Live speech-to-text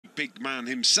big man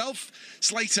himself.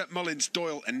 Slater, Mullins,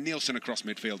 Doyle and Nielsen across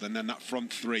midfield. And then that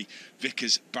front three,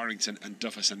 Vickers, Barrington and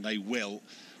Dufferson. They will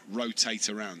rotate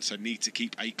around. So need to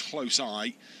keep a close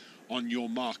eye on your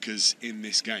markers in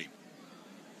this game.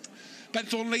 Ben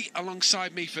Thornley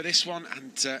alongside me for this one,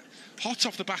 and hot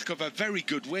off the back of a very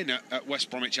good win at West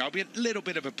Bromwich Albion. A little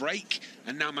bit of a break,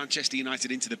 and now Manchester United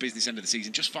into the business end of the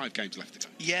season. Just 5 games left.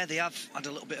 Yeah, they have had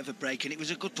a little bit of a break, and it was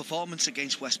a good performance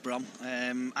against West Brom.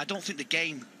 I don't think the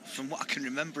game, from what I can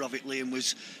remember of it, Liam,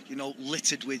 was, you know,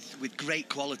 littered with great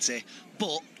quality,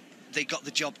 but they got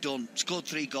the job done, scored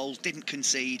 3 goals, didn't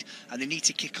concede, and they need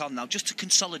to kick on now just to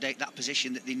consolidate that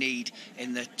position that they need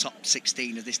in the top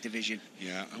 16 of this division.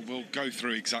 Yeah, and we'll go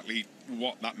through exactly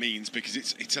what that means, because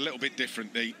it's a little bit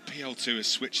different. The PL2 has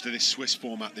switched to this Swiss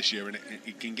format this year, and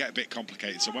it can get a bit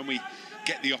complicated. So when we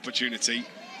get the opportunity,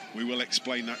 we will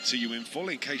explain that to you in full,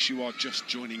 in case you are just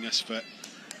joining us for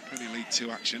Premier League 2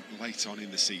 action late on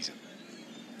in the season.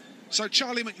 So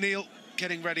Charlie McNeil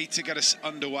getting ready to get us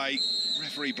underway.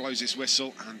 Referee blows his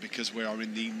whistle, and because we are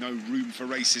in the no room for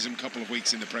racism couple of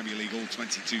weeks in the Premier League, all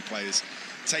 22 players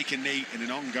take a knee in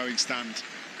an ongoing stand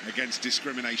against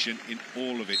discrimination in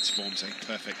all of its forms. A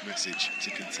perfect message to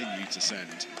continue to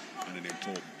send, and an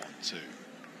important one too.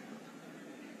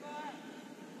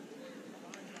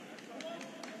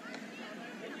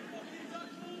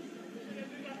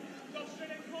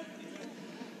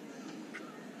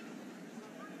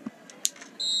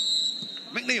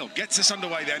 McNeil gets us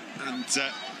underway then, and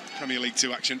Premier League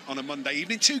 2 action on a Monday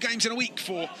evening. 2 games in a week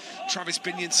for Travis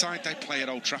Binion's side. They play at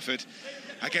Old Trafford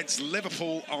against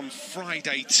Liverpool on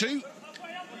Friday too.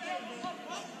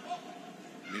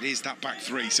 And it is that back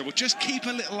 3, so we'll just keep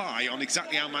a little eye on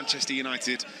exactly how Manchester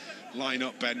United line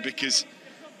up, Ben, because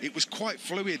it was quite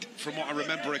fluid from what I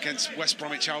remember against West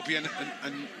Bromwich Albion,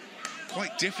 and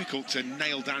quite difficult to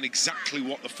nail down exactly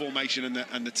what the formation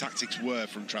and the tactics were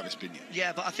from Travis Binion.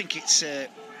 Yeah, but I think it's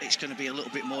going to be a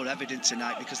little bit more evident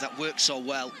tonight, because that worked so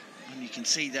well, and you can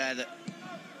see there that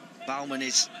Baumann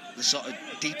is the sort of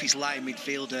deepest lying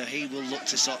midfielder. He will look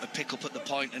to sort of pick up at the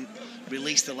point and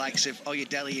release the likes of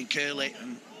Oyedele and Curley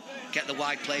and get the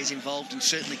wide players involved, and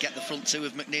certainly get the front 2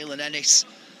 of McNeil and Ennis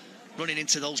running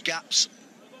into those gaps.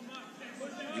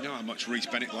 You know how much Reece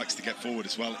Bennett likes to get forward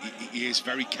as well. He is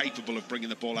very capable of bringing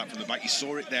the ball out from the back. You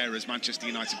saw it there as Manchester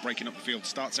United breaking up the field,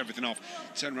 starts everything off,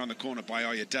 turn around the corner by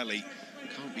Oyedele.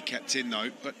 Can't be kept in though,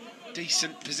 but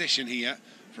decent position here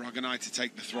for Agonai to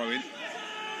take the throw in.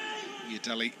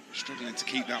 Oyedele struggling to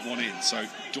keep that one in, so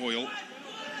Doyle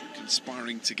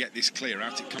conspiring to get this clear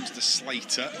out. It comes to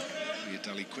Slater.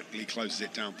 Oyedele quickly closes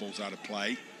it down, balls out of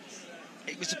play.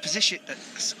 It was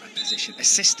a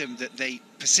system that they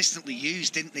persistently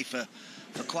used, didn't they, for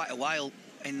quite a while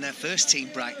in their first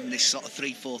team, Brighton, this sort of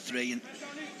 3-4-3, and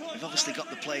they've obviously got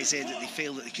the players here that they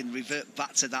feel that they can revert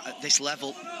back to that at this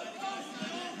level.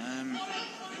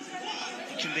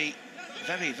 It can be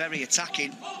very, very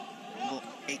attacking, but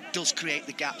it does create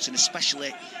the gaps, and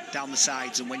especially down the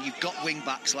sides. And when you've got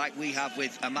wing-backs like we have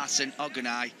with Amas and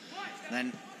Ogunai,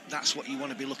 then that's what you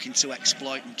want to be looking to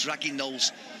exploit, and dragging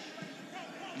those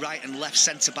right and left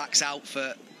centre-backs out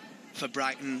for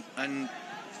Brighton, and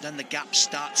then the gaps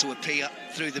start to appear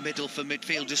through the middle for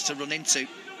midfielders to run into.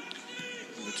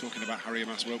 We were talking about Harry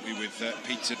Amas, weren't we, with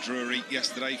Peter Drury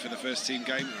yesterday for the first team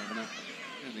game. We were having a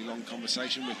really long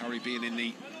conversation with Harry being in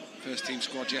the first team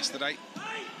squad yesterday.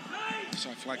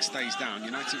 Offside flag stays down.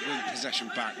 United win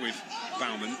possession back with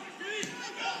Baumann.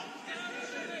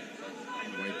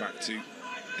 On the way back to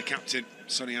the captain,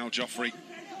 Sonny Al-Joffrey.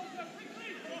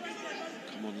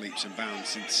 On leaps and bounds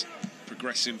since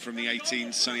progressing from the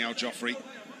 18s. Sonny Al-Joffrey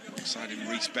alongside him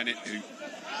Reece Bennett, who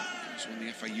won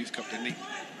the FA Youth Cup, didn't he,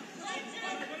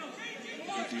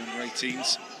 with the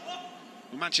under-18s.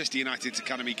 Well, Manchester United's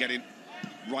academy getting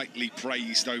rightly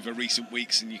praised over recent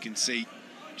weeks, and you can see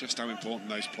just how important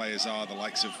those players are. The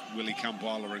likes of Willy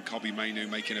Kambwala and Kobbie Mainoo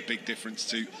making a big difference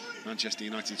to Manchester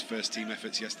United's first team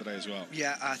efforts yesterday as well.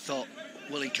 Yeah, I thought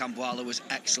Willy Kambwala was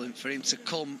excellent. For him to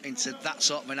come into that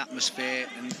sort of an atmosphere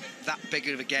and that big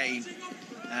of a game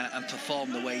and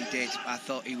perform the way he did, I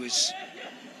thought he was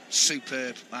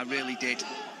superb. I really did.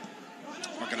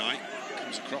 Agonai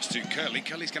comes across to Curley.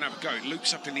 Curley's going to have a go. It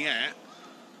loops up in the air.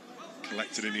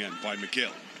 Collected in the end by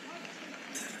McGill.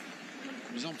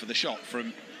 It was on for the shot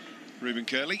from Ruben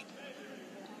Curley.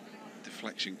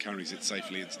 Deflection carries it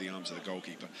safely into the arms of the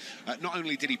goalkeeper. Not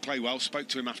only did he play well, spoke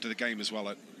to him after the game as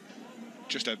well.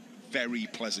 Just a very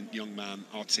pleasant young man,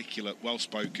 articulate,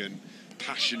 well-spoken,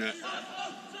 passionate,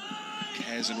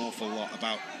 cares an awful lot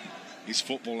about his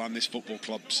football and this football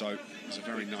club, so it was a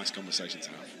very nice conversation to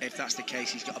have. If that's the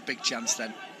case, he's got a big chance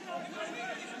then.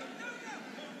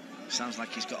 Sounds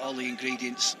like he's got all the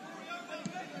ingredients.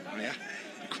 Oh, yeah.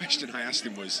 The question I asked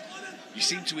him was, you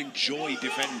seem to enjoy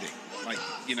defending. Like,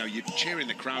 you know, you're cheering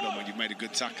the crowd on when you've made a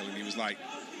good tackle. And he was like,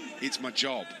 it's my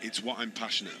job. It's what I'm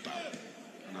passionate about.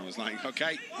 And I was like,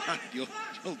 OK,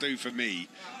 you'll do for me,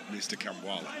 Mr.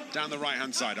 Kamwala. Down the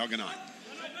right-hand side, Oganai.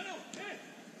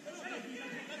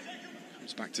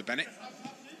 Comes back to Bennett.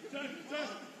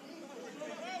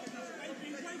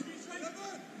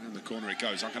 Around the corner it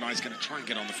goes. Oganai's going to try and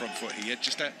get on the front foot here.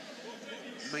 Just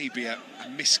maybe a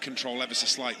miscontrol ever so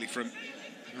slightly from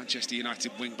Manchester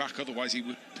United wing-back. Otherwise, he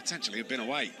would potentially have been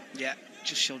away. Yeah,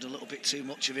 just showed a little bit too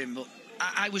much of him, but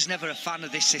I was never a fan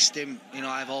of this system. You know,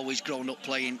 I've always grown up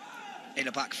playing in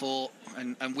a back four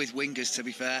and with wingers, to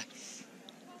be fair.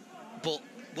 But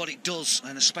what it does,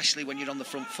 and especially when you're on the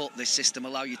front foot, this system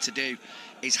allow you to do,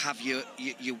 is have your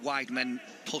wide men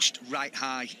pushed right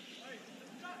high.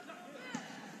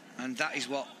 And that is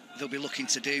what they'll be looking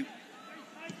to do.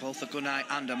 Both Ogunai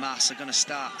and Amas are going to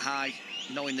start high,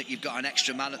 knowing that you've got an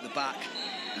extra man at the back.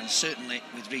 And certainly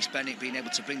with Reece Bennett being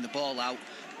able to bring the ball out,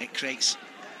 it creates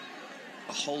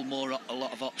a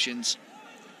lot of options.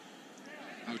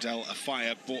 Odell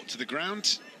Afire brought to the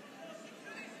ground.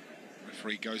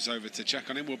 Referee goes over to check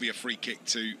on him. Will be a free kick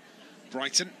to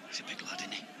Brighton. He's a big lad,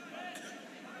 isn't he?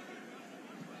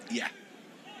 Yeah.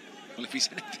 Well, if he's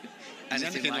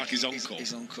anything like his uncle.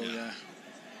 His uncle, yeah.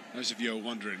 Those of you are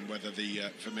wondering whether the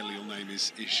familial name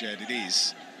is shared, it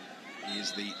is. He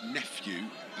is the nephew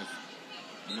of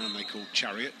a man they call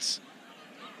Chariots.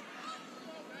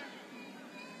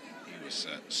 He was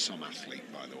some athlete,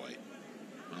 by the way.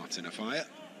 Martin Afire.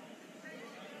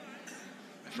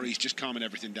 Referee's just calming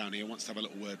everything down here. Wants to have a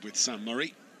little word with Sam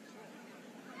Murray.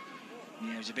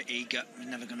 Yeah, he's a bit eager. He's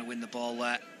never going to win the ball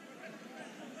there.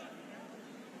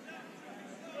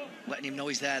 Letting him know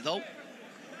he's there, though.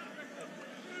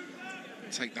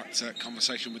 Take that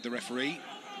conversation with the referee.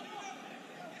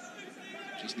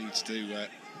 Just needs to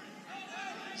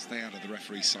stay out of the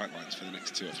referee's sightlines for the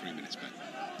next 2 or 3 minutes, Ben.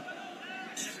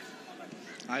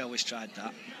 I always tried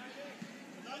that.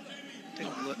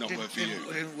 Not work for you.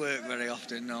 Didn't work very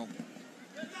often, no.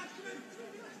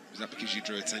 Was that because you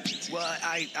drew attention to Well,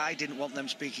 I didn't want them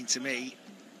speaking to me,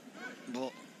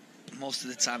 but most of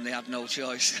the time they had no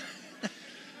choice.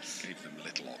 Gave them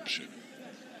little option.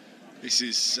 This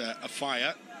is a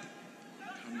fire.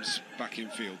 Comes back in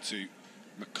field to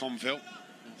McConville,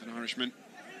 Northern Irishman.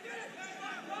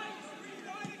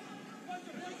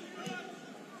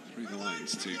 Through the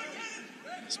lines to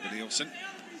Jesper Nielsen.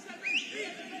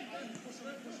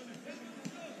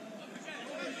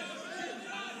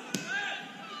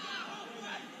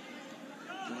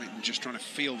 Brighton just trying to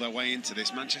feel their way into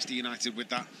this. Manchester United with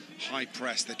that high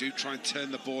press. They do try and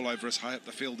turn the ball over as high up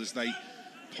the field as they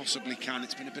possibly can.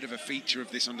 It's been a bit of a feature of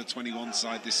this under-21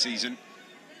 side this season.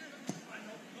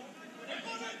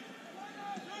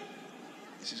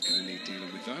 This is going to need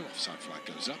dealing with, though. Offside flag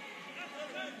goes up.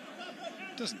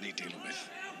 Doesn't need dealing with.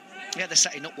 Yeah, they're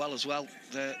setting up well as well.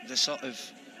 They're sort of,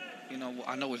 you know,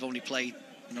 I know we've only played,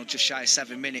 you know, just shy of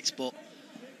 7 minutes, but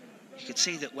you could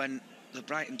see that when the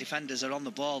Brighton defenders are on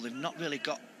the ball, they've not really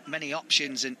got many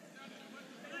options, and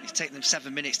it's taken them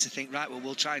 7 minutes to think, right, well,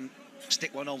 we'll try and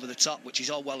stick one over the top, which is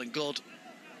all well and good,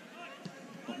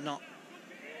 but not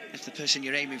if the person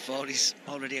you're aiming for is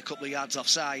already a couple of yards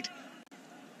offside.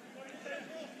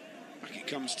 Back it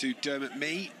comes to Dermot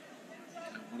Mee.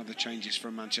 One of the changes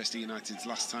from Manchester United's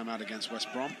last time out against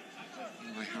West Brom.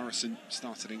 Eli Harrison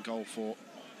started in goal for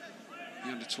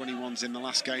the under-21s in the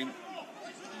last game.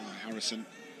 Eli Harrison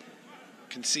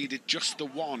conceded just the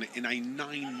one in a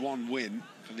 9-1 win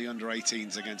for the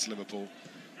under-18s against Liverpool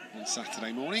on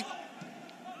Saturday morning.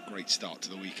 Great start to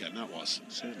the weekend, that was.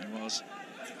 Certainly was.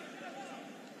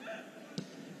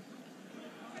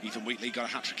 Ethan Wheatley got a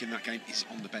hat-trick in that game. He's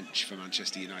on the bench for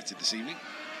Manchester United this evening.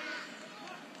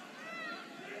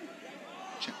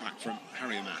 Check back from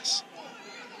Harry Amas.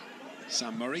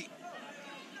 Sam Murray.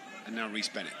 And now Reece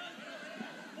Bennett.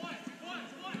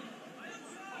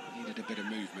 Needed a bit of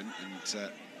movement and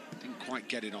didn't quite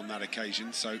get it on that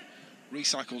occasion, so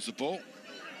recycles the ball.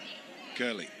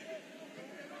 Curley.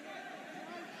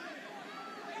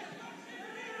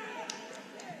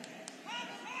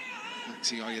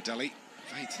 Maxi Oyedele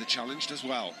evades the challenge, does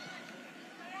well.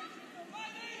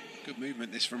 Good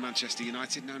movement this from Manchester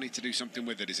United. Now need to do something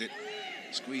with it, is it?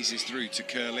 Squeezes through to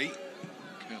Curley.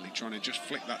 Curley trying to just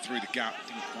flick that through the gap.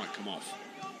 Didn't quite come off.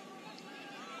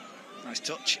 Nice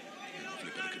touch.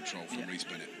 Lovely bit of control from Reece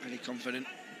Bennett. Very confident.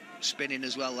 Spinning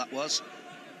as well, that was.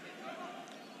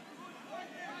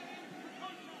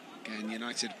 Again,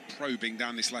 United probing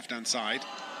down this left-hand side.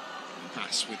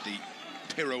 Pass with the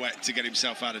pirouette to get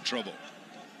himself out of trouble.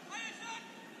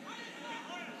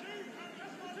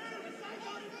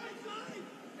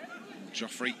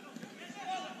 Joffrey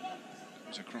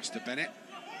comes across to Bennett.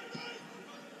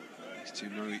 These two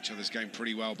know each other's game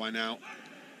pretty well by now.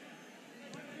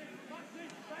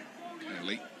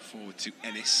 Curley forward to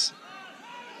Ennis.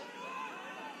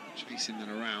 Chasing them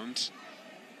around.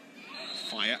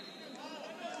 Fire.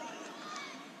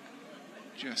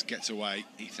 Just gets away.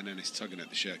 Ethan Ennis tugging at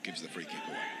the shirt, gives the free kick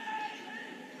away.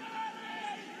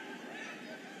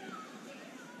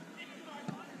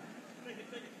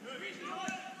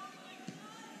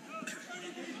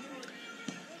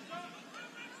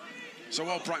 So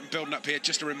while Brighton building up here,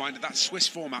 just a reminder, that Swiss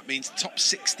format means top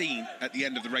 16 at the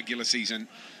end of the regular season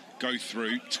go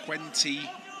through. 20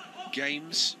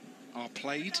 games are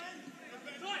played.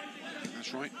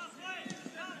 That's right.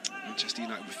 Manchester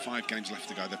United with 5 games left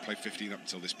to go. They've played 15 up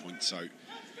until this point. So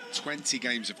 20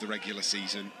 games of the regular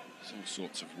season. There's all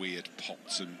sorts of weird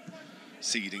pots and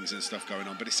seedings and stuff going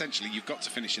on. But essentially, you've got to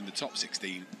finish in the top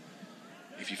 16.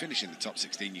 If you finish in the top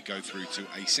 16, you go through to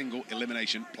a single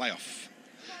elimination playoff.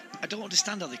 I don't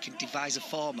understand how they can devise a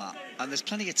format, and there's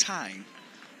plenty of time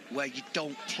where you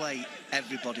don't play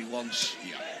everybody once.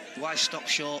 Yeah. Why stop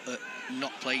short at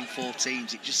not playing 4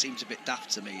 teams? It just seems a bit daft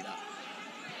to me, that.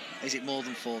 Is it more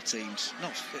than 4 teams? No,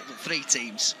 3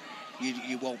 teams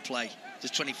you won't play.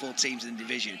 There's 24 teams in the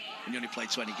division, and you only play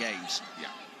 20 games. Yeah.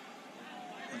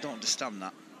 I don't understand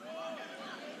that.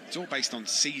 It's all based on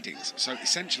seedings. So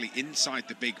essentially, inside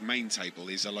the big main table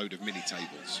is a load of mini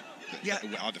tables.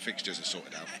 How the fixtures are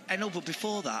sorted out. I know, but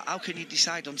before that, how can you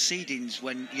decide on seedings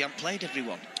when you haven't played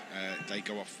everyone? They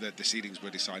go off, the seedings were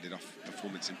decided off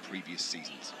performance in previous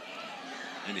seasons.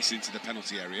 And it's into the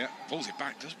penalty area, pulls it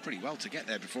back, does pretty well to get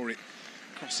there before it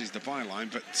crosses the byline,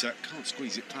 but can't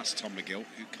squeeze it past Tom McGill,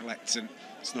 who collects and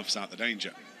snuffs out the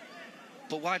danger.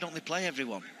 But why don't they play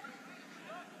everyone?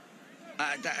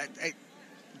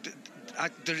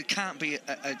 There can't be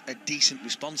a decent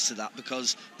response to that,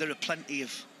 because there are plenty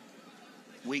of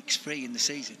weeks free in the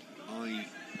season. I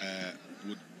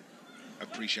would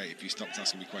appreciate if you stopped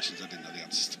asking me questions I didn't know the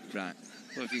answers to. Right.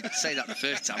 Well, if you say that the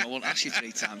first time, I won't ask you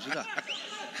 3 times, would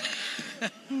I?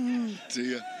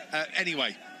 Dear.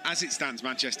 Anyway, as it stands,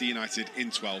 Manchester United in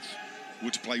 12th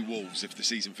would play Wolves if the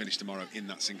season finished tomorrow in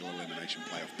that single elimination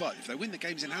playoff. But if they win the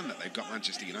games in hand that they've got,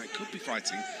 Manchester United could be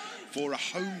fighting for a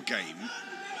home game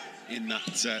in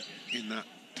that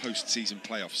post-season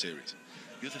playoff series.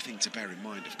 The other thing to bear in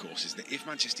mind, of course, is that if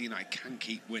Manchester United can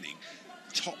keep winning,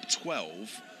 top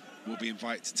 12 will be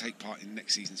invited to take part in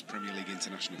next season's Premier League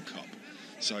International Cup.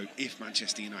 So if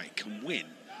Manchester United can win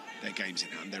their games in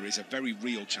hand, there is a very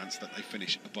real chance that they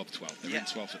finish above 12. They're in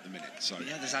 12th at the minute. So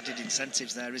yeah, there's added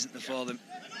incentives there, isn't there, for them?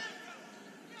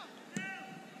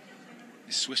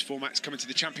 This Swiss format's coming to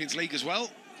the Champions League as well,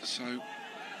 so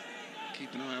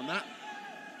keep an eye on that.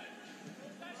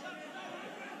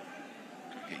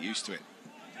 Get used to it.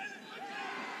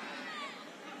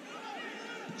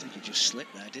 I think he just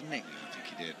slipped there, didn't he? Yeah, I think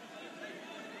he did.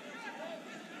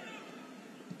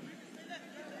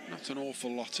 Not an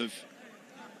awful lot of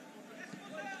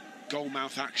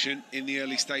goal-mouth action in the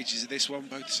early stages of this one.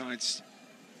 Both sides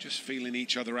just feeling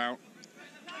each other out,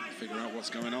 trying to figure out what's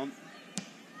going on.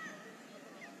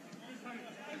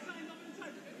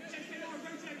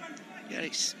 Yeah,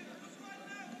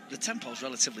 the tempo's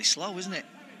relatively slow, isn't it?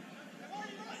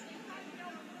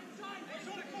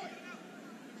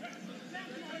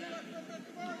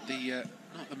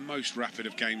 Not the most rapid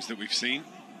of games that we've seen.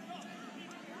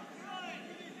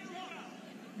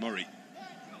 Murray.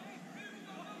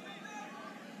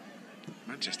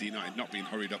 Manchester United not being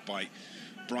hurried up by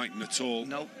Brighton at all.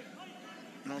 No,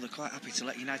 they're quite happy to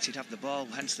let United have the ball,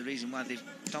 hence the reason why they've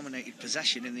dominated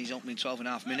possession in these opening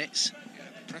 12.5 minutes. Yeah,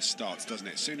 the press starts, doesn't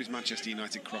it? As soon as Manchester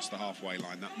United cross the halfway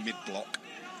line, that mid-block.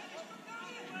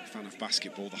 I'm a fan of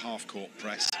basketball, the half-court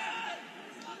press.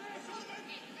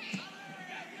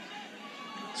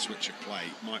 Switch of play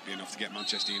might be enough to get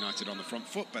Manchester United on the front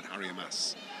foot, but Harry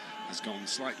Amas has gone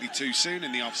slightly too soon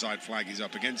and the offside flag is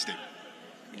up against him.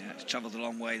 Yeah, it's travelled a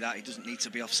long way, that. He doesn't need to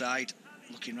be offside.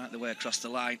 Looking right the way across the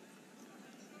line.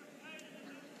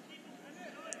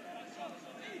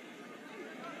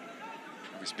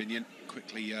 Travis Binion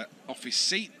quickly off his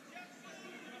seat.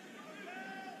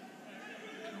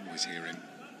 You can always hear him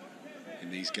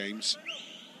in these games,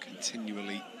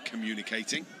 continually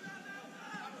communicating.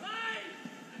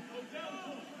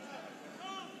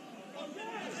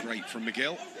 Great from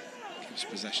McGill. Gives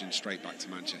possession straight back to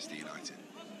Manchester United.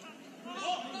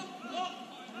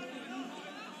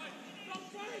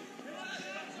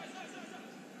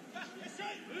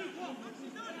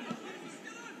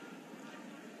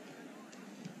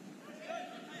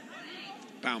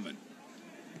 Baumann.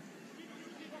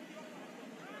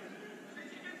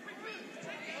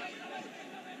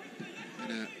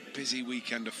 Been a busy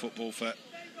weekend of football for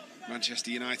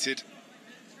Manchester United.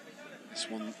 This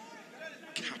one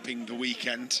capping the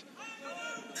weekend.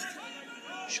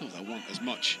 Sure, they'll want as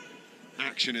much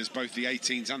action as both the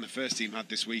 18s and the first team had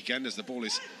this weekend, as the ball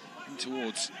is in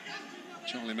towards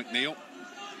Charlie McNeil.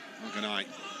 Morganite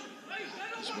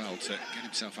as well to get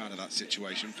himself out of that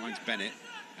situation. Finds Bennett,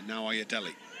 and now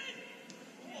Ayodele.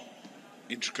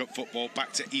 Intricate football,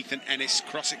 back to Ethan Ennis.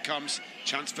 Cross it comes,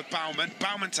 chance for Baumann.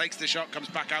 Baumann takes the shot, comes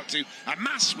back out to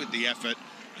Amas with the effort,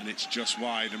 and it's just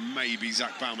wide, and maybe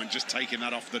Zach Baumann just taking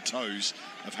that off the toes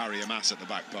of Harry Amas at the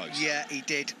back post. Yeah, he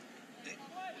did.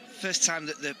 First time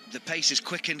that the pace has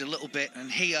quickened a little bit, and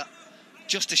here,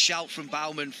 just a shout from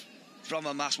Baumann from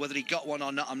Amas. Whether he got one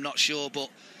or not, I'm not sure,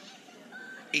 but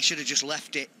he should have just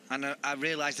left it. And I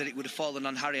realised that it would have fallen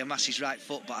on Harry Amas's right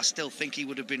foot, but I still think he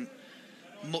would have been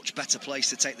much better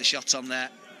placed to take the shot on there.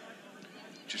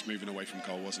 Just moving away from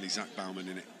goal, wasn't he? Zach Baumann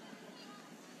in it.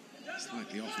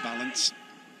 Slightly off balance.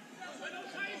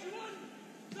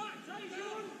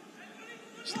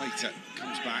 Slater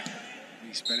comes back.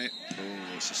 Reece Bennett.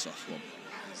 Oh, it's a soft one.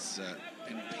 Has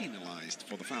been penalised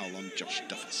for the foul on Josh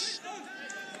Duffus.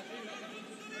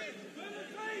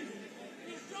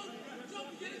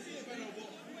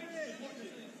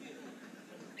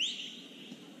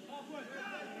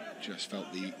 Just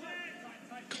felt the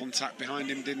contact behind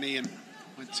him, didn't he? And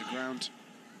went to ground.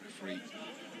 Referee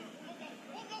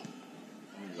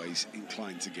always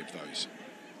inclined to give those.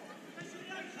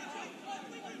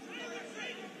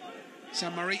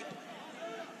 Sam Murray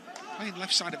playing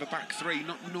left side of a back three,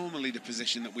 not normally the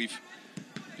position that we've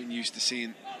been used to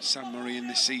seeing Sam Murray in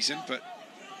this season, but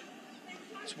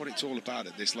it's what it's all about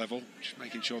at this level, just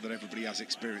making sure that everybody has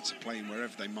experience of playing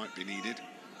wherever they might be needed.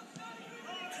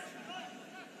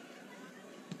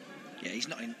 Yeah, he's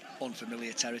not in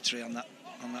unfamiliar territory on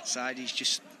that side. He's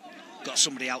just got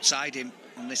somebody outside him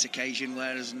on this occasion,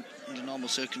 whereas under normal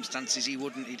circumstances he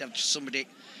wouldn't. He'd have just somebody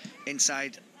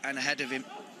inside and ahead of him.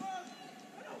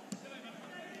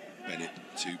 Bennett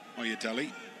to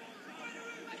Ayodele.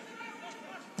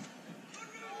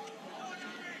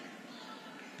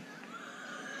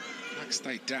 Flag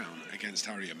stayed down against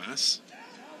Harry Amas.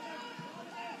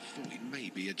 Thought he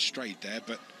maybe had strayed there,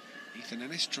 but Ethan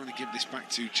Ennis trying to give this back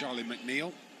to Charlie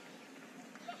McNeil.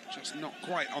 Just not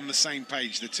quite on the same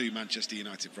page, the two Manchester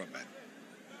United front men.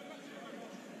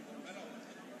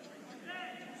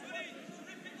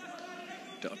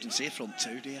 Don't often see a front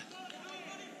two, do you?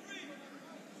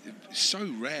 It's so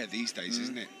rare these days,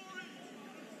 isn't it?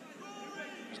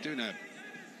 I was doing a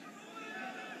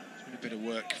bit of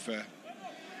work for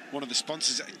one of the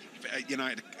sponsors at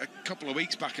United a couple of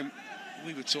weeks back, and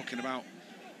we were talking about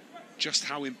just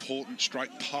how important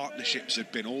strike partnerships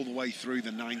had been all the way through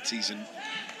the 90s and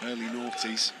early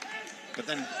noughties, but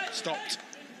then stopped,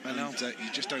 and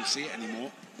you just don't see it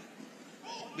anymore.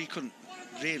 We couldn't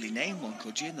really name one,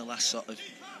 could you, in the last sort of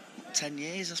 10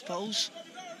 years, I suppose?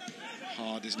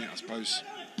 Hard, isn't it, I suppose?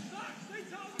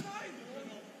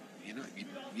 You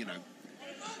know,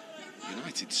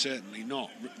 United certainly not.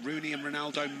 Rooney and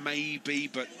Ronaldo maybe,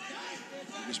 but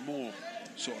it was more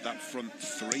sort of that front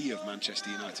three of Manchester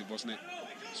United, wasn't it?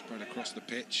 Spread across the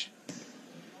pitch.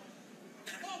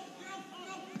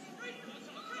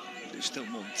 It was still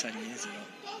more than 10 years ago.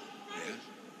 Yeah.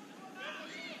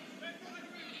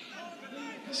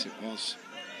 Yes, it was.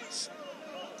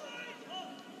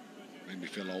 Made me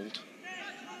feel old.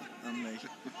 And me.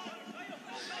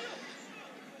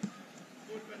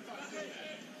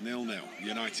 0-0.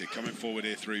 United coming forward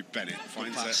here through Bennett.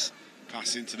 Finds a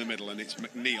pass into the middle, and it's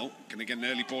McNeil. Can they get an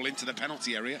early ball into the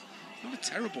penalty area? Not a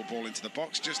terrible ball into the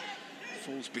box, just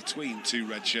falls between two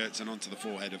red shirts and onto the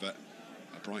forehead of a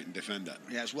Brighton defender.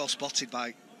 Yeah, it's well spotted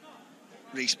by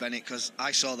Reece Bennett, because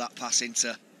I saw that pass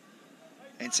into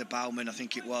Baumann, I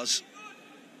think it was,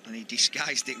 and he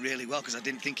disguised it really well, because I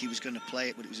didn't think he was going to play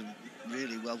it, but it was a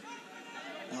really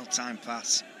well-timed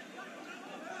pass.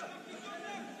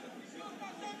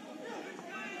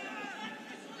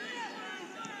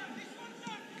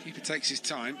 Keeper takes his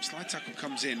time. Slide tackle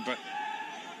comes in, but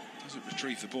doesn't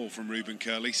retrieve the ball from Ruben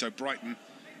Curley. So Brighton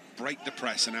break the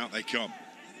press, and out they come.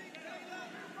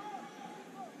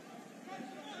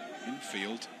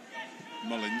 Infield,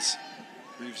 Mullins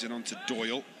moves it on to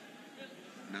Doyle.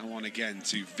 Now on again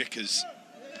to Vickers.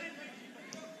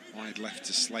 Wide left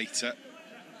to Slater.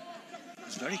 It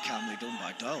was very calmly done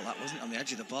by Doyle. That wasn't on the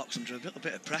edge of the box under a little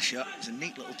bit of pressure. It's a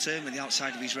neat little turn with the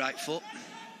outside of his right foot.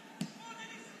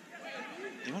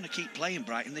 They want to keep playing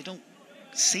Brighton. They don't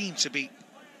seem to be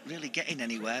really getting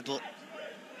anywhere, but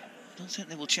I don't think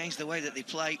they will change the way that they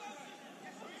play.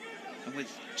 And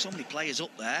with so many players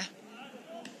up there,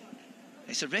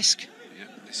 it's a risk. Yeah,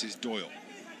 this is Doyle.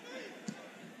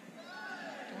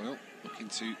 Doyle looking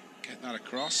to get that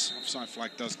across. Offside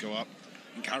flag does go up.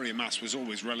 And Carrier Mass was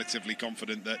always relatively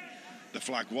confident that the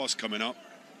flag was coming up.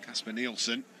 Casper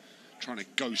Nielsen trying to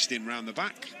ghost in round the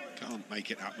back. Can't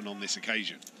make it happen on this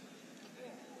occasion.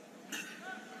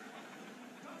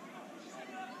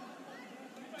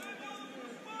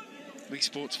 Lee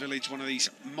Sports Village, one of these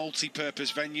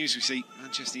multi-purpose venues. We see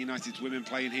Manchester United's women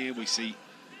playing here. We see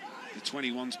the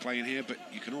 21s playing here, but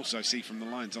you can also see from the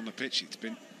lines on the pitch, it's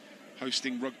been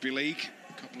hosting rugby league.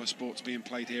 A couple of sports being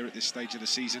played here at this stage of the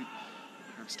season.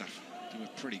 And staff do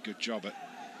a pretty good job at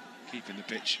keeping the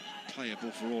pitch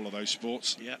playable for all of those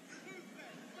sports. Yeah.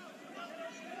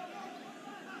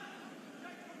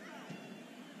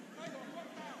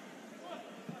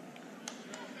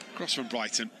 Cross from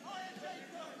Brighton.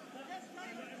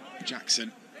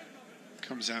 Jackson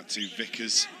comes out to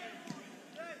Vickers.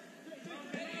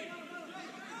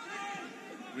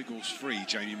 Wriggles free,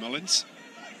 Jamie Mullins.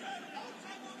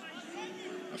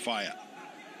 A fire.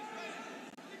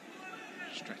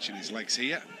 Stretching his legs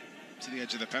here to the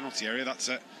edge of the penalty area. That's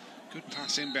a good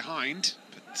pass in behind,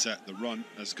 but the run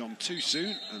has gone too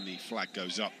soon and the flag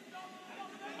goes up.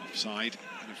 Offside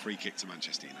and a free kick to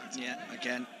Manchester United. Yeah,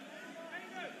 again,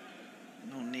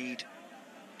 no need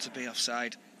to be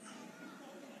offside.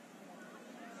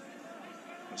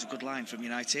 It was a good line from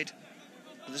United.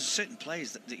 But there's certain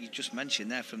players that you just mentioned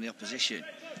there from the opposition.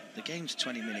 The game's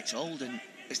 20 minutes old, and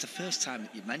it's the first time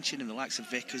that you've mentioned him, the likes of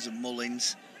Vickers and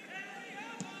Mullins.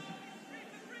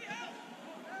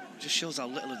 It just shows how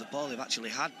little of the ball they've actually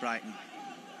had, Brighton.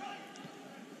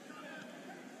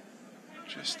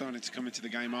 Just starting to come into the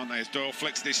game, aren't they? As Doyle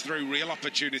flicks this through, real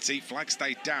opportunity. Flag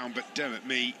stayed down, but Dermot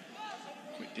Mee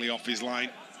quickly off his line,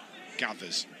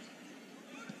 gathers.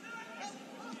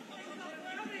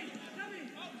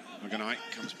 Maganite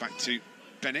comes back to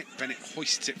Bennett. Bennett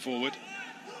hoists it forward.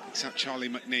 Picks out Charlie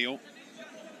McNeil.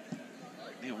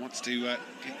 McNeil wants to get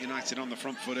United on the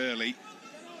front foot early.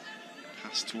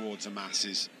 Pass towards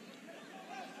Amasis.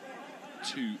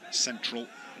 Too central.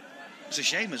 It's a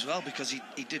shame as well because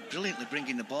he did brilliantly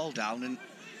bringing the ball down,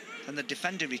 and the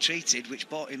defender retreated, which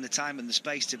bought him the time and the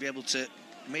space to be able to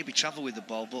maybe travel with the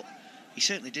ball, but he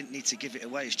certainly didn't need to give it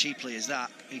away as cheaply as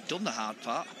that. He'd done the hard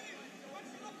part.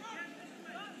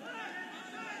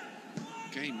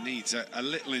 Game needs a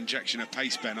little injection of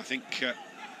pace, Ben. I think at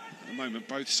the moment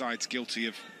both sides guilty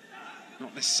of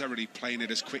not necessarily playing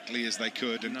it as quickly as they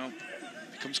could, and it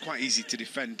becomes quite easy to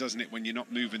defend, doesn't it, when you're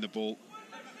not moving the ball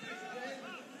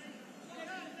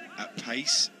at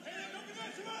pace.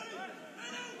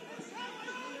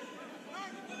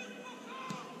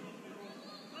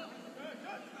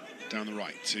 Down the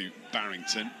right to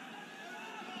Barrington.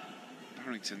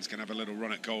 Barrington's going to have a little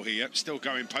run at goal here. Still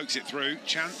going, pokes it through.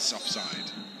 Chance,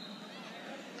 offside.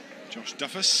 Josh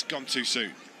Duffus, gone too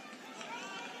soon.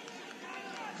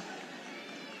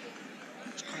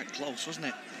 It was quite close, wasn't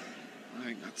it? I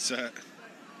think that's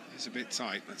it's a bit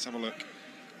tight. Let's have a look.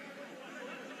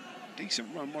 Decent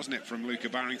run, wasn't it, from Luca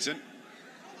Barrington?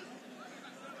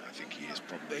 I think he is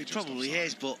probably. He probably offside.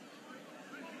 Is, but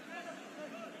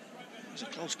it was a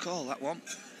close call, that one.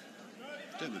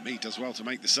 Dermot Mee does well to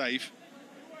make the save.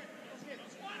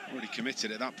 Already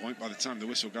committed at that point by the time the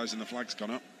whistle goes and the flag's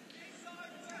gone up.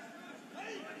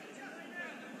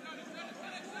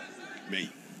 Mee.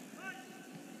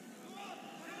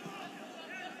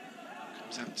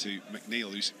 Comes out to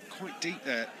McNeil, who's quite deep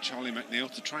there, Charlie McNeil,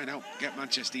 to try and help get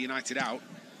Manchester United out.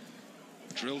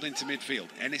 Drilled into midfield.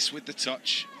 Ennis with the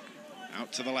touch.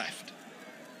 Out to the left.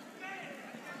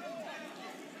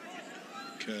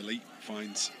 Curley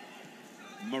finds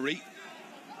Murray.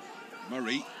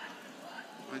 Murray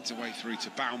finds a way through to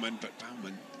Baumann, but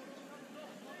Baumann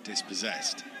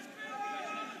dispossessed.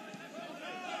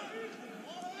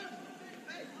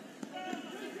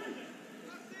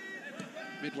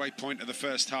 Midway point of the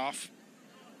first half.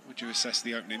 Would you assess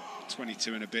the opening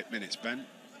 22 and a bit minutes, Ben?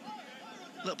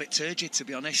 A little bit turgid, to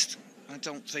be honest. I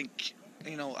don't think,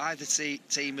 either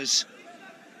team has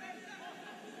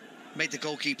made the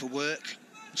goalkeeper work.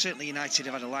 Certainly United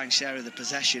have had a lion's share of the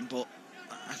possession, but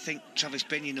I think Travis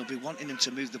Binion will be wanting them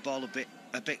to move the ball a bit,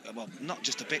 well, not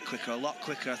just a bit quicker, a lot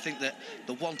quicker. I think that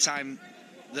the one time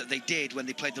that they did when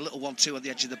they played the little 1-2 on the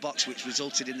edge of the box, which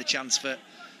resulted in the chance for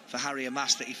Harry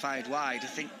Amass that he fired wide, I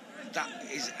think that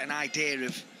is an idea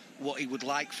of what he would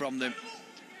like from them,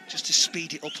 just to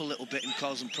speed it up a little bit and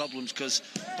cause them problems, because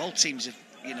both teams have,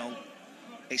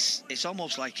 it's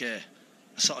almost like a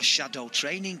sort of shadow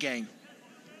training game.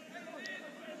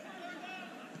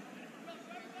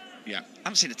 Yeah. I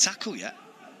haven't seen a tackle yet.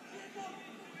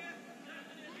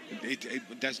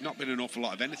 There's not been an awful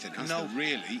lot of anything, has there,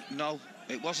 really? No,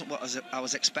 it wasn't what I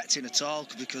was expecting at all,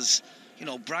 because, you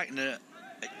know, Brighton are,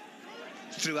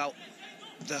 throughout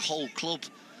the whole club,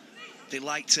 they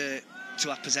like to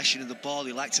have possession of the ball,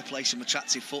 they like to play some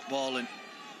attractive football, and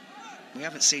we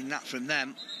haven't seen that from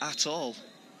them at all.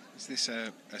 Is this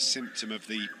a symptom of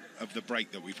the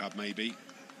break that we've had, maybe?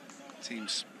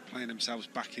 Teams playing themselves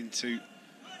back into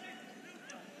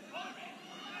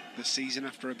the season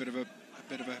after a bit of a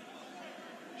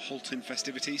halt in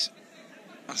festivities?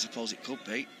 I suppose it could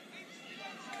be.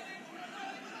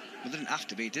 But it didn't have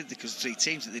to be, did they? Because 3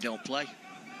 teams that they don't play.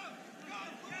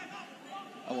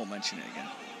 I won't mention it again.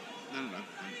 No.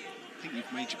 I think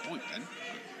you've made your point, Ben.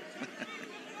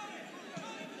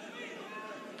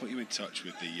 Put you in touch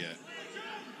with the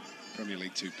Premier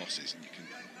League 2 bosses and you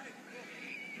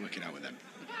can work it out with them.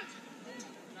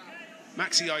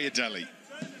 Maxi Ayodele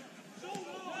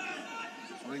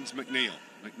finds McNeil.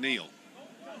 McNeil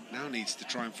now needs to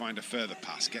try and find a further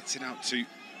pass. Gets it out to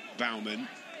Baumann.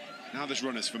 Now there's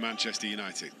runners for Manchester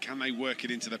United. Can they work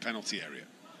it into the penalty area?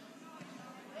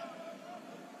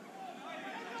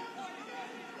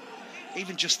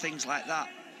 Even just things like that.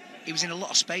 He was in a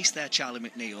lot of space there, Charlie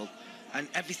McNeil, and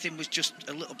everything was just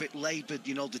a little bit laboured,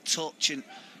 you know, the touch, and,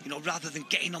 you know, rather than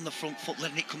getting on the front foot,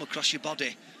 letting it come across your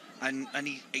body, and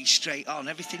he's straight on.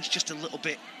 Everything's just a little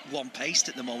bit one-paced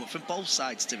at the moment, from both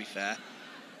sides, to be fair.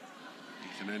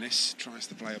 Ethan Ennis tries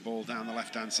to play a ball down the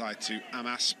left-hand side to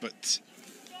Amas, but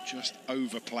just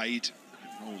overplayed.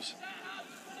 It rolls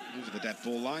over the dead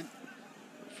ball line,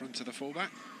 in front of the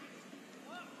fullback.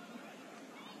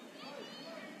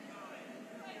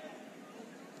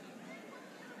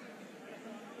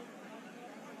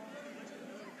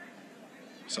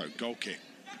 So, goal kick.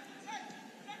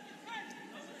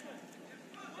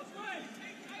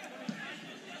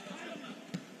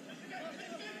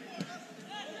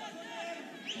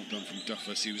 Well done from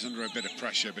Duffus. He was under a bit of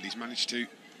pressure, but he's managed to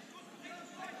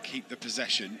keep the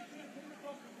possession.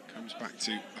 Comes back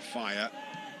to a fire.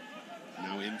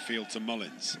 Now infield to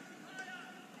Mullins.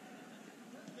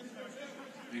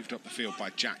 Moved up the field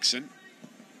by Jackson.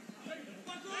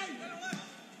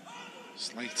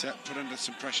 Slater put under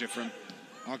some pressure from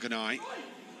Arganai.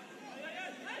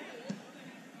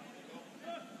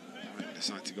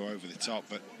 Decide to go over the top,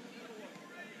 but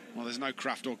well, there's no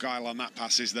craft or guile on that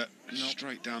pass, is that? Nope.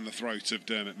 Straight down the throat of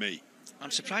Dermot Mee.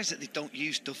 I'm surprised that they don't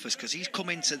use Duffus, because he's come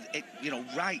into it, you know,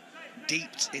 right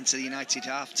deep into the United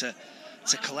half to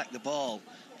collect the ball.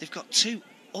 They've got 2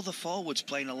 other forwards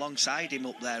playing alongside him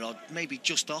up there, or maybe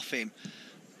just off him.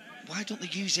 Why don't they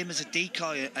use him as a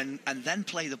decoy and then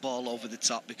play the ball over the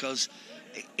top? Because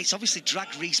it's obviously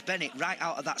dragged Reece Bennett right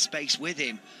out of that space with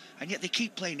him, and yet they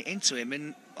keep playing it into him,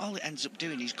 and all it ends up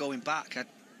doing is going back. I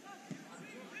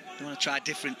want to try a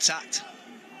different tact.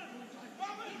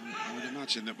 I would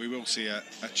imagine that we will see a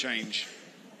change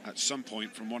at some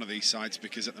point from one of these sides,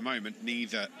 because at the moment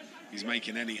neither is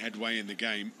making any headway in the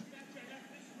game.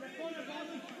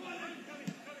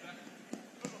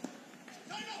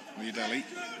 Ayodele,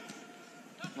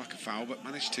 like a foul, but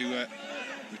managed to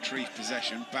retrieve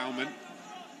possession. Baumann.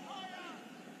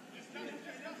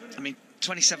 I mean,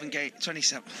 27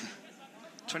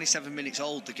 minutes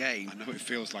old, the game. I know it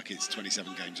feels like it's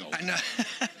 27 games old. I know.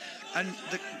 And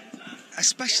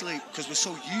especially because we're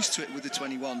so used to it with the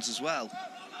 21s as well.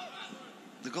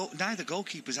 Neither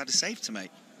goalkeepers had a save to make.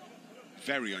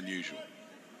 Very unusual.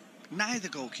 Neither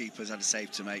goalkeepers had a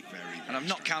save to make. Very and I'm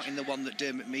not strange. counting the one that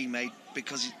Dermot Mee made,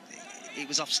 because it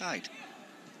was offside.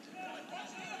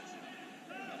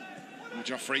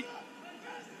 Joffrey.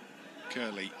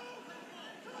 Curly.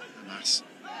 Amas.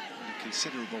 Under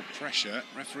considerable pressure.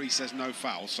 Referee says no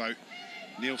foul, so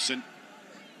Nielsen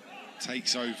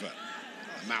takes over.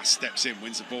 Amas steps in,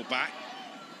 wins the ball back.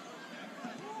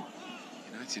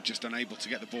 United just unable to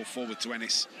get the ball forward to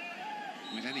Ennis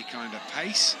with any kind of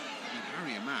pace. And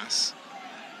Harry Amas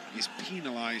is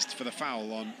penalised for the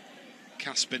foul on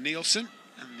Kasper Nielsen,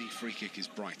 and the free kick is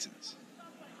Brighton's.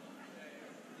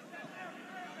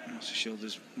 I'm not so sure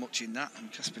there's much in that.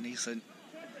 And Kasper Nielsen,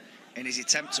 in his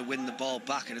attempt to win the ball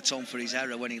back and atone for his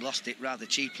error when he lost it rather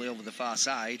cheaply over the far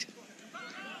side,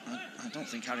 I don't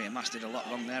think Harry Amas did a lot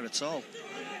wrong there at all.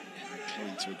 I'm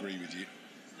inclined to agree with you.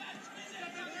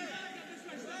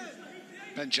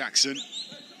 Ben Jackson.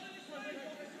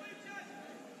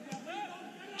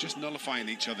 Just nullifying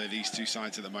each other, these two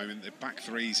sides at the moment. The back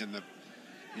threes and the,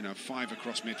 5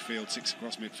 across midfield, 6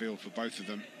 across midfield for both of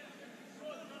them.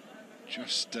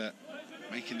 Just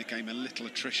making the game a little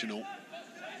attritional.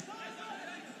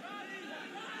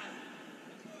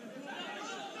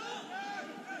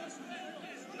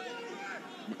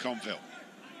 Conville.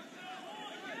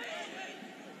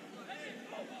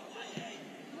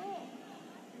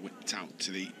 Whipped out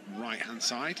to the right-hand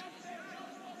side.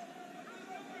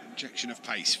 Injection of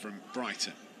pace from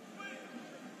Brighton.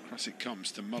 Across it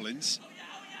comes to Mullins.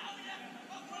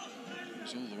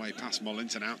 Goes all the way past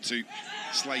Mullins and out to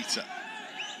Slater.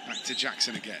 Back to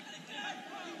Jackson again.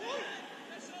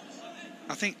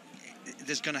 I think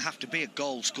there's going to have to be a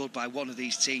goal scored by one of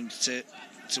these teams to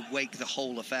wake the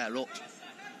whole affair up.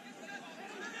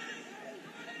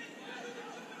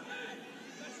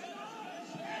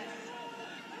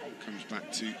 Comes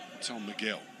back to Tom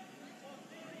McGill.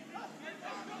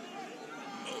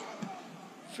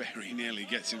 Very nearly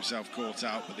gets himself caught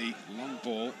out, but the long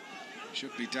ball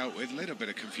should be dealt with. A little bit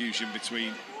of confusion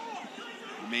between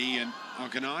me and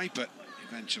Oganai, but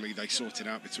eventually they sort it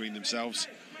out between themselves.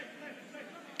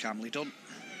 Calmly done.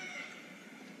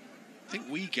 I think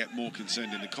we get more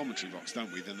concerned in the commentary box,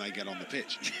 don't we, than they get on the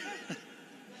pitch.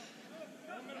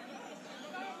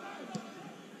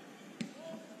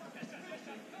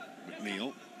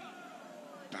 McNeil.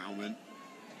 Bauman.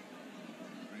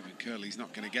 Raven Curley's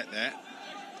not going to get there.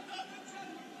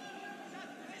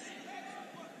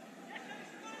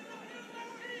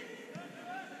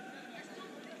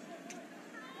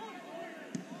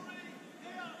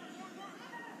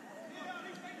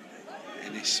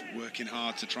 Ennis working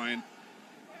hard to try and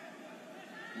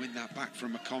win that back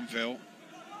from McConville.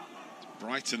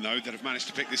 Brighton, though, that have managed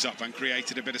to pick this up and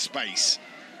created a bit of space.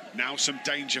 Now some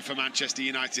danger for Manchester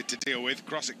United to deal with.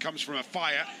 Cross, it comes from a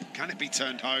fire. Can it be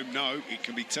turned home? No, it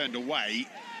can be turned away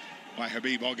by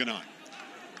Habib Oganai.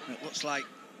 It looks like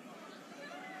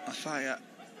Afire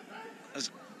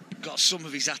has got some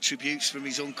of his attributes from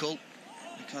his uncle,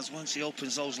 because once he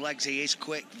opens those legs, he is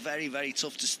quick, very, very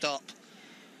tough to stop.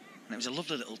 And it was a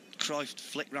lovely little Cruyff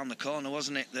flick round the corner,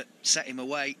 wasn't it, that set him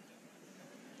away.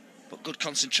 But good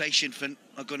concentration for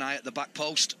Ogunai at the back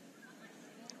post.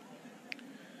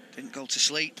 Didn't go to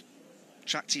sleep,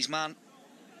 tracked his man.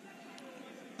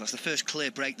 That's the first clear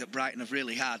break that Brighton have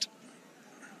really had.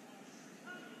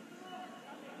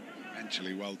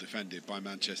 Eventually well defended by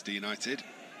Manchester United.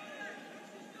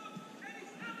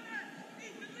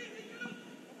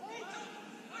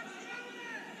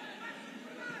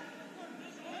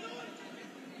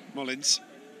 Mullins.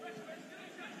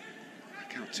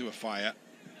 Back out to a fire.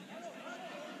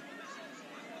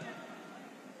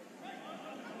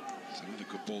 It's another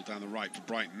good ball down the right for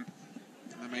Brighton.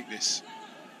 They make this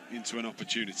into an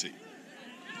opportunity.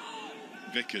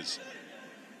 Vickers.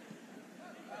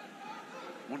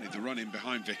 Wanted the run in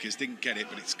behind Vickers, didn't get it,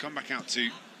 but it's come back out to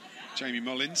Jamie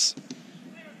Mullins.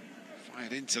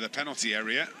 Fired into the penalty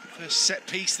area. First set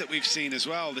piece that we've seen as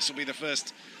well. This will be the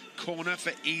first corner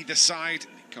for either side.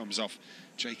 It comes off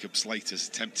Jacob Slater's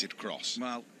attempted cross.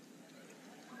 Well,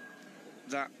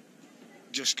 that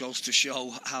just goes to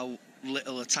show how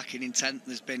little attacking intent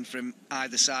there's been from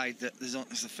either side. That there's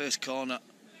the first corner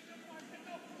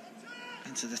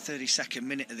into the 32nd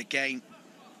minute of the game.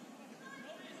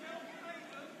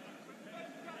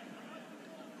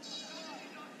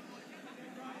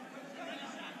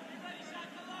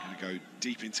 Go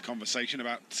deep into conversation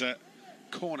about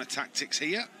corner tactics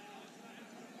here.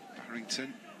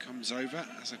 Barrington comes over,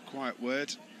 has a quiet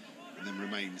word, and then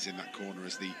remains in that corner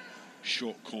as the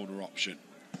short corner option.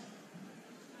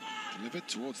 Delivered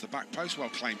towards the back post, well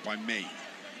claimed by me.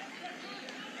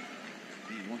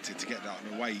 He wanted to get that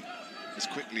away as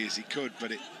quickly as he could,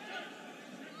 but it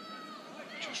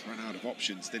just ran out of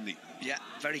options, didn't he? Yeah,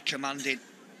 very commanding.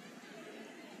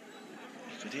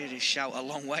 You could hear his shout a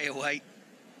long way away.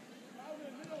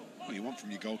 What you want from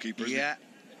your goalkeeper, isn't Yeah, it?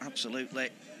 absolutely.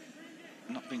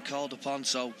 Not been called upon,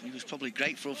 so he was probably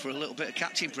grateful for a little bit of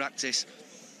catching practice.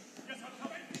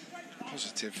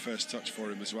 Positive first touch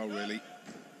for him as well, really.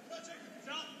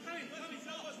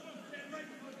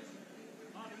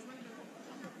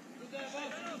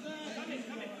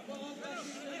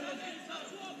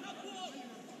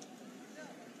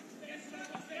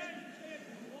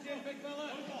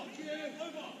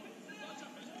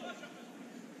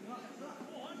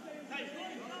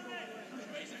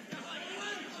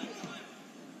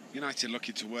 United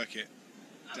looking to work it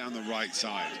down the right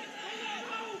side.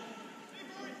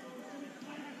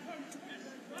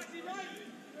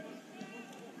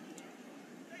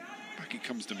 Back it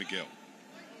comes to McGill.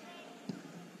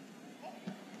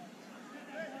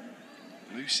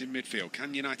 Loose in midfield.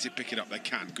 Can United pick it up? They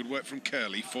can. Good work from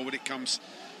Curley. Forward it comes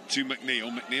to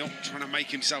McNeil. McNeil trying to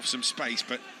make himself some space,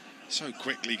 but so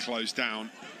quickly closed down.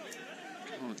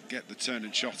 Can't get the turn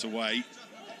and shot away.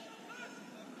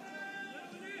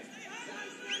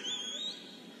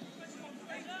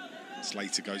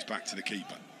 Slater goes back to the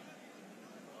keeper.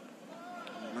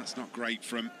 That's not great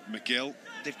from McGill.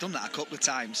 They've done that a couple of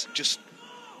times. Just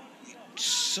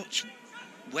such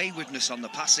waywardness on the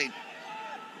passing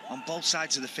on both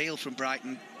sides of the field from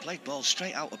Brighton. Played ball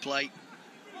straight out of play.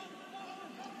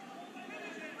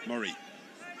 Murray.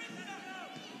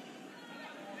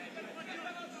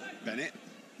 Bennett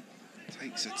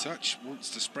takes a touch,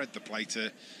 wants to spread the play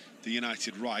to the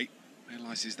United right.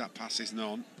 Realises that pass isn't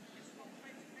on.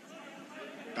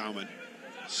 Baumann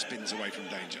spins away from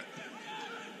danger.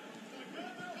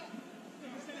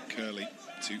 Curley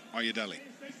to Oyedele.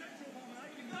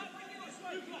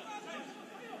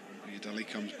 Oyedele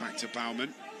comes back to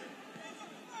Baumann.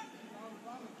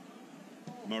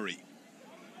 Murray.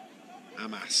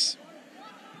 Amas.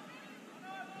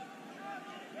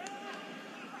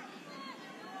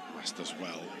 West does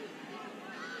well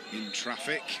in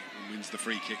traffic and wins the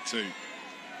free kick too.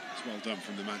 It's well done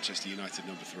from the Manchester United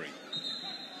number 3.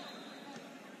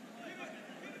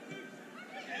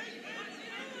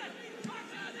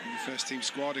 In the first team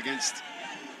squad against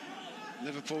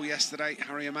Liverpool yesterday,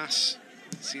 Harry Amas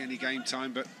didn't see any game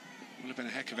time, but would have been a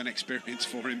heck of an experience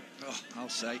for him. Oh, I'll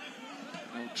say.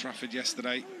 Old Trafford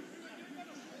yesterday.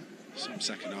 Some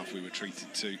second half we were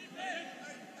treated to.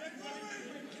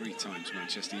 3 times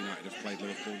Manchester United have played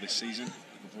Liverpool this season.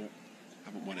 Liverpool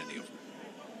haven't won any of them.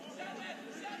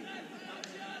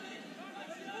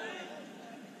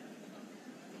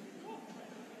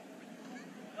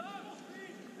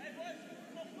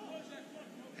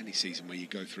 Any season where you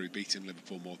go through beating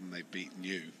Liverpool more than they've beaten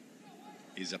you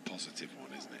is a positive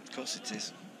one, isn't it? Of course it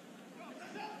is.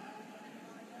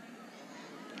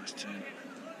 Nice turn.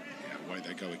 Yeah, away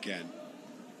they go again.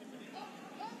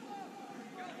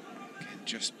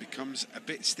 Just becomes a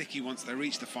bit sticky once they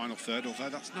reach the final third, although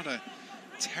that's not a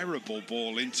terrible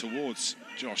ball in towards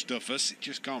Josh Duffus. It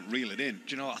just can't reel it in.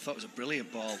 Do you know what? I thought it was a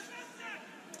brilliant ball.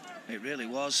 It really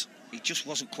was. He just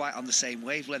wasn't quite on the same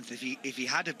wavelength. If he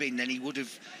had have been, then he would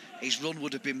have, his run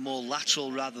would have been more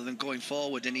lateral rather than going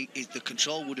forward, and the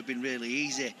control would have been really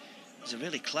easy. It was a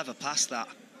really clever pass, that.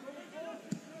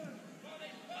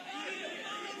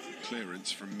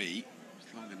 Clearance from me.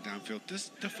 Long and downfield.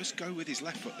 Does Duffus go with his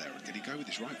left foot there, or did he go with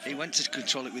his right foot? He went to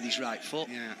control it with his right foot.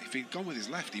 Yeah, if he'd gone with his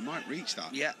left, he might reach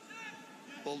that. Yeah.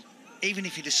 Well, even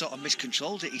if he'd have sort of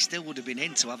miscontrolled it, he still would have been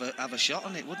in to have a shot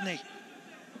on it, wouldn't he?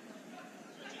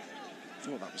 I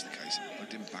thought that was the case. I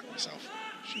didn't back myself.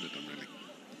 Should have done, really.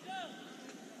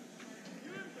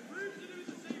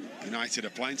 United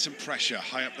applying some pressure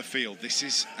high up the field. This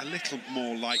is a little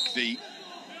more like the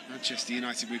Manchester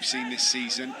United we've seen this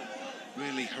season.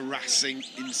 Really harassing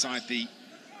inside the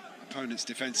opponent's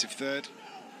defensive third.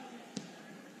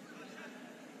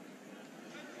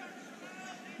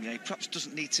 Yeah, he perhaps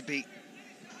doesn't need to be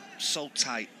so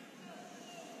tight,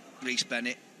 Reece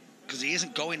Bennett, because he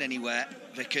isn't going anywhere,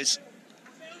 because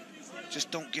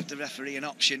just don't give the referee an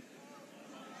option.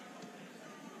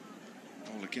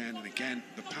 Ball again and again.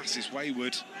 The pass is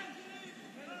wayward.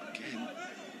 Again,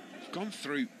 we've gone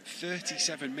through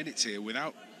 37 minutes here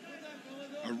without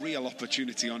a real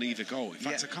opportunity on either goal. In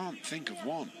fact, I can't think of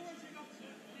one.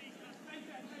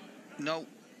 No,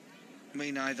 me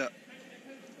neither.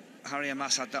 Harry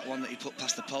Amas had that one that he put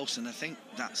past the post, and I think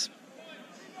that's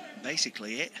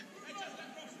basically it.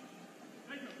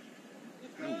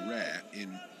 How rare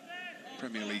in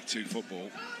Premier League 2 football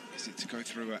is it to go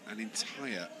through an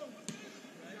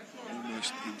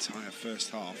almost entire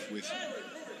first half with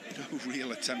no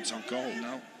real attempt on goal?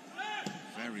 No.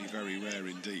 Very, very rare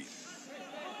indeed.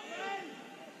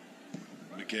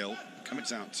 McGill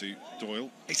comes out to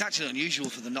Doyle. It's actually unusual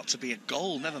for there not to be a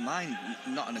goal, never mind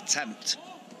not an attempt.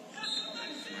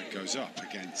 Flag goes up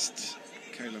against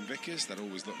Caelan Vickers. That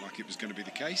always looked like it was going to be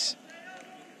the case.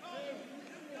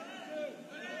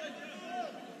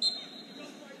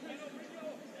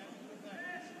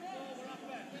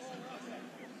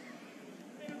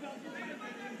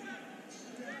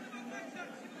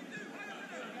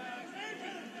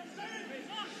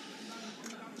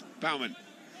 Baumann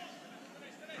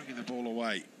bringing the ball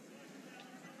away.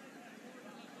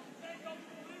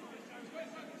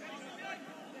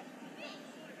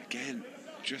 Again,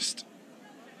 just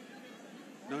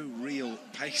no real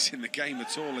pace in the game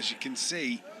at all, as you can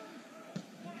see.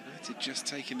 United just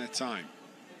taking their time.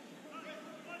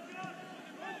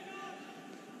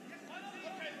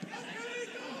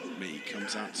 Mee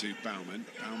comes out to Baumann.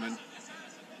 Baumann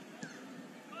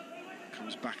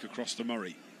comes back across to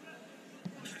Murray.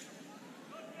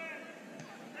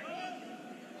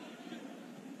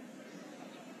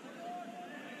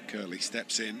 Curley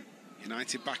steps in.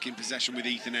 United back in possession with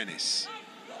Ethan Ennis.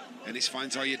 Ennis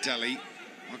finds Oyedele.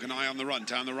 Maganai on the run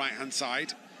down the right-hand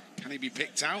side. Can he be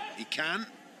picked out? He can.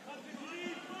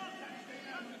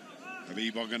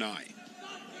 Habib Ogunai.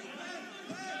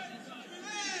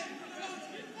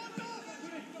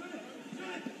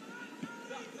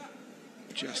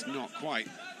 Just not quite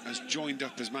as joined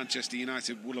up as Manchester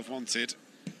United will have wanted.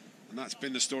 And that's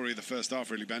been the story of the first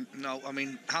half, really, Ben. No, I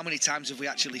mean, how many times have we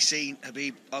actually seen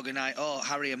Habib Ogunai or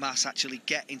Harry Amas actually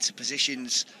get into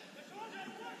positions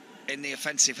in the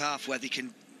offensive half where they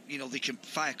can, you know, they can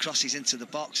fire crosses into the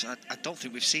box? I don't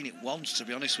think we've seen it once, to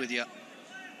be honest with you.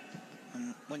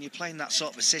 And when you're playing that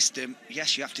sort of a system,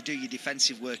 yes, you have to do your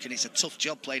defensive work, and it's a tough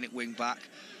job playing at wing-back.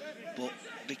 But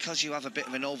because you have a bit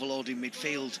of an overload in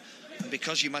midfield, and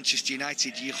because you're Manchester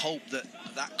United, you hope that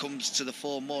that comes to the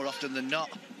fore more often than not.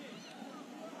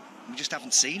 We just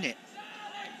haven't seen it.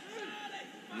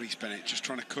 Reece Bennett just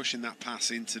trying to cushion that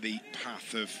pass into the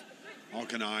path of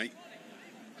Ogunai.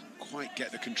 Quite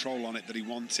get the control on it that he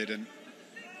wanted, and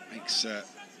makes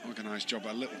Ogunai's job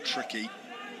a little tricky,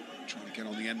 trying to get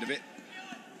on the end of it.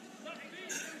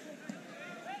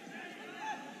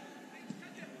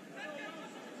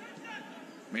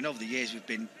 I mean, over the years, we've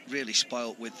been really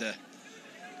spoilt with the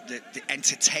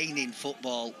entertaining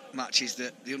football matches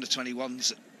that the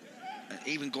under-21s,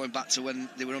 even going back to when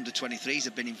they were under-23s,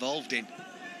 have been involved in.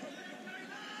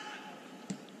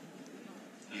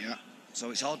 Yeah.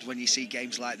 So it's odd when you see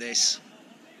games like this.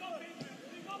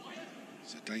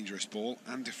 It's a dangerous ball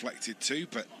and deflected too,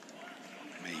 but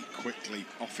Mee quickly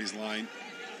off his line.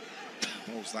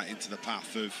 Balls that into the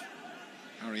path of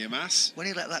Harry Amas. When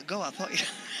he let that go, I thought he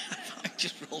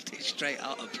just rolled it straight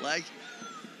out of play.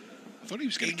 I thought he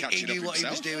was going to catch it up himself. He knew what he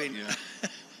was doing. Yeah.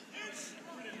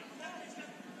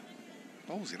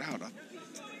 Bowls it out. I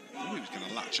thought he was going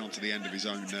to latch onto the end of his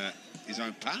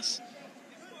own pass.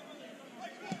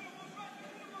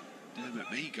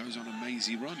 Dermot Mee goes on a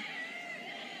mazy run.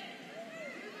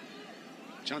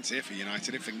 Chance here for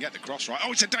United if they can get the cross right.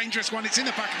 Oh, it's a dangerous one. It's in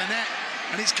the back of the net,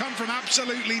 and it's come from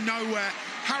absolutely nowhere.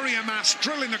 Harry Amas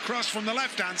drilling across from the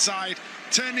left-hand side,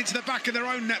 turned into the back of their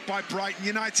own net by Brighton.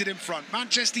 United in front.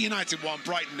 Manchester United 1,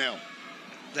 Brighton 0.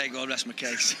 There you go, rest my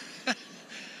case.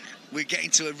 We're getting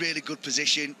to a really good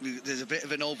position. There's a bit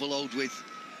of an overload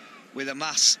with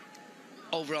Amas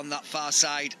over on that far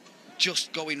side,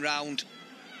 just going round.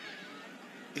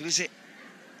 Who is it?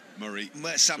 Murray.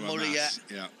 Sam Murray,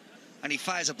 yeah. And he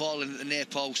fires a ball in at the near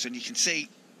post, and you can see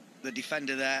the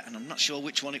defender there, and I'm not sure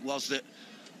which one it was that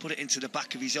put it into the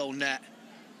back of his own net.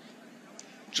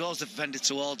 Draws the defender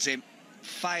towards him,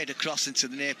 fired across into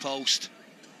the near post.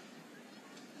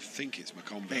 I think it's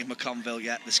McConville. McConville,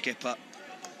 yeah, the skipper.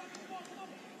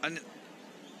 And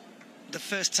the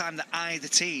first time that either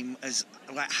team has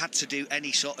had to do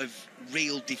any sort of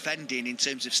real defending in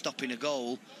terms of stopping a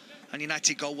goal, and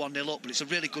United go 1-0 up, but it's a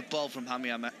really good ball from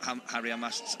Harry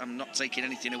Amas. I'm not taking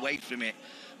anything away from it,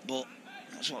 but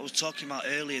that's what I was talking about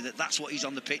earlier, that's what he's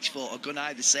on the pitch for.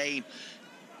 Ogunai the same.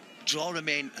 Draw him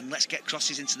in and let's get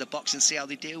crosses into the box and see how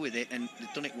they deal with it, and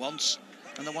they've done it once,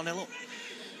 and they're 1-0 up.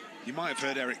 You might have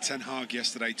heard Erik ten Hag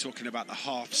yesterday talking about the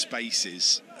half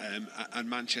spaces and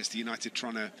Manchester United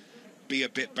trying to be a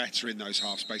bit better in those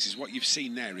half spaces. What you've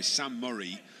seen there is Sam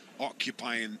Murray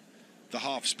occupying the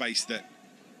half space that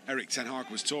Erik ten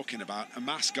Hag was talking about,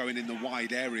 Amas going in the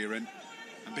wide area, and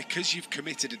because you've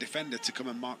committed a defender to come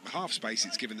and mark the half space,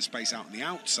 it's given the space out on the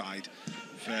outside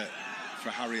for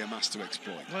Harry Amas to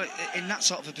exploit. Well, in that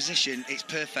sort of a position, it's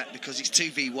perfect because it's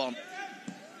 2v1,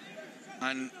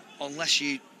 and unless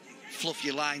you fluff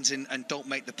your lines and don't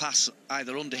make the pass,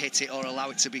 either under hit it or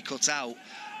allow it to be cut out,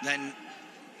 then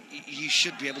you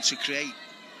should be able to create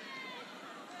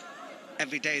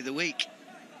every day of the week.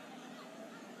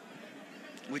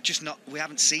 We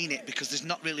haven't seen it because there's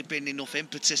not really been enough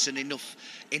impetus and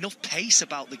enough pace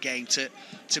about the game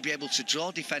to be able to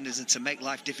draw defenders and to make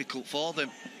life difficult for them.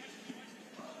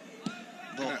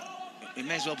 But it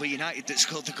may as well be United that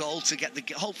scored the goal to get the.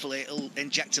 Hopefully, it'll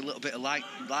inject a little bit of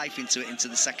life into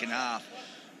the second half,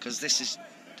 because this has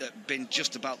been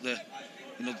just about the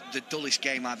dullest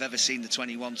game I've ever seen the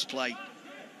 21s play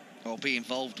or be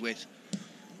involved with.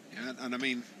 Yeah, and I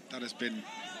mean that has been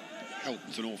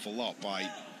helped an awful lot by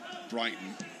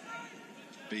Brighton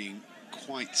being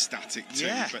quite static too.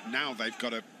 Yeah. But now they've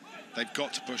got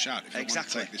to push out if they want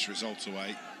to take this result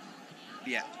away.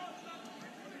 Yeah.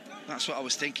 That's what I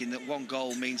was thinking, that one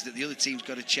goal means that the other team's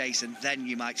got to chase, and then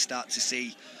you might start to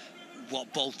see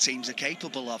what both teams are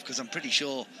capable of, because I'm pretty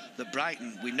sure that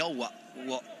Brighton, we know what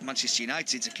Manchester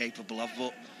United are capable of,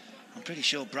 but I'm pretty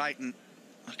sure Brighton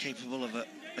are capable of a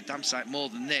damn sight more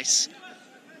than this,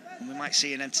 and we might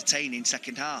see an entertaining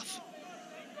second half.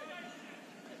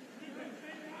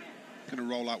 Going to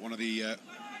roll out one of the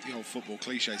old football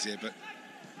cliches here, but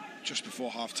just before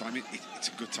half-time, it's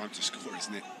a good time to score,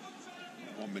 isn't it?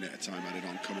 1 minute of time added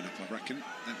on coming up, I reckon,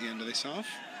 at the end of this half.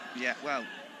 Yeah, well,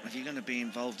 if you're going to be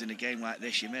involved in a game like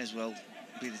this, you may as well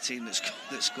be the team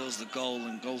that scores the goal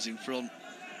and goes in front,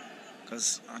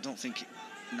 because I don't think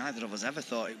neither of us ever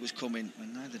thought it was coming,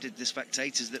 and neither did the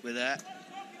spectators that were there,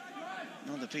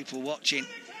 nor the people watching.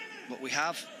 But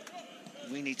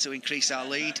we need to increase our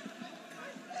lead,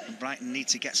 and Brighton need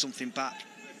to get something back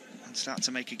and start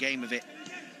to make a game of it.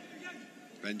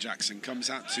 Ben Jackson comes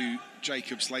out to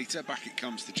Jacob Slater. Back it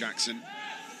comes to Jackson.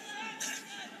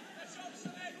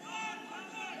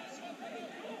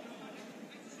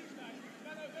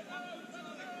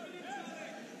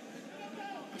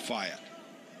 Fire.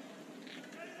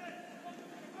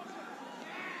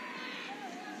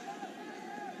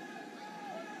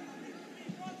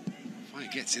 Fire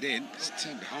gets it in. It's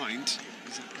turned behind.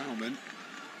 Is it Bauman?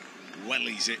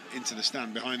 Wellies it into the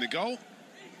stand behind the goal.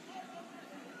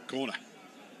 Corner.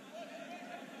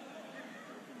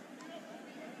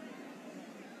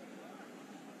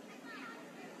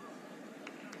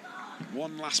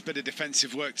 One last bit of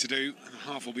defensive work to do, and the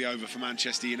half will be over for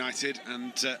Manchester United,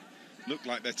 and look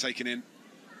like they're taking in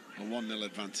a 1-0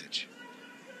 advantage.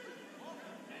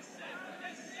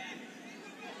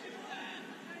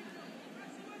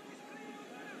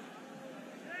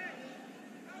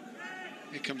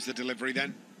 Here comes the delivery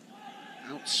then.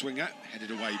 Out swinger,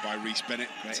 headed away by Reece Bennett.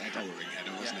 Great towering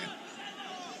header, wasn't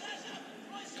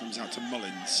it? Comes out to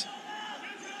Mullins.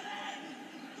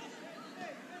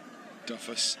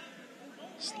 Duffus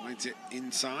slides it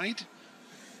inside.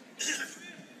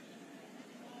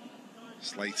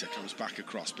 Slater comes back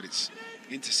across, but it's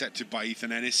intercepted by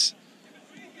Ethan Ennis.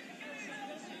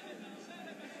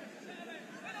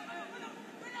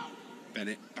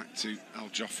 Bennett back to Al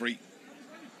Joffrey.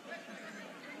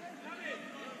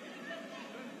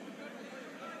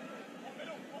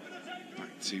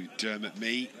 Back to Dermot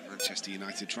Mee. Manchester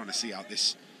United trying to see out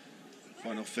this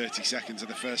final 30 seconds of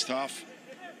the first half.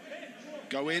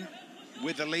 Go in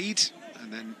with the lead,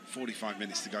 and then 45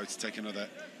 minutes to go to take another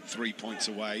 3 points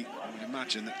away. I would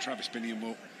imagine that Travis Binion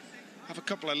will have a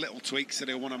couple of little tweaks that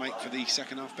he'll want to make for the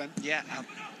second half, Ben. Yeah,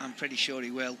 I'm pretty sure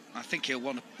he will. I think he'll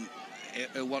want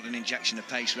an injection of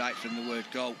pace right from the word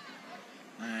go.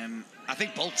 I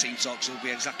think both team talks will be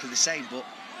exactly the same, but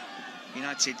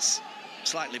United's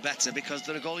slightly better because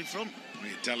they're a goal in front.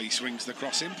 Delhi swings the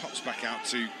cross in, pops back out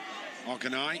to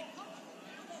Organai.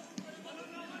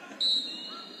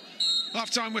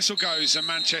 Half-time whistle goes, and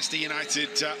Manchester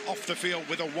United off the field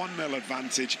with a 1-0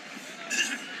 advantage.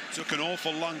 Took an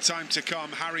awful long time to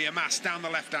come. Harry Amas down the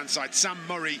left-hand side. Sam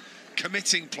Murray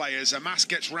committing players. Amas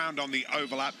gets round on the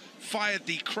overlap, fired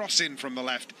the cross in from the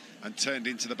left and turned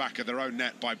into the back of their own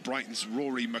net by Brighton's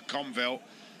Rory McConville.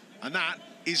 And that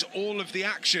is all of the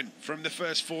action from the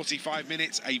first 45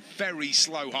 minutes. A very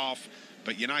slow half,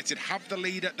 but United have the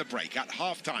lead at the break. At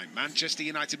half-time, Manchester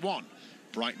United 1,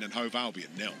 Brighton and Hove Albion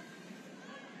 0.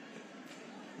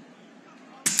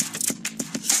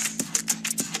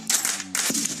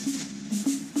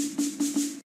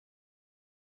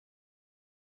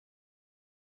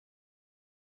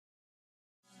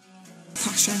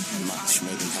 Passion.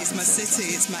 It's my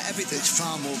city, it's my everything. It's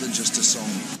far more than just a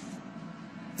song.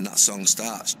 And that song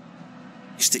starts,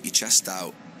 you stick your chest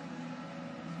out.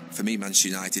 For me, Manchester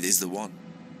United is the one.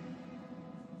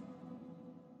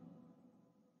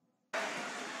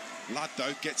 Ladd,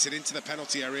 though, gets it into the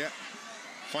penalty area.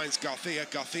 Finds Garcia.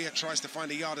 Garcia tries to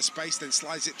find a yard of space, then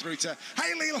slides it through to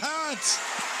Hayley Ladd.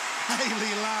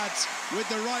 Hayley Ladd with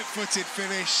the right-footed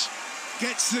finish.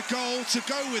 Gets the goal to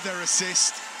go with her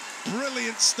assist.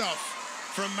 Brilliant stuff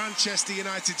from Manchester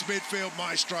United's midfield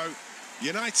maestro.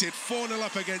 United 4-0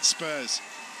 up against Spurs.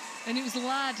 And it was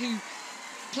Ladd who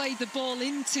played the ball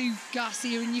into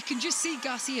Garcia, and you can just see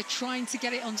Garcia trying to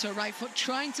get it onto her right foot,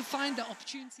 trying to find that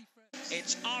opportunity for it.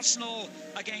 It's Arsenal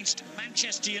against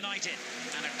Manchester United,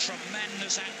 and a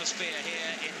tremendous atmosphere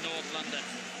here in North London.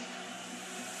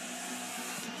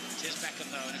 It is Beckham,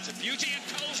 though, and it's a beauty, and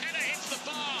Cole's header hits the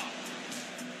bar.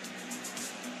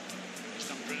 It's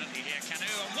done brilliantly here, Canu,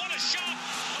 and what a shot!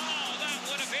 Oh, that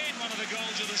would have been one of the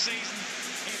goals of the season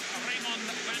if Raymond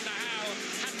van der Houw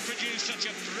hadn't produced such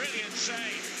a brilliant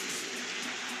save.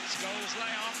 Scholes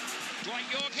layoff, Dwight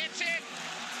York hits it,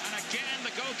 and again the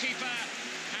goalkeeper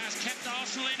has kept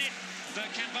Arsenal in it.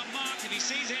 Bergkamp unmarked if he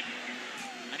sees it,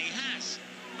 and he has.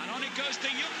 And on it goes to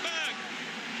Ljungberg.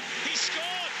 He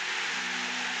scored.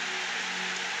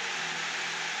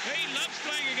 He loves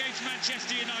playing against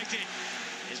Manchester United.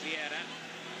 Here's Vieira.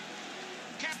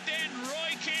 Captain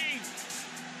Roy Keane.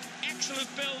 Excellent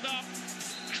build-up,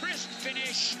 crisp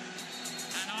finish,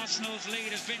 and Arsenal's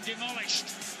lead has been demolished.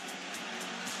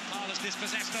 Carlos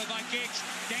dispossessed though by Giggs.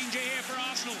 Danger here for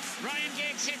Arsenal. Ryan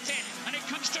Giggs hits it, and it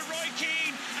comes to Roy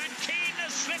Keane, and Keane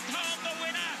has slipped home the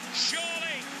winner,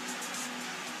 surely.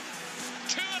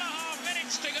 2.5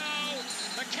 minutes to go.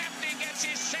 The captain gets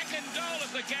his second goal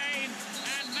of the game,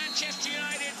 and Manchester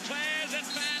United players and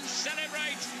fans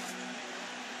celebrate.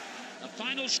 The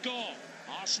final score,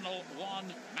 Arsenal 1,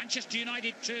 Manchester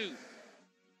United 2.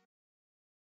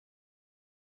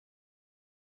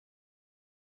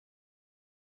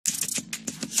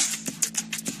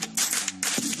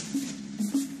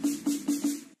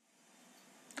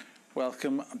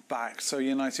 Welcome back. So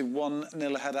United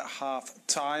 1-0 ahead at half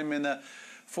time in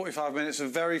 45 minutes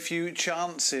of very few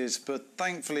chances, but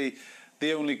thankfully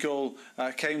the only goal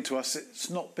came to us. It's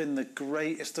not been the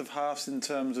greatest of halves in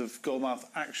terms of goal-mouth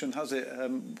action, has it?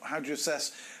 How do you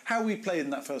assess how we played in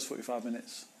that first 45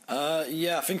 minutes?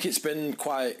 Yeah, I think it's been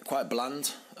quite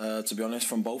bland, to be honest,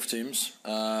 from both teams.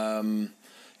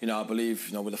 You know, I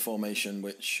believe, with the formation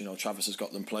which, Travis has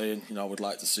got them playing, I would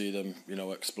like to see them,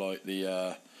 exploit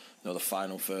the the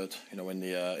final third, in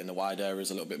the wide areas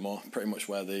a little bit more, pretty much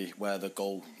where the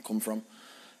goal come from.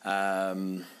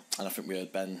 And I think we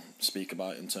heard Ben speak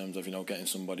about it in terms of, getting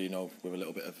somebody, with a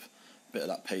little bit of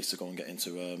that pace to go and get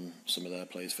into some of their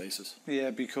players' faces. Yeah,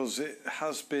 because it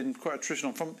has been quite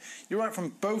attritional. You're right, from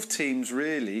both teams,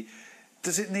 really.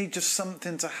 Does it need just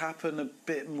something to happen, a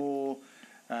bit more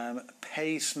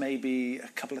pace, maybe a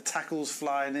couple of tackles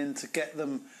flying in to get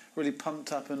them really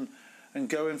pumped up and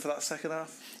going for that second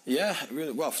half? Yeah,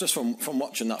 really. Well, just from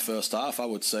watching that first half, I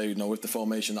would say, with the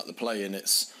formation that they're playing,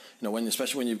 it's,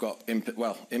 especially when you've got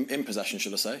in possession,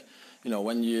 should I say,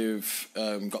 when you've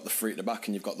got the three at the back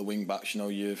and you've got the wing backs,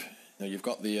 you've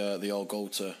got the old goal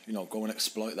to go and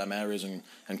exploit them areas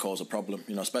and cause a problem.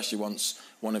 Especially once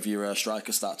one of your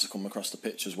strikers starts to come across the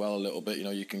pitch as well a little bit.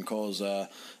 You can cause that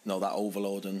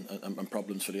overload and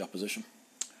problems for the opposition.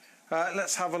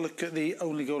 Let's have a look at the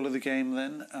only goal of the game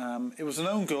then. It was an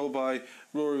own goal by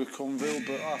Rory Conville,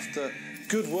 but after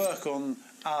good work on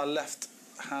our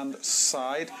left-hand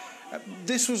side.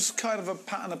 This was kind of a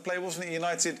pattern of play, wasn't it?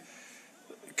 United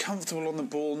comfortable on the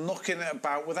ball, knocking it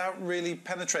about without really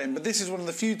penetrating. But this is one of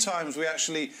the few times we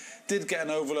actually did get an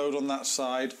overload on that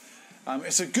side.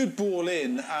 It's a good ball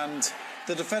in, and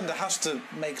the defender has to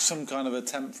make some kind of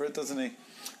attempt for it, doesn't he?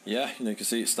 Yeah, you can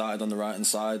see it started on the right hand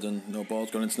side, and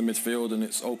ball's gone into the midfield, and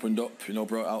it's opened up.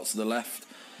 Brought out to the left.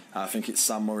 I think it's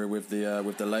Sam Murray with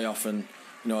the layoff, and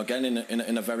again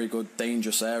in a very good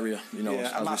dangerous area.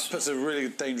 Yeah, and that puts a really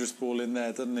dangerous ball in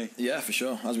there, doesn't he? Yeah, for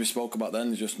sure. As we spoke about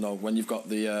then, just when you've got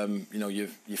the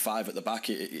your five at the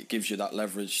back, it gives you that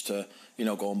leverage to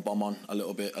go and bomb on a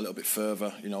little bit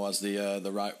further. As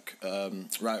the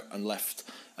right and left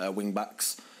wing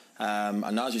backs.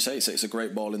 And as you say, it's a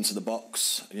great ball into the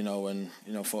box, and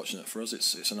fortunate for us,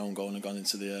 it's an own goal and gone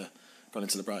into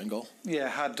the Brighton goal. Yeah,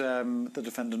 had the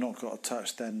defender not got a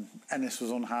touch, then Ennis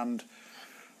was on hand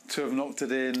to have knocked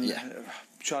it in. Yeah.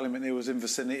 Charlie McNeil was in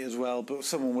vicinity as well, but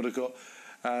someone would have got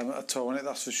a toe on it,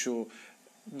 that's for sure.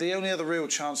 The only other real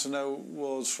chance I know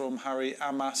was from Harry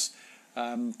Amas,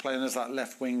 playing as that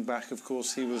left wing back. Of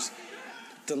course, he was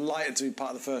delighted to be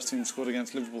part of the first team squad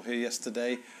against Liverpool here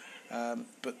yesterday.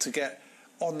 But to get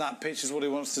on that pitch is what he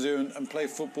wants to do and play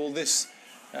football. This,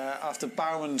 after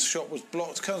Bauman's shot was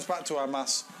blocked, comes back to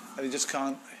Amas, and he just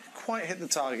can't quite hit the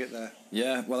target there.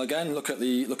 Yeah, well, again, look at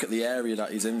the area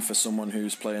that he's in for someone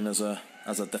who's playing as a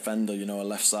defender. A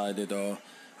left-sided or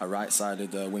a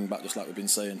right-sided wing back, just like we've been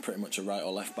saying, pretty much a right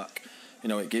or left back.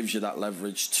 It gives you that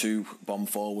leverage to bomb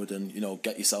forward and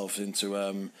get yourself into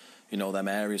them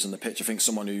areas on the pitch. I think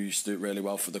someone who used to do it really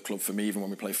well for the club, for me, even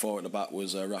when we played four at the back,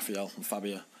 was Rafael and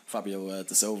Fabio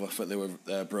Da Silva. I thought they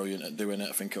were brilliant at doing it.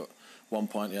 I think at one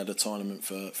point he had a tournament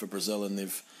for Brazil, and I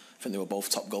think they were both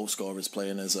top goal scorers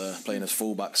playing as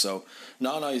fullback. So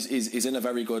no, he's in a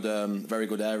very good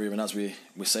area, and as we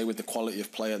say, with the quality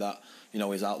of player that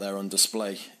is out there on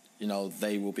display,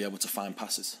 they will be able to find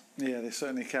passes. Yeah, they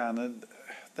certainly can, and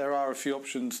there are a few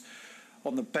options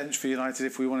on the bench for United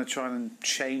if we want to try and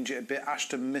change it a bit.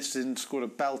 Ashton Mistin scored a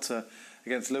belter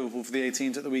against Liverpool for the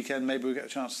 18s at the weekend. Maybe we'll get a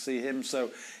chance to see him. So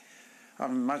I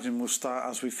imagine we'll start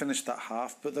as we finish that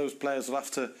half. But those players will have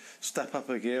to step up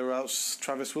a gear, or else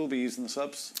Travis will be using the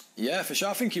subs. Yeah, for sure.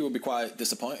 I think he will be quite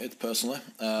disappointed, personally.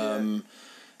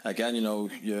 Again,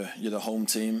 you're the home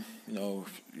team,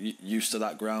 used to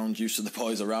that ground, used to the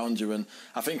boys around you. And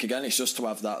I think, again, it's just to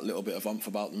have that little bit of oomph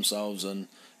about themselves. And,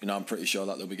 I'm pretty sure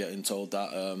that they'll be getting told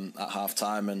that at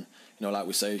half-time. And, like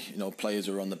we say, players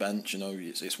who are on the bench,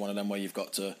 it's one of them where you've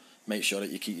got to make sure that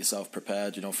you keep yourself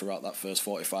prepared, throughout that first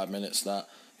 45 minutes that,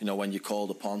 you know, when you're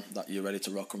called upon, that you're ready to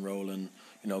rock and roll and,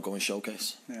 you know, go and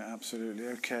showcase. Yeah, absolutely.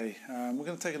 Okay, we're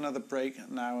going to take another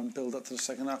break now and build up to the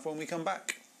second half when we come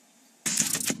back.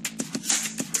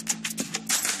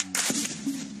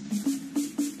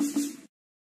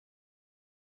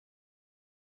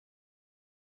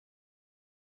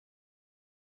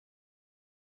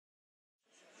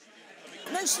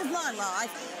 Most of my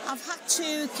life, I've had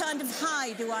to kind of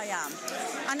hide who I am,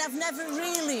 and I've never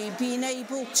really been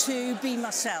able to be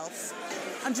myself.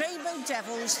 And Rainbow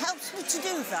Devils helps me to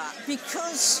do that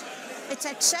because it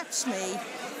accepts me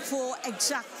for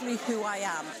exactly who I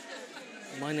am.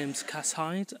 My name's Cass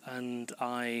Hyde and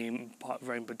I'm part of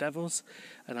Rainbow Devils,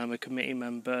 and I'm a committee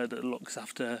member that looks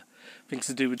after things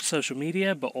to do with social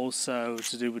media but also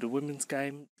to do with the women's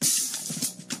game.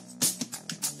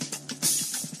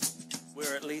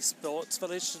 We're at Lee Sports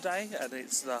Village today, and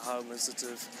it's the home of sort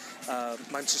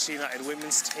of Manchester United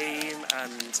women's team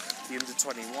and the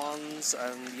under-21s,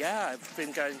 and yeah, I've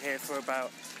been going here for about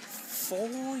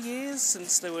 4 years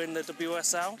since they were in the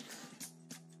WSL.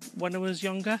 When I was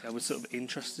younger, I was sort of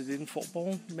interested in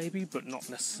football, maybe, but not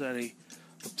necessarily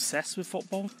obsessed with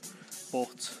football.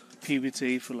 But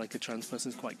puberty for like a trans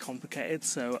person is quite complicated,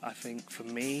 so I think for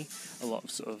me, a lot of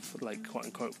sort of like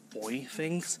quote-unquote boy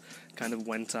things kind of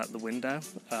went out the window,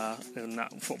 and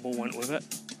that football went with it.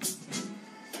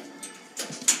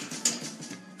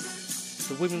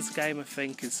 The women's game, I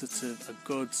think, is sort of a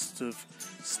good sort of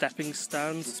stepping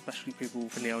stone, especially people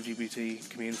from the LGBT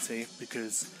community,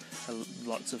 because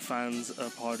lots of fans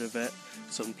are part of it,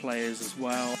 some players as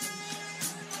well.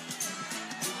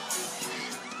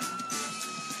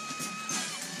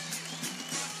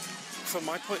 From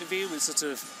my point of view, it was sort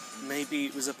of, maybe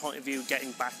it was a point of view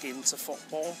getting back into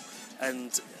football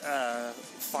and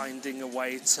finding a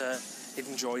way to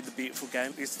enjoy the beautiful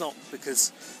game. It's not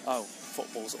because, oh,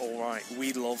 football's all right.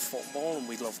 We love football and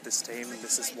we love this team and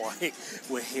this is why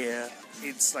we're here.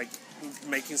 It's like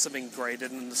making something greater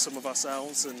than the sum of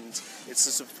ourselves, and it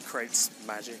sort of creates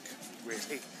magic,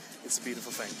 really. It's a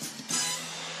beautiful thing.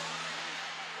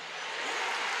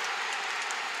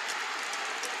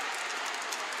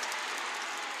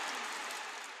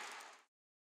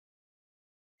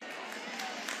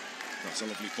 That's a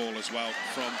lovely ball as well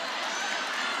from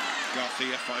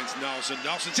Garcia, finds Nelson.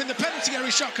 Nelson's in the penalty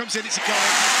area, shot comes in, it's a goal.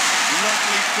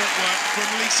 Lovely footwork from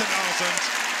Lisa Nelson.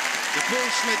 The ball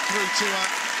slid through to her,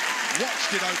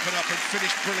 watched it open up and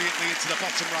finished brilliantly into the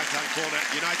bottom right-hand corner.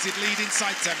 United lead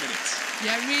inside 10 minutes.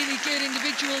 Yeah, really good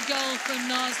individual goal from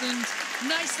Narsland.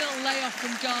 Nice little layoff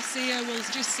from Garcia. We'll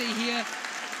just see here.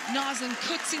 Narsland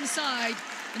cuts inside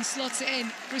and slots it in.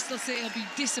 Bristol City will be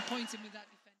disappointed with that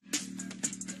defence.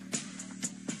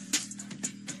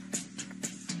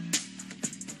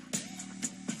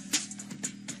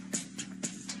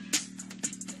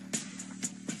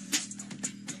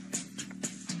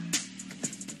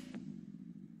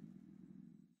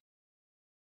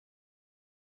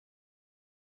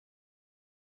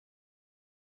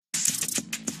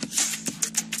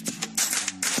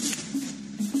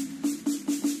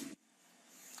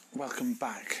 Welcome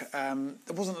back.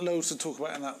 There wasn't loads to talk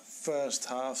about in that first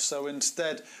half, so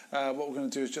instead what we're going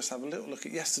to do is just have a little look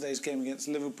at yesterday's game against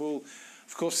Liverpool.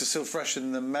 Of course, it's still fresh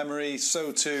in the memory,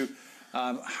 so too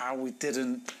how we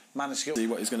didn't manage to get... See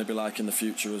what he's going to be like in the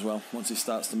future as well, once he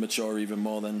starts to mature even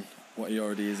more than what he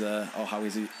already is, or how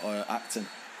is he acting.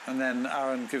 And then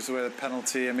Aaron gives away the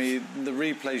penalty. I mean, the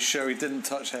replays show he didn't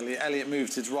touch Elliott. Elliott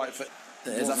moved his right foot.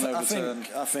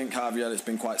 I think Harvey Elliott's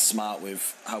been quite smart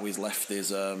with how he's left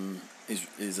his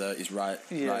right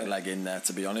leg in there,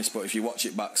 to be honest. But if you watch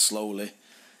it back slowly,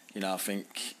 you know, I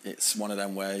think it's one of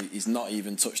them where he's not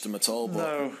even touched him at all. But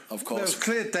no, of course, there's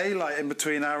clear daylight in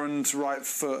between Aaron's right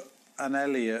foot and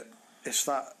Elliott. It's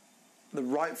that the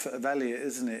right foot of Elliott,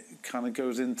 isn't it? Kind of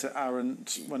goes into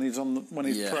Aaron's when he's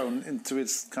prone into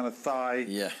his kind of thigh.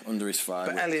 Yeah, under his thigh.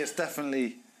 But Elliott's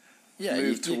definitely. Yeah,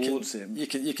 moved towards him. You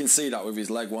can see that with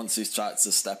his leg. Once he's tried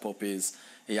to step up, he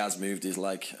has moved his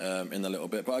leg in a little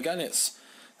bit. But again, that's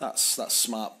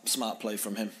smart play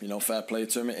from him. You know, fair play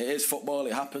to him. It is football.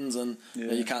 It happens, and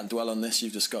you can't dwell on this.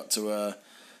 You've just got to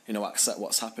accept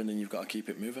what's happened, and you've got to keep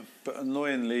it moving. But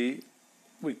annoyingly,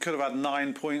 we could have had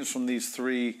 9 points from these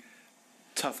 3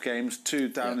 tough games. 2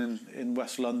 down in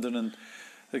West London, and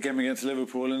the game against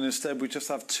Liverpool, and instead we just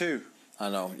have 2. I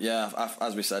know, yeah.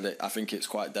 As we said, I think it's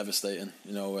quite devastating.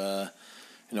 I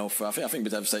think it'd be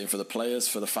devastating for the players,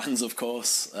 for the fans, of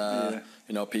course.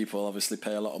 People obviously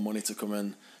pay a lot of money to come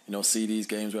and see these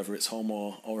games, whether it's home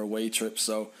or away trips.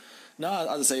 So, no,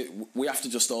 as I say, we have to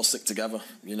just all stick together.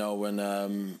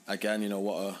 Again,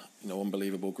 what a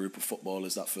unbelievable group of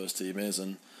footballers that first team is,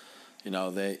 and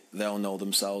they'll know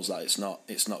themselves that it's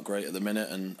not great at the minute,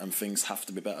 and things have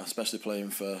to be better, especially playing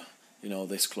for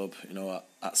this club,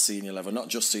 at senior level, not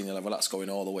just senior level. That's going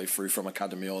all the way through from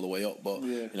academy all the way up, but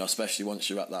especially once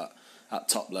you're at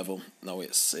top level,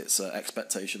 it's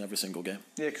expectation every single game.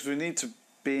 Yeah, because we need to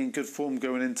be in good form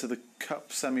going into the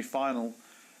cup semi-final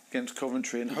against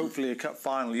Coventry, and hopefully a cup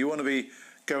final. You want to be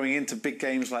going into big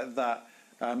games like that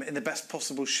in the best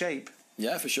possible shape.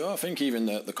 Yeah, for sure. I think even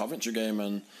the Coventry game,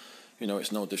 and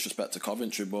it's no disrespect to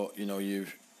Coventry, but you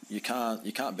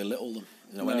can't belittle them.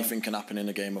 No. Anything can happen in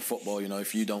a game of football.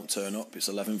 If you don't turn up, it's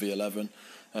 11v11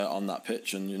 on that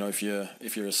pitch, and if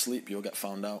you're asleep, you'll get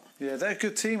found out. Yeah, they're a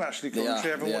good team actually.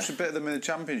 Coventry. I've watched a bit of them in the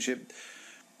Championship.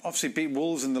 Obviously beat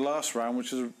Wolves in the last round,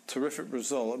 which is a terrific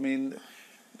result. I mean,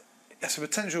 it's a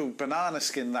potential banana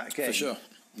skin, that game. For sure.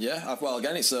 Yeah, well,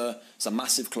 again, it's a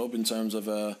massive club in terms of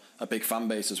a big fan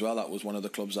base as well. That was one of the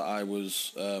clubs that I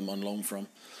was on loan from.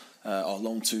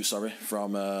 From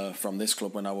this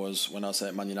club when I was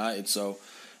at Man United. So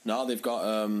now they've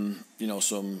got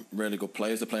some really good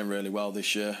players. They're playing really well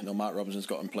this year. Mark Robinson's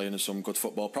got them playing some good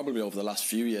football. Probably over the last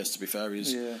few years, to be fair,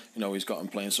 he's got them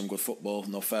playing some good football.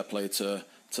 Fair play to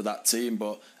that team.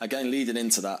 But again, leading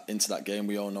into that game,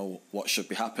 we all know what should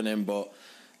be happening. But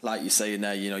like you're saying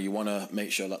there, you want to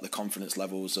make sure that the confidence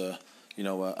levels are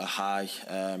high,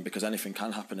 because anything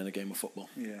can happen in a game of football.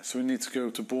 Yeah, so we need to go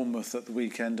to Bournemouth at the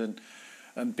weekend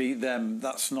and beat them.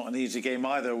 That's not an easy game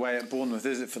either away at Bournemouth,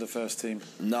 is it, for the first team?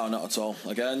 No, not at all.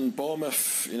 Again,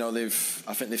 Bournemouth,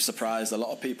 I think they've surprised a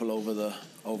lot of people over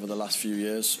the last few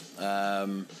years. They've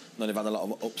had a lot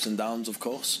of ups and downs, of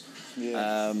course.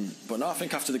 Yeah. But no, I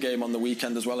think after the game on the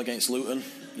weekend as well against Luton,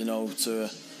 to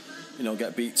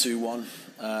get beat 2-1.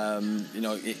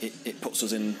 It puts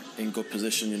us in good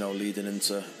position, leading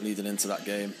into that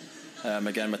game.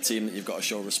 Again, a team that you've got to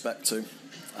show respect to.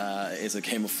 It is a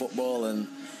game of football, and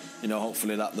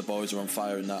hopefully that the boys are on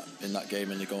fire in that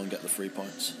game, and you go and get the 3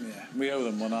 points. Yeah, we owe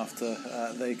them one after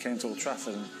they came to Old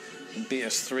Trafford and beat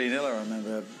us 3-0. I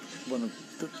remember one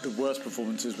of the worst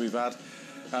performances we've had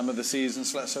of the season.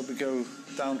 So let's hope we go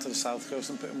down to the South Coast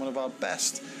and put in one of our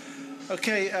best.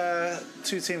 Okay,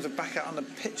 two teams are back out on the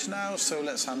pitch now, so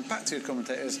let's hand back to your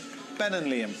commentators, Ben and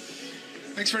Liam.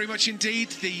 Thanks very much indeed.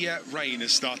 The rain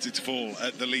has started to fall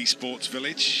at the Lee Sports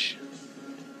Village.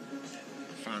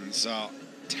 Fans are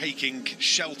taking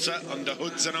shelter under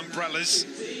hoods and umbrellas.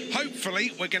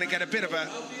 Hopefully, we're going to get a bit of a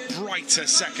brighter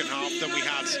second half than we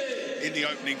had in the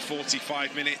opening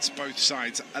 45 minutes. Both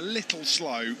sides a little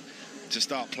slow to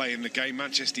start playing the game.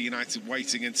 Manchester United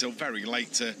waiting until very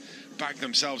late to bag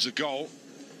themselves a goal.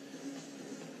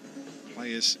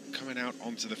 Players coming out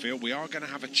onto the field. We are going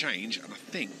to have a change, and I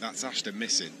think that's Ashton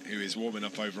Missing, who is warming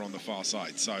up over on the far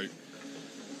side. So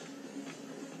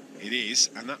it is,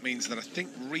 and that means that I think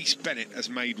Reece Bennett has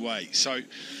made way. So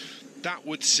that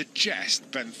would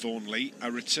suggest, Ben Thornley,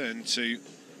 a return to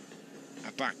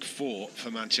a back four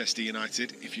for Manchester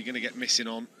United. If you're going to get Missing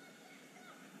on,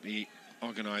 the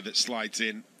Ogunai that slides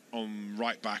in on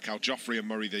right back, Al Joffrey and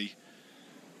Murray,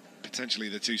 potentially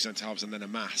the two centre-halves, and then a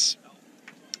Mass.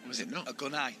 Was it not?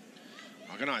 Ogunai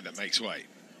that makes way.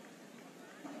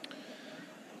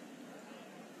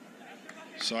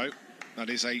 So that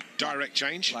is a direct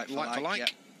change, like for like. Yeah.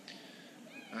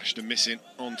 Ashton Missing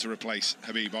on to replace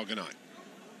Habib Ogunai.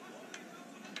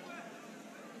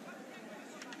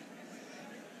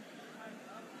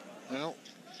 Well,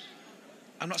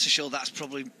 I'm not so sure that's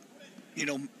probably,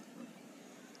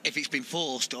 if it's been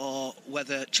forced or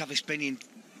whether Travis Binion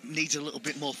needs a little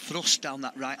bit more thrust down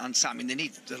that right-hand side. I mean, they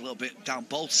need a little bit down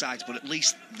both sides, but at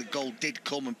least the goal did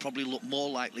come and probably look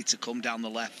more likely to come down the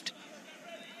left.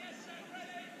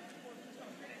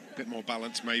 A bit more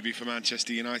balance maybe for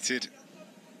Manchester United.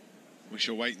 We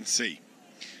shall wait and see.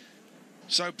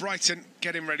 So Brighton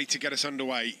getting ready to get us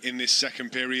underway in this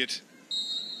second period.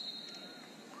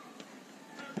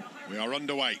 We are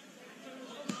underway.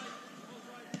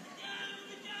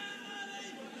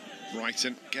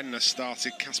 Brighton getting us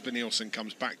started. Kasper Nielsen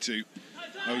comes back to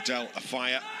Odell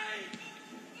Afire.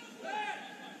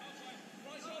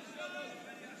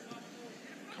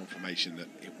 Confirmation that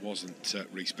it wasn't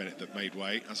Reece Bennett that made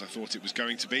way, as I thought it was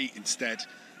going to be. Instead,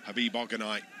 Habib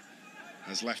Ogunai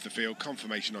has left the field.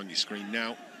 Confirmation on your screen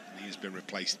now. And he has been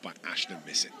replaced by Ashton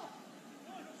Missing.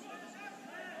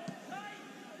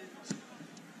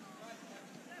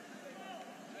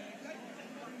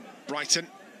 Brighton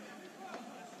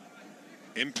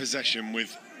in possession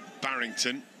with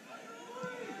Barrington.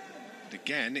 And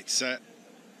again, it's a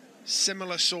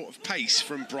similar sort of pace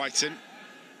from Brighton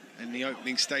in the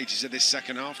opening stages of this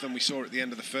second half than we saw at the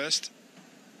end of the first.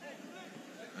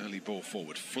 Early ball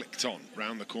forward, flicked on,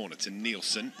 round the corner to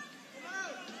Nielsen.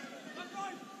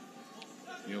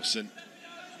 Nielsen,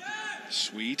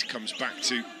 Swede, comes back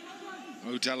to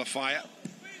O'Delafire.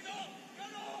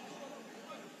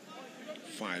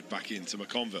 Fired back into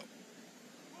McConville.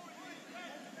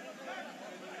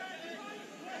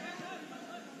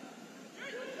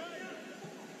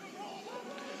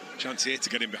 Chance here to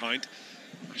get in behind.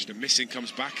 Ashton Missing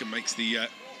comes back and makes the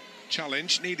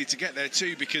challenge. Needed to get there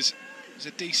too because there's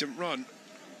a decent run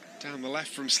down the left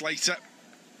from Slater.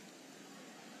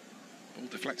 Ball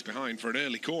deflects behind for an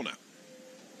early corner.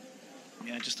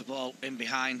 Yeah, just a ball in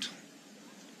behind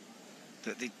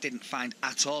that they didn't find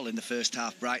at all in the first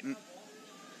half, Brighton.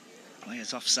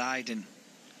 Players offside, and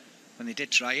when they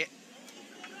did try it,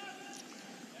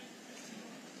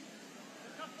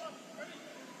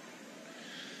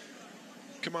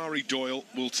 Kamari Doyle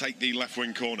will take the left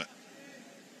wing corner.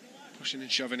 Pushing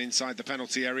and shoving inside the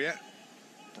penalty area.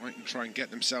 Brighton try and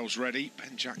get themselves ready.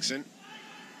 Ben Jackson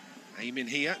aiming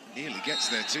here. Nearly gets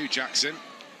there too, Jackson.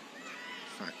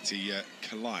 In fact, he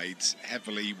collides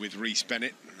heavily with Reece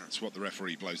Bennett, and that's what the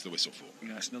referee blows the whistle for.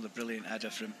 Yeah, it's another brilliant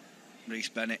header from Reece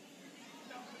Bennett.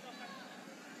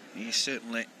 He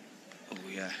certainly... Oh,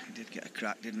 yeah, he did get a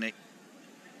crack, didn't he? Yeah.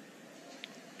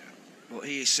 But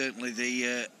he is certainly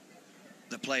the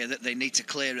player that they need to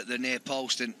clear at the near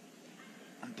post, and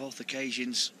on both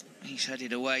occasions he's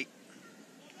headed away.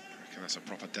 I reckon that's a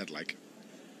proper dead leg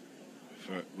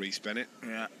for Reece Bennett.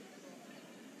 Yeah.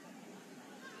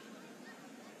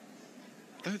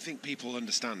 I don't think people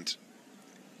understand,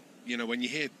 you know, when you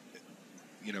hear,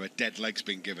 you know, a dead leg's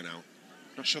been given out,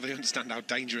 I'm not sure they understand how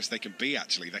dangerous they can be,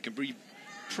 actually. They can be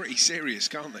pretty serious,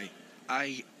 can't they?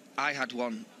 I had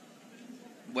one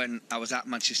when I was at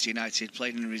Manchester United,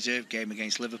 played in a reserve game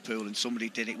against Liverpool, and somebody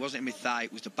did it. It wasn't in my thigh,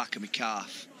 it was the back of my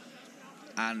calf.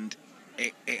 And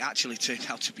it actually turned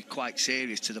out to be quite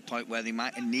serious, to the point where they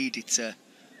might have needed to...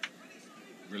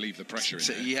 relieve the pressure in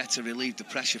there. Yeah, to relieve the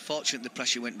pressure. Fortunately, the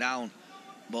pressure went down.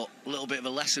 But a little bit of a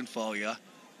lesson for you,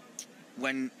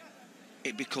 when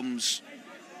it becomes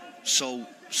so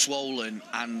swollen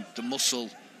and the muscle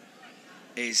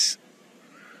is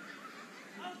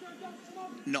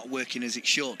not working as it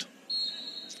should,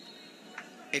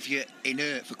 if you're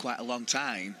inert for quite a long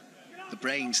time, the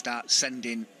brain starts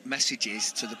sending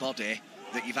messages to the body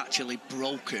that you've actually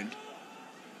broken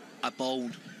a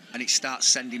bone, and it starts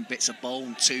sending bits of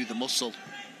bone to the muscle,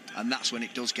 and that's when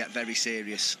it does get very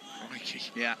serious. Crikey.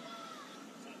 Yeah.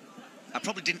 I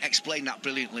probably didn't explain that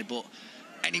brilliantly, but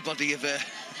anybody of a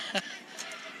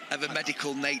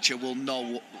medical nature will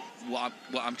know what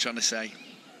I'm trying to say.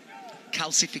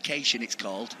 Calcification, it's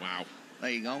called. Wow.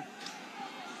 There you go.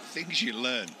 Things you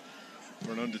learn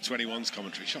for an under-21s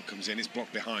commentary. Shot comes in, it's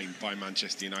blocked behind by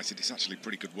Manchester United. It's actually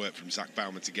pretty good work from Zach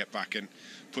Bauman to get back and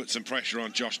put some pressure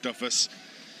on Josh Duffus.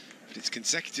 But it's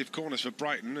consecutive corners for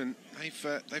Brighton, and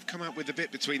they've come out with a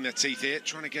bit between their teeth here,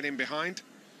 trying to get in behind.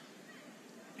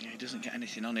 Yeah, he doesn't get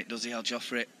anything on it, does he, Al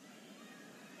Joffrey?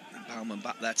 And Bauman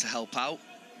back there to help out.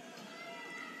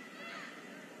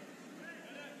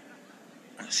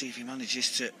 Let's see if he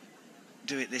manages to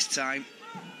do it this time.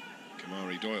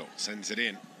 Kamari Doyle sends it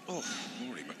in. Oh,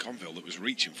 Rory McConville that was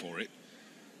reaching for it.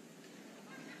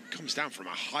 Comes down from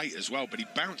a height as well, but he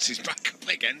bounces back up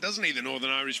again, doesn't he, the Northern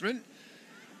Irishman?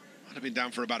 Might have been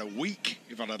down for about a week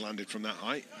if I'd had landed from that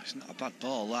height. It's not a bad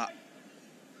ball, that.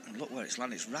 And look where it's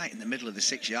landed. It's right in the middle of the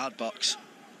 6-yard box.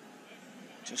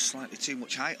 Just slightly too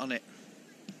much height on it.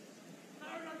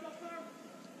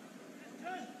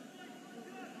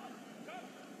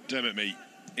 Dermot Mee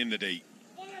in the D.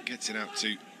 Gets it out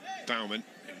to Bauman.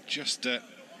 Just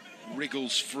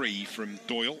wriggles free from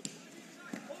Doyle.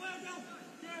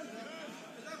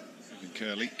 Even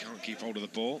Curley can't keep hold of the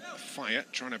ball. Fire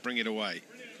trying to bring it away.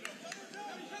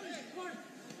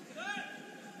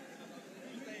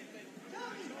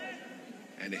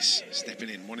 Ennis stepping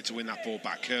in, wanted to win that ball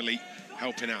back. Curley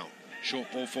helping out.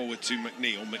 Short ball forward to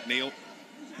McNeil. McNeil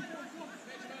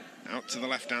out to the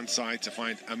left-hand side to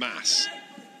find Amas.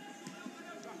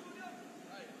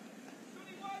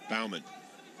 Bauman.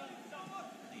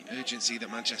 The urgency that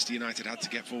Manchester United had to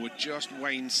get forward just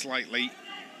waned slightly.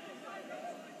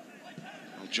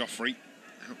 Al Joffrey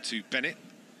out to Bennett.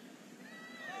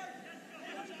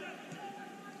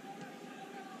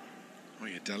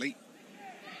 Oyedele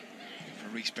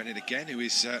for Reece Bennett again, who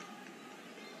is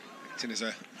acting as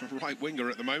a right winger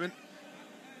at the moment.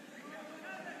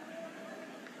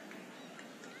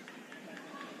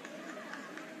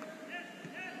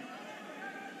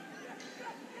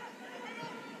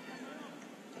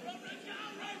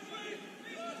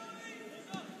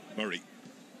 Murray.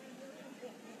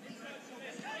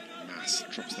 Mass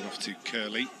Drops that off to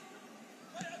Curley.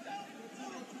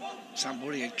 Sam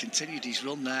Murray had continued his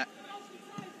run there.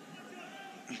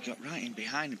 He got right in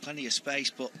behind and plenty of space,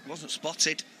 but wasn't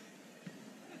spotted.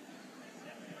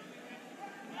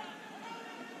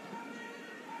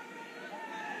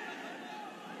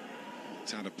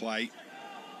 It's out of play.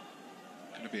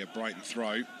 Going to be a Brighton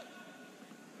throw.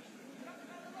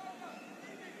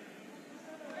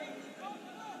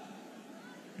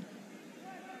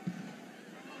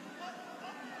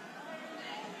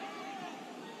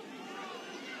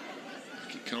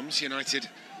 Back it comes, United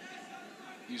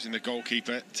using the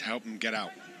goalkeeper to help them get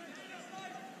out.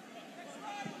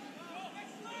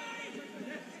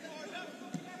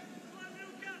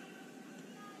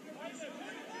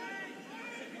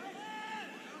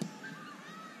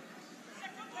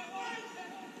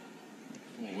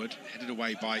 Forward, headed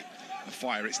away by a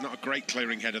fire. It's not a great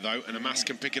clearing header though, and Amas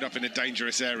can pick it up in a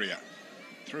dangerous area.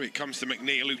 Through it comes to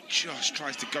McNeil, who just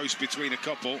tries to ghost between a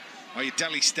couple.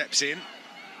 Oyedele steps in,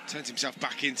 turns himself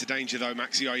back into danger though,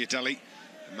 Maxi Oyedele.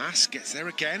 Amas gets there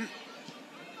again.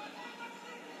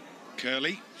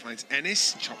 Curley finds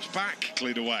Ennis, chops back,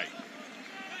 cleared away.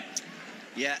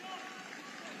 Yeah.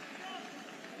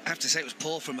 I have to say it was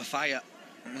poor from a fire.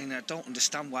 I mean, I don't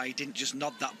understand why he didn't just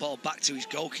nod that ball back to his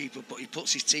goalkeeper, but he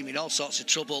puts his team in all sorts of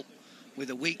trouble with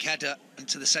a weak header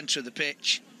into the centre of the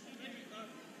pitch.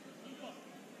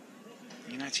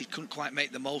 United couldn't quite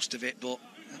make the most of it, but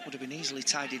that would have been easily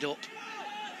tidied up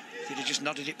if he'd have just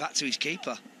nodded it back to his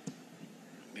keeper.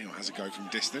 Neil has a go from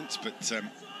distance, but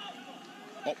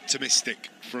optimistic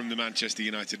from the Manchester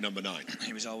United number 9.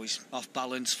 He was always off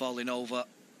balance, falling over.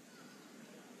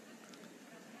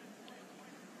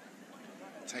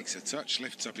 Takes a touch,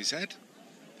 lifts up his head.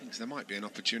 Thinks there might be an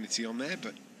opportunity on there,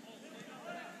 but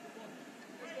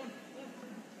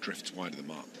drifts wide of the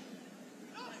mark.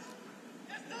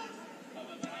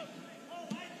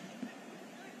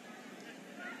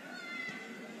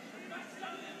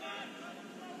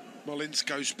 Mullins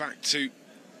goes back to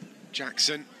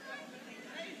Jackson.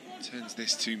 Turns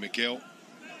this to McGill.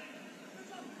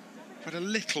 Had a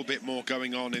little bit more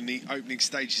going on in the opening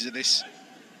stages of this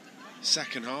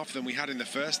second half than we had in the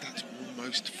first. That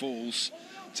almost falls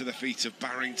to the feet of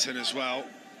Barrington as well.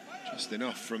 Just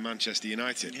enough from Manchester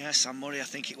United. Yeah, Sam Murray, I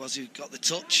think it was, who got the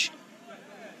touch.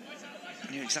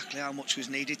 Knew exactly how much was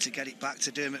needed to get it back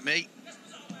to Dermot Mee.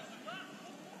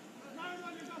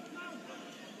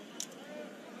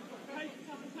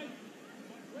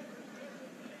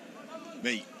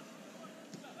 Mee.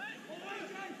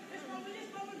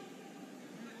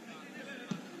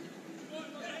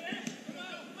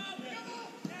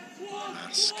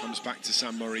 Mass comes back to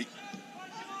Sam Murray.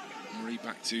 Murray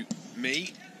back to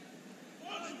Mee.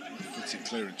 Footed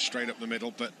clearance straight up the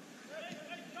middle, but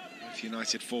both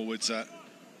United forwards are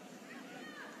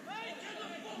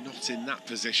not in that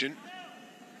position.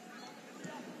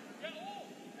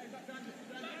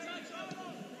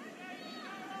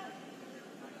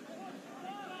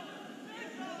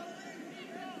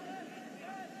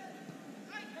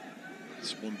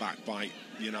 It's won back by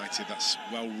United. That's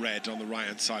well read on the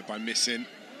right-hand side by Missing.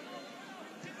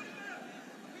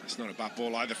 That's not a bad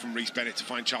ball either from Reece Bennett to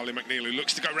find Charlie McNeil, who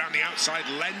looks to go round the outside.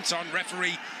 Lent on,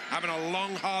 referee having a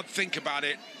long, hard think about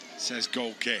it. Says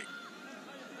goal kick.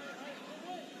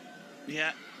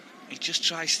 Yeah, he just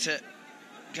tries to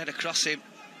get across him.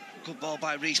 Good ball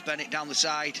by Reece Bennett down the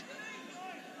side.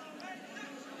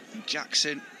 And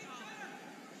Jackson.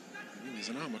 There's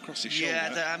an arm across his shoulder.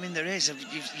 Yeah, I mean, there is.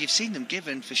 You've seen them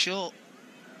given, for sure.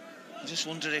 I just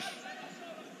wonder if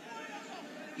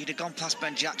he'd have gone past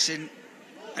Ben Jackson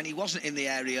and he wasn't in the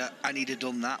area and he'd have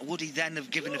done that. Would he then have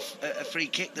given a free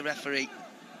kick, the referee?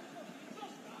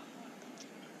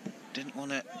 Didn't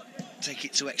want to take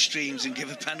it to extremes and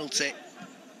give a penalty.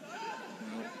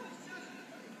 Well,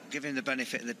 give him the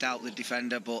benefit of the doubt, the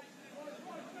defender, but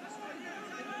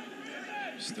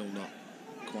still not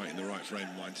quite in the right frame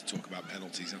of mind to talk about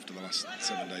penalties after the last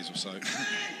 7 days or so.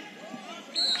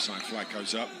 Offside flag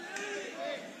goes up.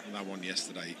 And that one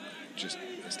yesterday, just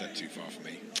a step too far for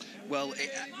me. Well,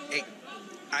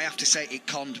 I have to say it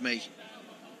conned me.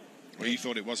 Well, you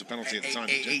thought it was a penalty at the time,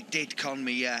 did you? It did con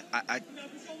me, yeah.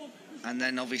 And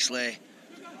then obviously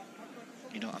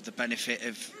you don't have the benefit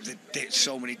of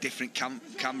so many different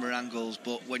camera angles,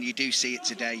 but when you do see it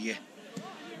today,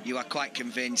 you are quite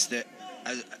convinced that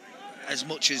as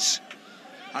much as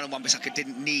Aaron Wan-Bissaka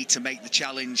didn't need to make the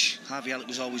challenge, Harvey Elliott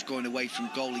was always going away from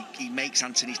goal. He makes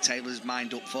Anthony Taylor's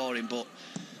mind up for him, but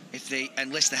if they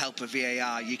enlist the help of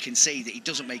VAR, you can see that he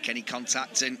doesn't make any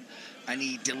contact, and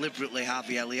he deliberately,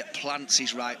 Harvey Elliott, plants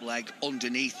his right leg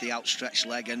underneath the outstretched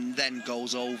leg and then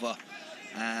goes over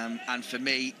And for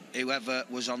me, whoever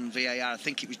was on VAR, I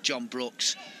think it was John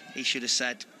Brooks, he should have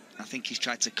said, I think he's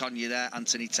tried to con you there,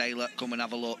 Anthony Taylor, come and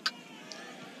have a look.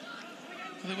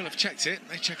 Well, they will have checked it.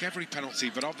 They check every penalty,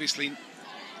 but obviously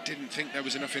didn't think there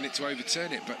was enough in it to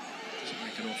overturn it, but it doesn't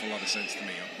make an awful lot of sense to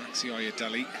me. Maxi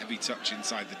Oyedele, heavy touch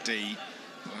inside the D,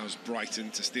 allows Brighton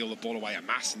to steal the ball away.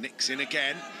 Amas nicks in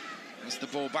again. That's the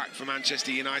ball back for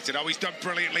Manchester United. Oh, he's done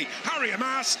brilliantly. Harry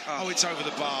Amas. Oh, it's over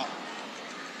the bar.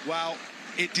 Well,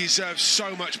 it deserves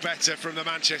so much better from the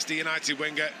Manchester United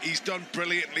winger. He's done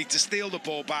brilliantly to steal the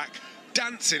ball back,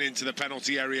 dancing into the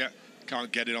penalty area.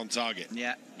 Can't get it on target.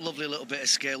 Yeah, lovely little bit of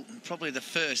skill. Probably the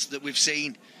first that we've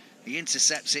seen. He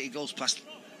intercepts it. He goes past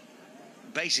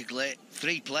basically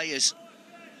 3 players.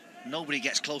 Nobody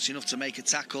gets close enough to make a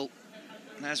tackle.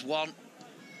 There's 1.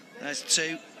 There's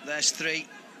 2. There's 3.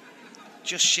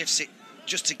 Just shifts it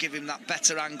just to give him that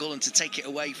better angle and to take it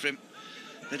away from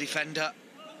the defender.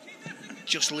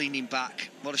 Just leaning back.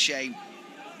 What a shame.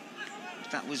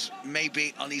 If that was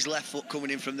maybe on his left foot coming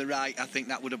in from the right, I think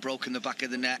that would have broken the back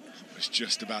of the net. I was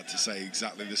just about to say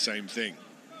exactly the same thing.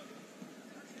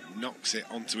 Knocks it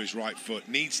onto his right foot.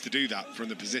 Needs to do that from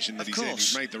the position that he's in.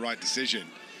 He's made the right decision.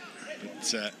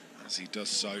 But as he does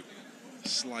so,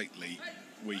 slightly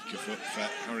weaker foot for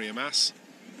Harry Amas.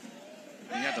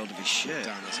 He had hold of his shirt.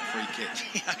 Down as a free kick.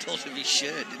 He had hold of his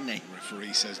shirt, didn't he? The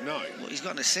referee says no. Well, he's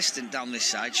got an assistant down this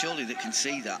side, surely, that can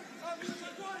see that.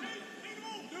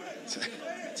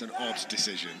 It's an odd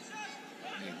decision.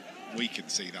 I mean, we can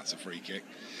see that's a free kick.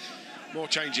 More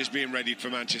changes being readied for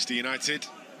Manchester United.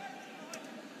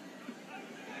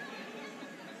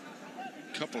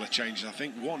 Couple of changes, I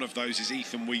think. One of those is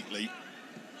Ethan Wheatley,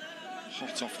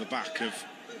 hot off the back of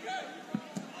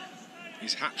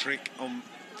his hat-trick on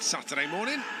Saturday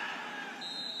morning.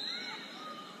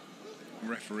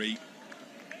 Referee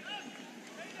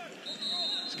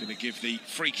is going to give the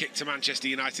free kick to Manchester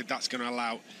United. That's going to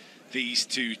allow these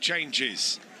 2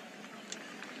 changes.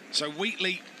 So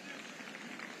Wheatley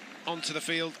onto the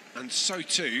field, and so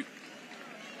too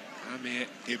Amir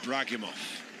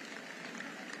Ibrahimov.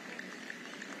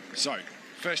 So,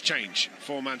 first change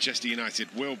for Manchester United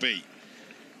will be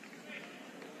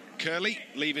Curley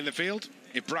leaving the field,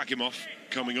 Ibrahimov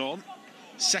coming on.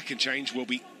 Second change will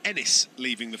be Ennis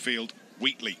leaving the field,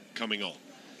 Wheatley coming on.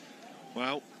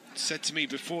 Well, said to me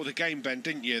before the game, Ben,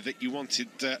 didn't you, that you wanted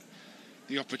the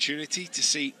opportunity to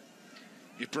see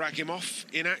Ibrahimov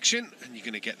in action, and you're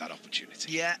going to get that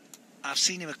opportunity. Yeah, I've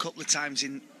seen him a couple of times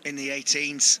in the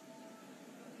 18s.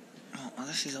 Oh, well,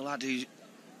 this is a lad who,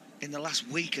 in the last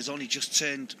week, has only just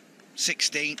turned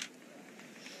 16.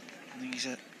 And he's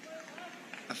a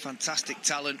fantastic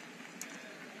talent.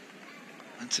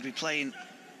 And to be playing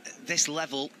at this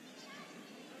level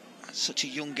at such a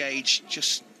young age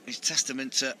just is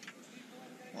testament to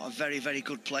what a very, very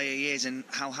good player he is and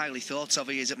how highly thought of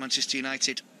he is at Manchester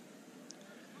United.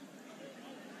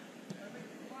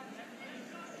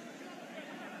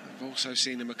 I've also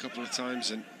seen him a couple of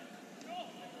times, and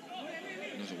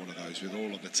another one of those with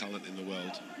all of the talent in the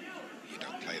world. You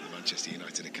don't play at the Manchester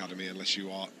United Academy unless you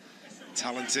are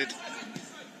talented.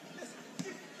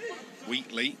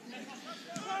 Wheatley,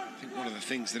 I think one of the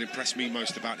things that impressed me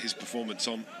most about his performance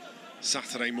on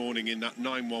Saturday morning in that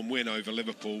 9-1 win over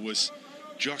Liverpool was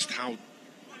just how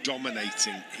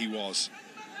dominating he was.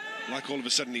 Like all of a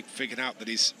sudden he figured out that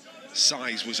his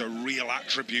size was a real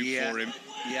attribute for him.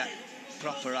 Yeah,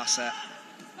 proper asset.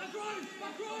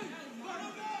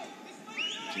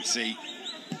 You can see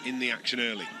in the action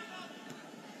early.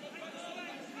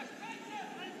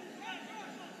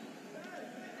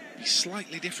 Be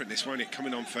slightly different this, won't it,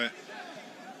 coming on for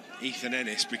Ethan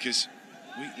Ennis, because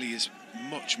Wheatley is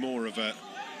much more of a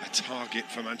target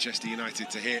for Manchester United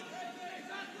to hit.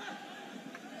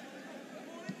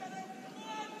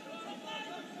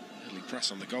 Early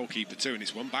press on the goalkeeper too, and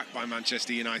it's won back by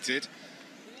Manchester United,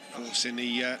 forcing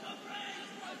the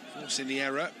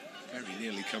error. Very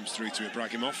nearly comes through to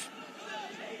Ibrahimov.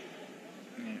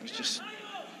 Yeah, it was just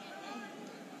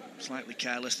slightly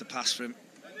careless, the pass from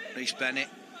Reece Bennett.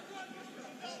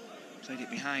 Played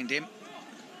it behind him.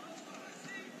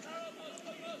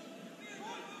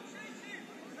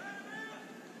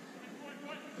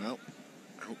 Well,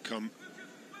 out come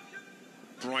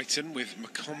Brighton with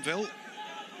McConville.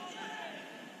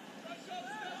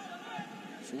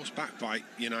 Forced back by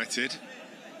United.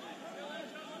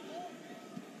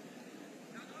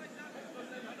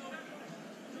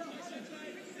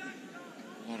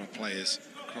 A lot of players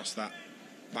across that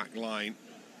back line.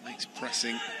 Makes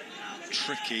pressing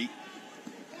tricky.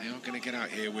 They are going to get out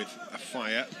here with a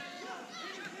fire.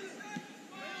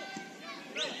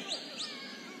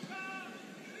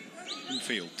 open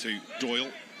field to Doyle.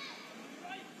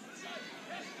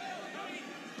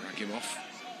 Drag him off.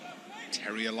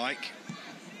 Terrier-like.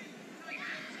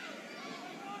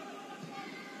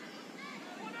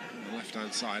 On the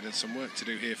left-hand side, and some work to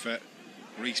do here for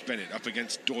Rhys Bennett up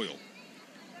against Doyle.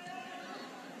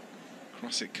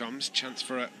 Cross it comes. Chance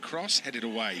for a cross. Headed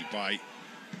away by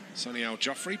Sonny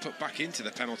Al-Joffrey. Put back into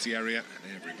the penalty area,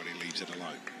 and everybody leaves it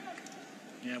alone.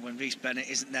 Yeah, when Rhys Bennett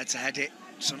isn't there to head it,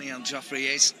 Sonny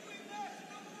Al-Joffrey is.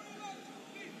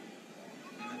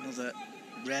 Another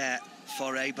rare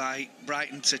foray by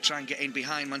Brighton to try and get in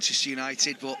behind Manchester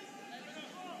United, but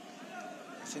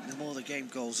I think the more the game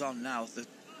goes on now,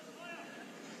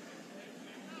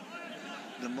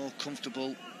 the more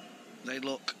comfortable they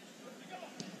look.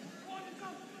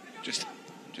 Just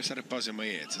had a buzz in my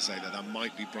ear to say that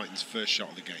might be Brighton's first shot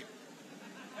of the game,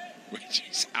 which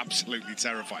is absolutely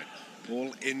terrifying.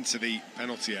 Ball into the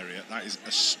penalty area. That is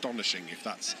astonishing if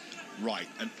that's right.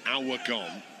 An hour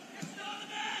gone.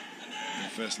 The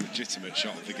first legitimate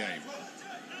shot of the game.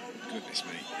 Goodness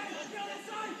me.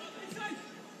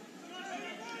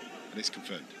 And it's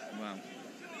confirmed. Wow.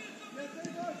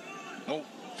 Oh,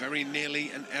 very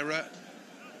nearly an error.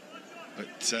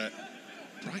 But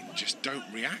Brighton just don't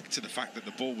react to the fact that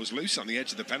the ball was loose on the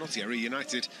edge of the penalty area.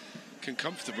 United can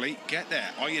comfortably get there.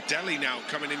 Oyedele now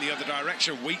coming in the other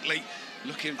direction. Wheatley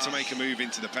looking to make a move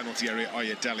into the penalty area.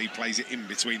 Oyedele plays it in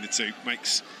between the two.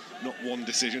 Makes not one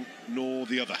decision nor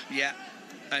the other. Yeah,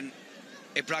 and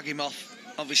Ibrahimov,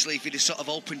 obviously, if he'd have sort of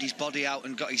opened his body out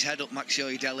and got his head up, Maxi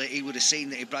Oyedele, he would have seen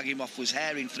that Ibrahimov was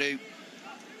herring through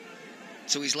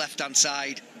to his left-hand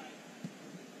side.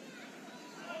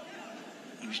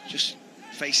 He was just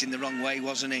facing the wrong way,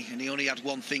 wasn't he? And he only had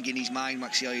one thing in his mind,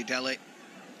 Maxi Oyedele.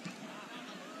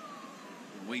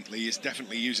 Wheatley is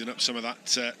definitely using up some of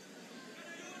that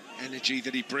energy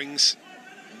that he brings.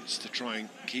 Wants to try and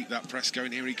keep that press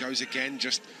going. Here he goes again,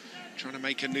 just trying to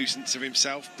make a nuisance of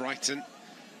himself. Brighton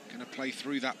going to play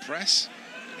through that press.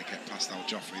 Going to get past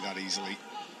Al-Joffrey that easily.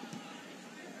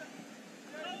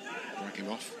 Drag him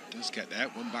off. Does get there.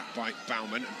 One back by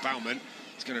Baumann. And Baumann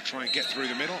is going to try and get through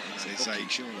the middle. It's a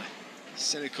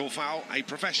cynical foul, a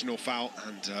professional foul,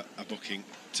 and a booking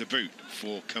to boot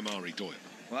for Kamari Doyle.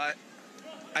 Well,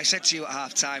 I said to you at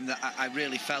half-time that I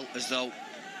really felt as though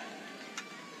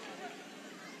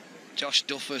Josh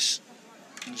Duffus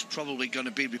was probably going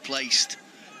to be replaced,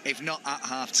 if not at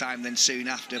half-time, then soon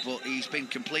after, but he's been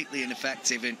completely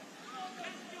ineffective in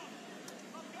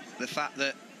the fact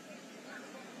that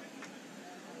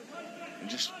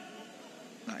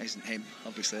that isn't him,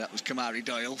 obviously, that was Kamari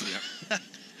Doyle. Yeah.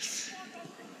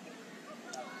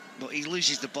 But he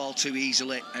loses the ball too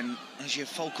easily, and as your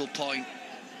focal point,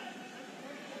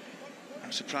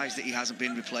 I'm surprised that he hasn't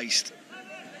been replaced.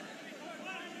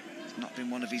 It's not been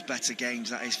one of his better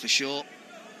games, that is for sure.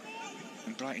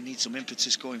 And Brighton needs some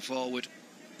impetus going forward.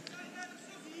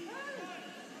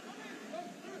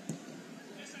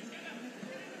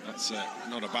 That's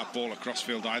not a bad ball across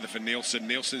field either for Nielsen.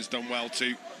 Nielsen's done well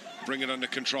to bring it under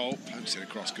control. Pokes it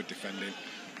across, good defending.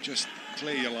 Just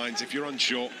clear your lines if you're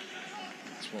unsure.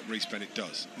 That's what Rhys Bennett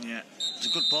does. Yeah, it's a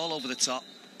good ball over the top.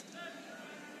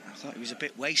 I thought he was a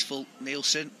bit wasteful,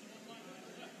 Nielsen.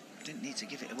 Didn't need to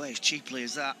give it away as cheaply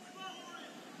as that.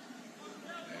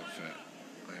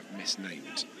 I have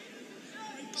misnamed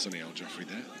Sonny Al-Joffrey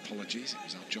there. Apologies, it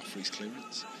was Al-Joffrey's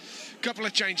clearance. Couple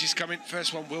of changes coming.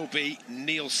 First one will be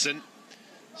Nielsen.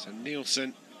 So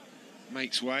Nielsen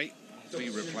makes way. Will be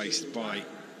replaced by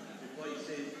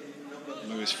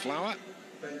Lewis Flower.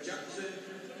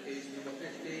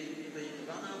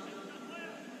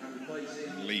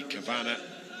 And Lee Cavanagh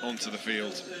onto the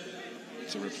field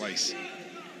to replace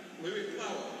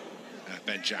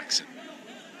Ben Jackson.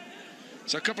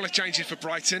 So a couple of changes for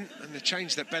Brighton, and the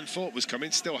change that Ben thought was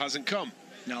coming still hasn't come.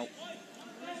 No.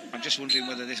 I'm just wondering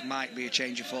whether this might be a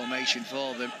change of formation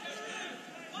for them.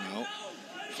 Well,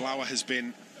 Flower has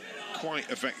been quite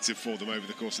effective for them over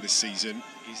the course of this season.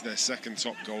 He's their second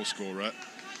top goal scorer.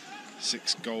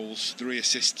 6 goals, 3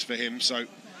 assists for him, so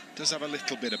does have a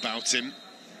little bit about him.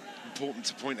 Important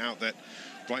to point out that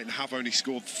Brighton have only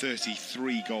scored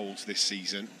 33 goals this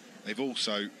season. They've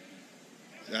also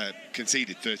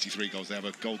conceded 33 goals. They have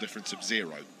a goal difference of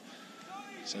 0.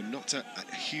 So not a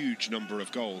huge number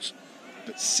of goals,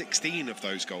 but 16 of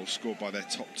those goals scored by their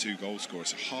top 2 goal scorers.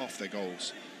 So half their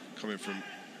goals coming from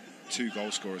 2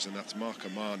 goal scorers, and that's Mark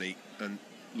Amani and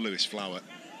Lewis Flower,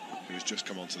 who has just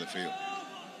come onto the field.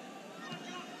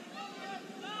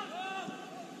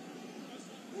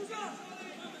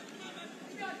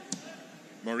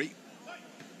 Murray.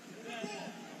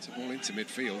 It's a ball into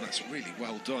midfield. That's really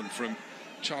well done from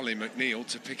Charlie McNeil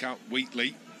to pick out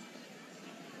Wheatley.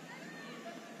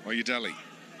 Oyedele.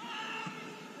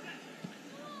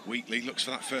 Wheatley looks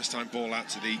for that first-time ball out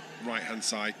to the right-hand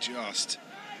side, just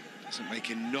doesn't make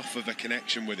enough of a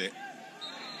connection with it.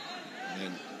 And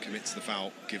then commits the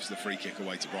foul, gives the free kick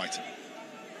away to Brighton.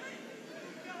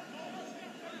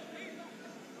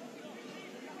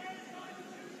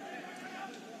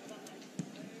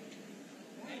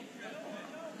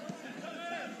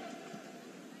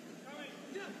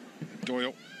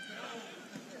 Doyle.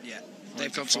 Yeah,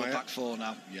 they've gone to a back four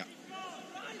now. Yeah.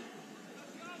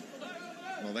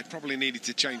 Well, they probably needed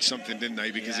to change something, didn't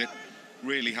they? Because it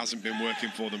really hasn't been working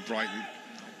for them, Brighton.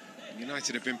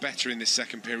 United have been better in this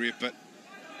second period, but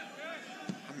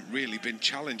haven't really been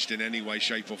challenged in any way,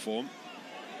 shape or form.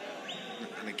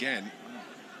 And again,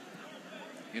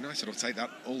 United will take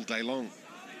that all day long.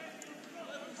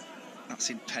 That's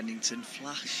in Pennington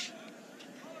Flash.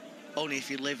 Only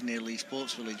if you live near Lee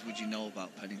Sports Village would you know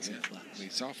about Pennington Flash.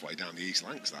 It's halfway down the East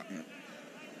Lancs, that. Yeah.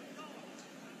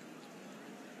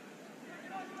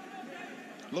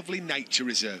 Lovely nature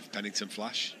reserve, Pennington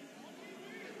Flash.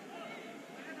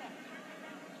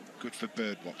 Good for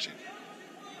bird watching.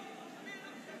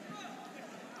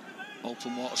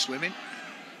 Open water swimming.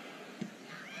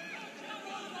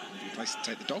 Good place to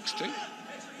take the dogs to.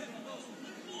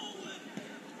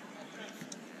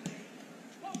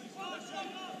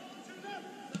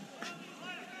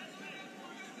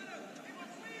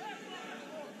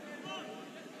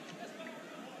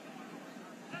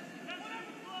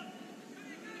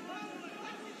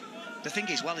 The thing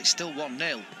is, while it's still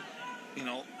 1-0, you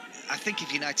know, I think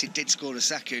if United did score a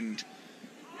second,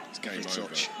 it's game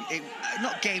over.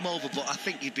 Not game over, but I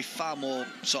think you'd be far more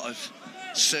sort of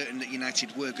certain that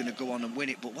United were going to go on and win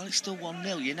it. But while it's still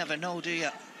 1-0, you never know, do you?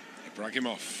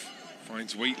 Ibrahimov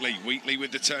finds Wheatley. Wheatley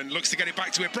with the turn, looks to get it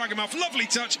back to Ibrahimov. Lovely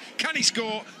touch. Can he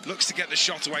score? Looks to get the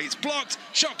shot away. It's blocked.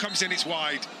 Shot comes in. It's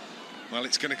wide. Well,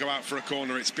 it's going to go out for a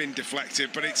corner. It's been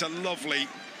deflected, but it's a lovely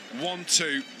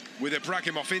 1-2 with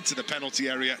Ibrahimov into the penalty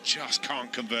area. Just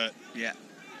can't convert. Yeah,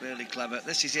 really clever.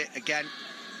 This is it again.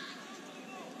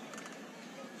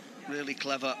 Really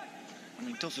clever. I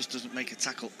mean, Duffus doesn't make a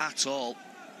tackle at all.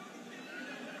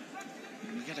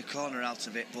 And we get a corner out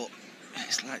of it, but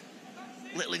it's like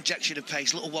little injection of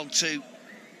pace, little 1-2.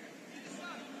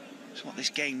 It's what this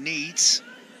game needs.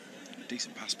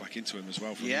 Decent pass back into him as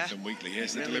well from Ethan Wheatley.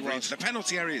 Here's the really delivery into the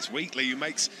penalty area. It's Wheatley who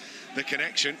makes the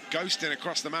connection, ghosting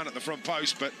across the man at the front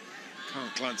post, but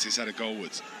can't glance his header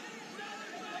goalwards.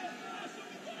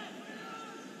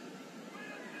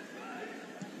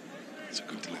 It's a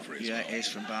good delivery as well. Yeah, it is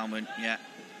from Baumann, yeah.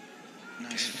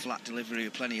 Nice flat delivery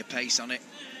with plenty of pace on it.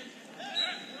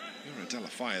 You're a De La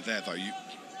Fire there, though. You've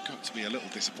got to be a little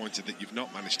disappointed that you've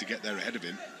not managed to get there ahead of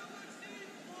him.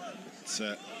 It's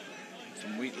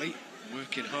from Wheatley,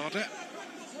 working harder.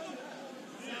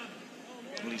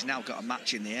 Well, he's now got a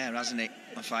match in the air, hasn't he,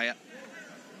 Fire?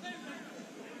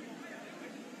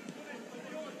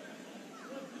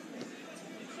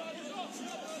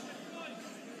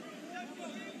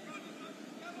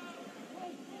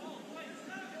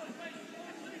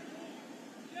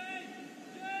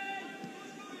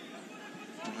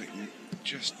 Brighton,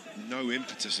 just no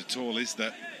impetus at all, is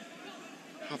there?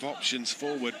 Have options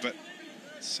forward, but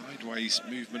sideways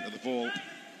movement of the ball.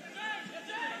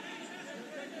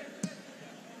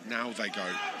 Now they go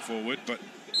forward, but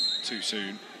too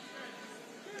soon.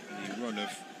 The run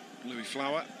of Louis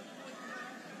Flower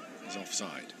is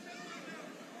offside.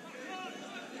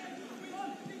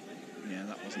 Yeah,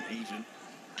 that wasn't even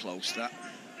close, that.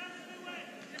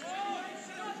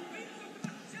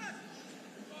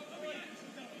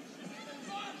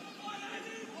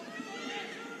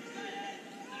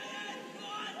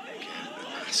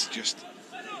 Just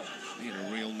being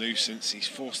a real nuisance. He's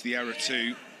forced the error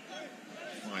too.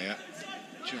 Fire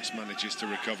just manages to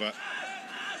recover.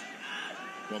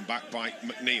 One back by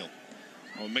McNeil.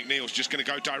 Oh, McNeil's just going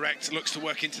to go direct. Looks to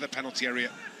work into the penalty area.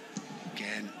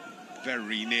 Again,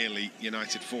 very nearly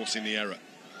United forcing the error.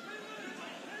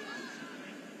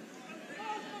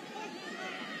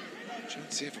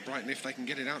 Chance here for Brighton if they can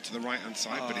get it out to the right-hand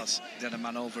side, but it's... They had a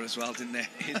man over as well, didn't they?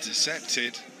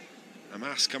 Intercepted.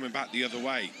 Amas coming back the other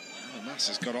way. Amas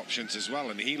has got options as well,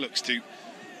 and he looks to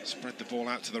spread the ball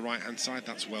out to the right-hand side.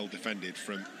 That's well defended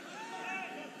from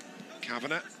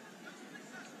Kavanagh.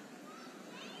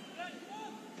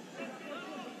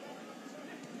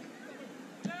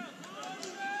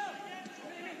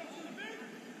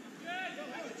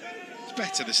 It's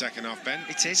better the second half, Ben.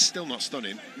 It is. Still not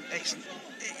stunning.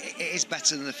 It is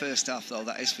better than the first half, though,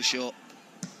 that is for sure.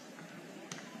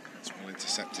 It's well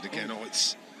intercepted again. Oh,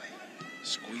 it's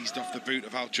squeezed off the boot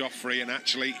of Al Joffrey, and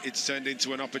actually it's turned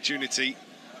into an opportunity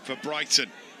for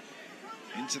Brighton.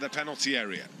 into the penalty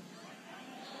area.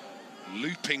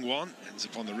 Looping one, ends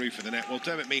up on the roof of the net. Well,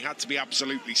 Dermot Mee had to be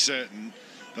absolutely certain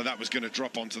that that was going to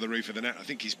drop onto the roof of the net. I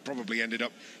think he's probably ended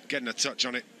up getting a touch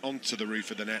on it onto the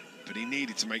roof of the net, but he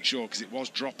needed to make sure because it was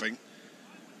dropping.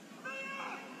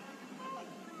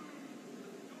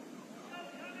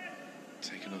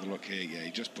 Take another look here. Yeah,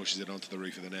 he just pushes it onto the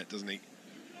roof of the net, doesn't he?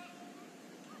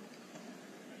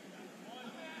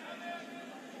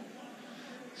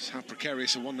 That's how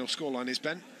precarious a 1-0 scoreline is,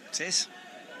 Ben. It is.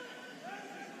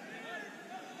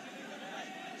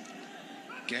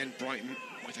 Again, Brighton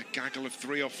with a gaggle of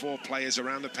 3 or 4 players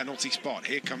around the penalty spot.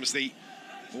 Here comes the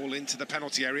ball into the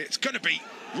penalty area. It's going to be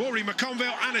Rory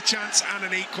McConville, and a chance and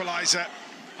an equaliser.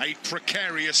 A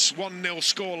precarious 1-0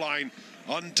 scoreline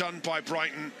undone by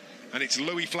Brighton. And it's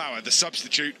Louis Flower, the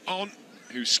substitute, on,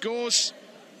 who scores.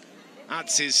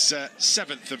 Adds his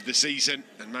 7th of the season,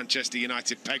 and Manchester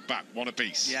United peg back 1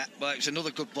 apiece. Yeah, well, it was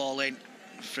another good ball in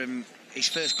from his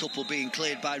first couple being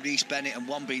cleared by Reece Bennett and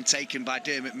one being taken by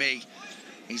Dermot Mee.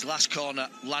 His last corner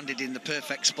landed in the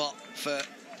perfect spot for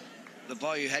the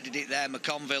boy who headed it there,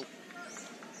 McConville.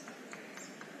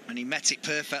 And he met it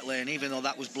perfectly, and even though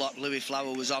that was blocked, Louis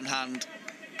Flower was on hand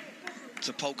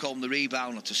to poke home the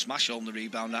rebound, or to smash home the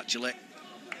rebound, actually.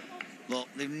 But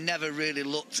they've never really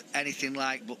looked anything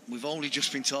like, but we've only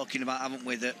just been talking about, haven't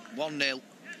we, that 1-0,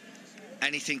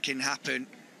 anything can happen.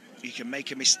 You can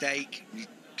make a mistake, you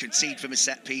concede from a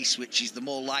set piece, which is the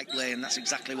more likely, and that's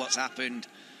exactly what's happened.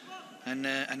 And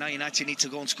now United need to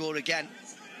go and score again.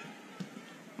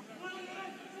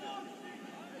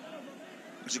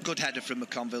 It was a good header from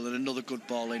McConville and another good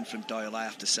ball in from Doyle, I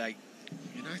have to say.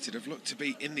 United have looked to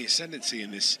be in the ascendancy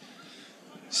in this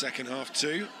second half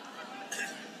too.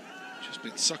 Just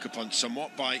been sucker punched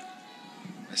somewhat by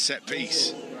a set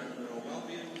piece.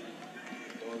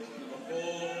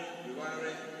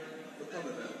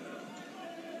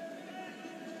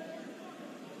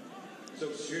 I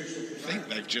think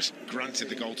they've just granted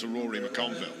the goal to Rory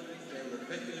McConville.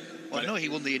 Well, I know he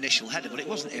won the initial header, but it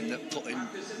wasn't him that put in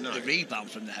the rebound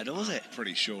from the header, was it? I'm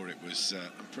pretty sure it was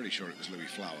Louis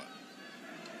Flower.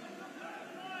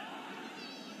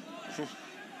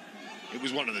 It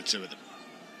was one of the two of them.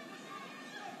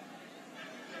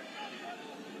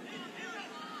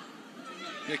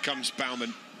 Here comes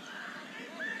Baumann.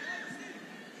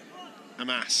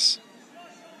 Amas.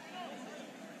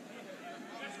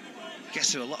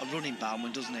 Gets through a lot of running,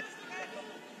 Baumann, doesn't it?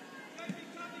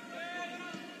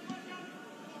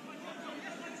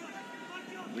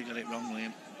 We got it wrong,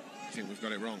 Liam. I think we've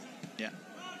got it wrong. Yeah.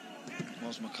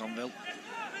 Was McConville.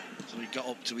 So he got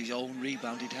up to his own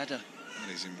rebounded header.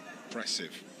 That is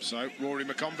impressive. So, Rory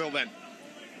McConville then.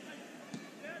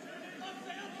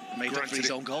 Made up for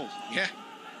his own goal. Yeah.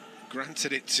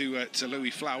 Granted it to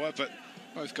Louis Flower, but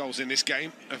both goals in this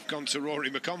game have gone to Rory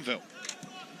McConville.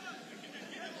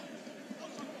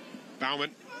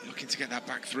 Baumann looking to get that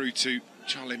back through to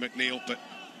Charlie McNeil, but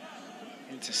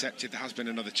intercepted. There has been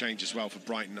another change as well for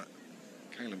Brighton.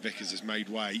 Caelan Vickers has made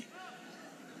way.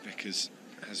 Vickers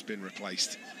has been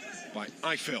replaced by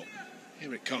Eiffel.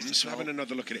 Here it comes. Having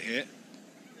another look at it here.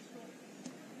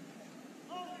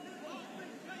 Oh,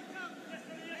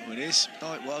 it is.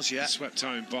 Oh, it was, yeah. Swept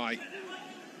home by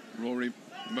Rory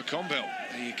McConville.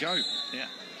 There you go. Yeah.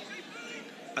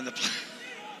 And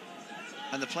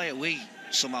the player we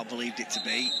somehow believed it to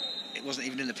be, it wasn't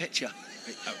even in the picture.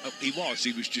 He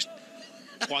was just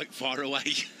quite far away.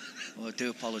 Well, I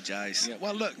do apologise. Yeah,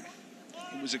 well, look,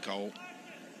 it was a goal.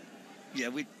 Yeah,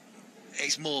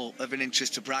 it's more of an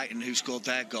interest to Brighton, who scored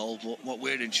their goal, but what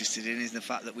we're interested in is the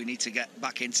fact that we need to get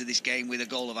back into this game with a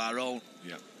goal of our own.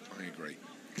 Yeah, I agree.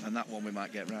 And that one we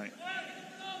might get right.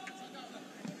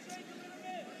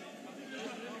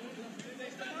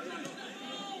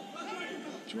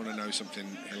 Do you want to know something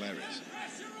hilarious?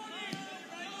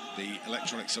 The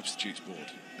electronic substitutes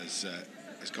board has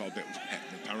got a bit wet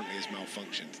and apparently has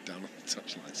malfunctioned down on the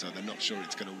touchline, so they're not sure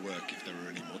it's going to work if there are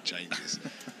any more changes.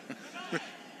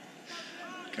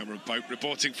 Cameron Pope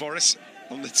reporting for us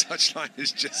on the touchline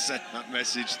has just sent that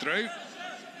message through.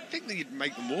 I think that you'd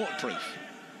make them waterproof.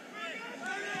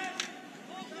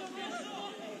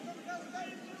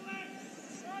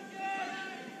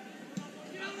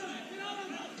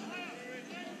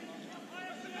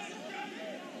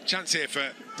 Chance here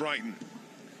for Brighton.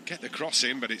 Get the cross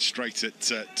in, but it's straight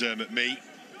at Dermot Mee.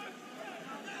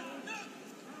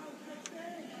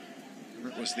 And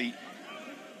that was the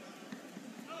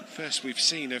first we've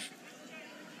seen of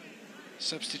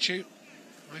substitute,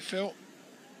 I feel.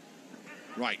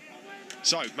 Right.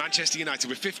 So, Manchester United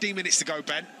with 15 minutes to go,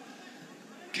 Ben.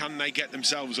 Can they get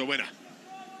themselves a winner?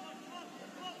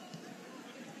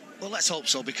 Well, let's hope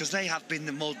so, because they have been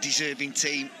the more deserving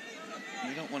team.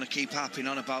 We don't want to keep harping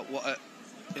on about what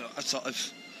a sort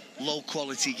of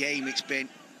low-quality game it's been.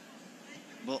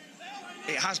 But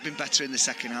it has been better in the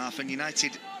second half, and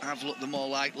United have looked the more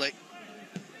likely.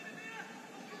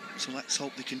 So let's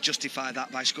hope they can justify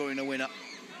that by scoring a winner.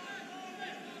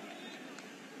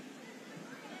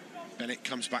 Bennett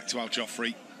comes back to Al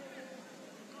Joffrey.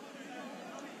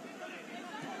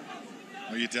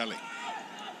 Oyedele.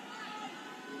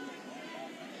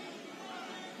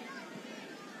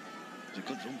 It's a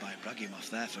good run by Bragimov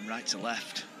there from right to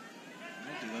left.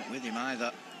 Nobody went with him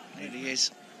either. Here he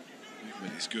is.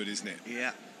 Movement is good, isn't it?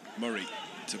 Yeah. Murray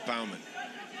to Baumann.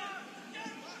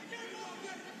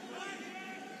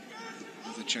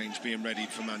 Another change being readied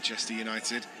for Manchester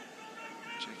United.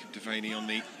 Jacob Devaney on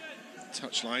the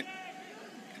touchline,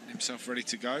 getting himself ready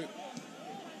to go.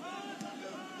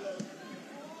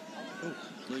 Oh,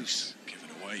 loose. Given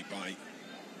away by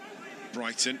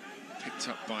Brighton. Picked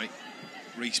up by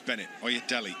Reece Bennett.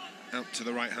 Oyedele out to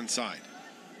the right-hand side.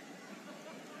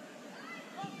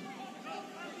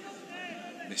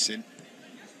 Missing.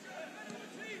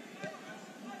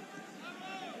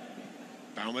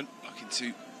 Baumann looking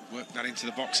to work that into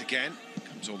the box again.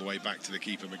 Comes all the way back to the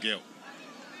keeper, McGill.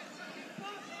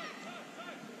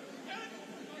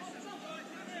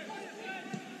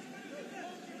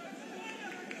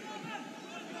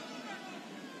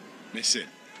 Missing.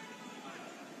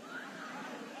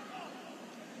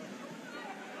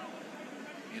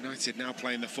 United now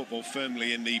playing the football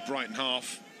firmly in the Brighton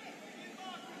half.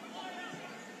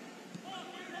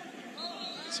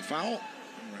 It's a foul.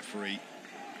 And referee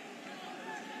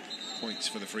points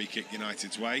for the free kick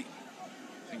United's way.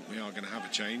 I think we are going to have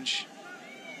a change.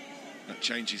 That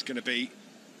change is going to be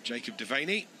Jacob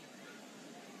Devaney.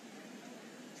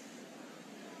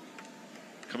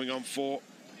 Coming on for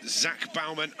Zach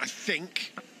Baumann, I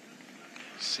think.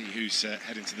 See who's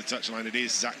heading to the touchline. It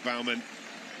is Zach Baumann.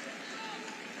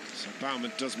 So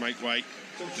Baumann does make way.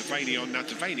 Devaney on. Now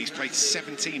Devaney's played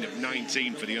 17 of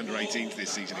 19 for the under-18s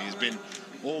this season. He has been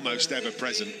almost ever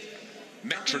present.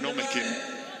 Metronomic in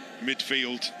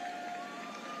midfield.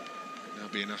 Now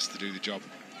being asked to do the job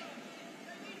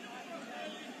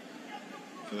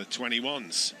for the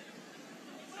 21s.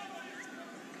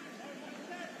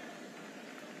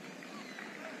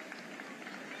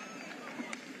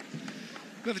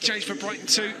 Another change for Brighton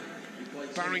too.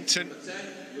 Barrington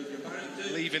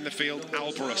leaving the field.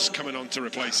 Alvarez coming on to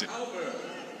replace him.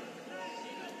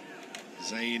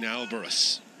 Zayn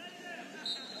Alvarez.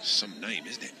 Some name,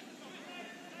 isn't it?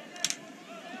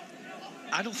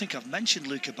 I don't think I've mentioned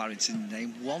Luca Barrington's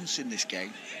name once in this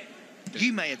game.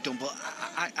 You may have done, but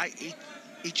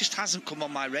he just hasn't come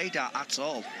on my radar at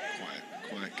all.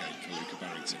 Quiet game for Luca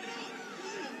Barrington.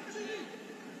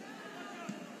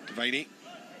 Devaney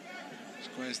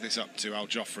squares this up to Al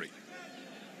Joffrey.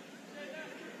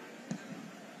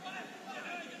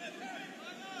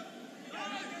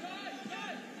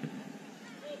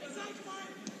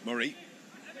 Murray.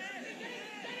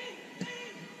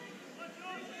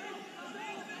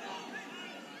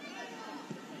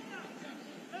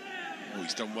 Oh,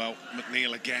 he's done well.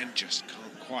 McNeil again, just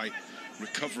can't quite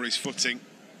recover his footing.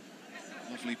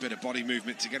 Lovely bit of body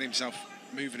movement to get himself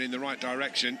moving in the right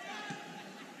direction.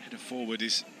 Header forward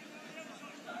is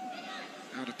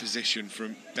out of position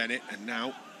from Bennett, and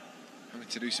now having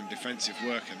to do some defensive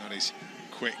work, and that is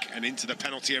quick. And into the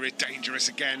penalty area, dangerous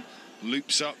again.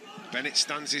 Loops up. Bennett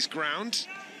stands his ground.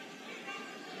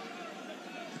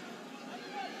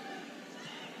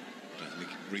 I don't think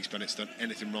Reece Bennett's done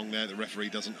anything wrong there. The referee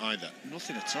doesn't either.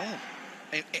 Nothing at all.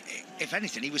 If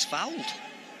anything, he was fouled.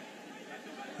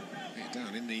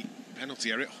 Down in the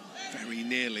penalty area, very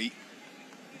nearly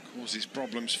causes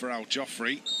problems for Al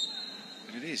Joffrey.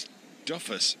 But it is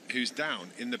Duffus who's down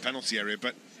in the penalty area.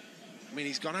 But I mean,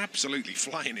 he's gone absolutely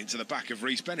flying into the back of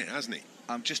Reece Bennett, hasn't he?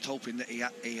 I'm just hoping that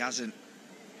he hasn't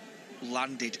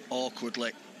landed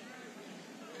awkwardly,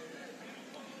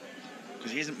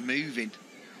 because he isn't moving.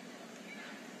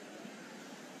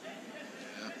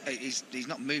 Yeah. He's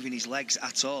not moving his legs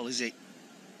at all, is he?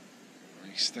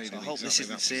 He stayed so in I hope exactly this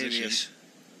isn't serious. Position.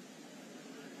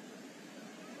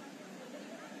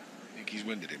 I think he's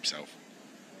winded himself.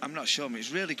 I'm not sure. I mean,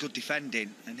 it's really good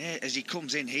defending, and here, as he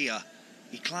comes in here,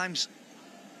 he climbs.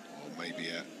 Oh, maybe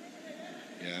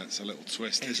yeah, it's a little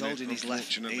twist. He's holding his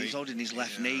left. He was holding his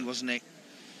left knee, wasn't he?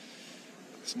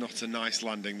 It's not a nice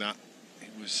landing. That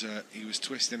he was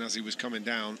twisting as he was coming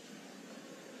down.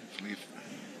 Hopefully,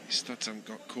 his studs haven't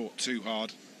got caught too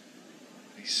hard.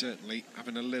 He's certainly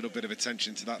having a little bit of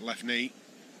attention to that left knee.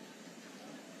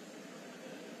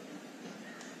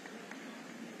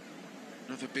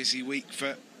 Another busy week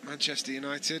for Manchester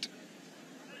United.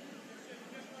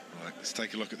 Right, let's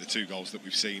take a look at the 2 goals that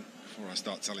we've seen before I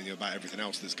start telling you about everything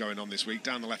else that's going on this week.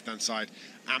 Down the left-hand side,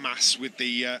 Amas with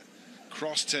the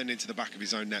cross turned into the back of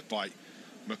his own net by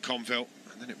McConville.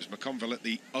 And then it was McConville at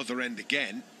the other end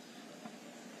again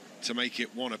to make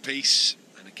it 1 apiece.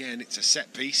 And again, it's a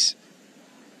set piece.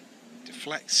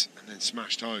 Deflects and then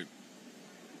smashed home.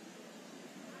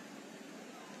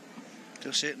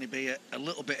 There'll certainly be a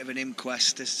little bit of an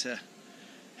inquest as to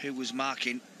who was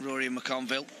marking Rory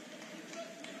McConville.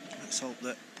 Let's hope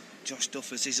that Josh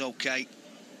Duffers is okay.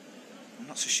 I'm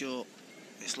not so sure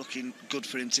it's looking good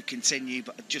for him to continue,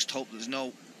 but I just hope there's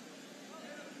no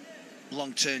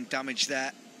long-term damage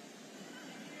there.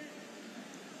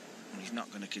 He's not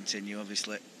going to continue,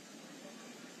 obviously.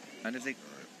 And if they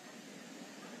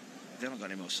haven't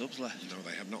got any more subs left. No,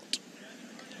 they have not.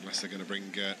 Unless they're going to bring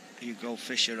Hugo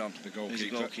Fisher on. The goalkeeper. He's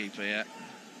a goalkeeper, yeah.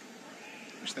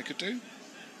 Which they could do.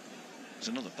 It's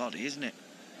another body, isn't it?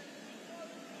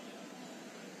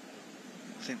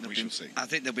 I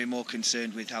think they'll be more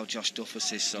concerned with how Josh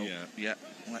Duffus is, so yeah,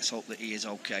 let's hope that he is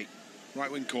okay.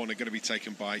 Right wing corner going to be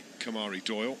taken by Kamari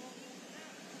Doyle.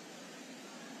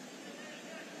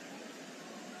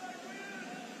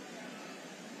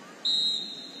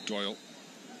 Doyle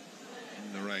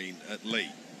in the rain at Lee.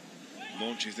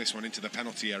 Launches this one into the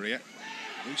penalty area.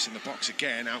 Loose in the box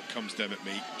again. Out comes Dermot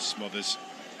Mead. Smothers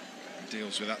and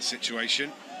deals with that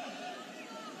situation.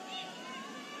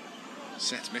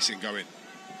 Set's missing going.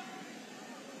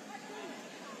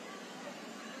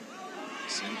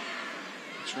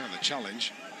 It's round the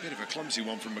challenge. Bit of a clumsy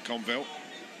one from McConville.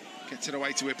 Gets it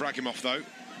away to Ibrahimov though.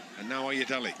 And now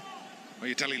Oyedele.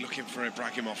 Oyedele looking for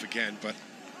Ibrahimov again, but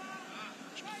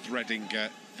threading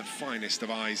the finest of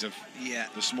eyes of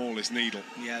the smallest needle.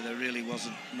 Yeah, there really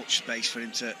wasn't much space for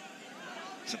him to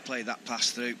play that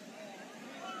pass through.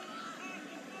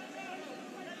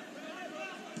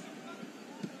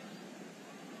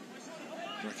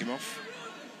 Ibrahimov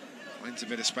finds a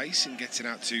bit of space and gets it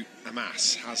out to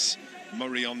Amas. Has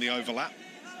Murray on the overlap.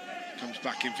 Comes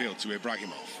back in field to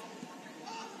Ibrahimov.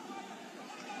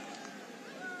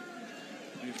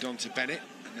 Moved on to Bennett,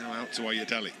 and now out to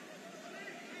Oyedele.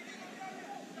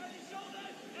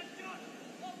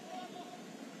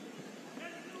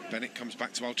 Bennett comes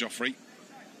back to Al Joffrey.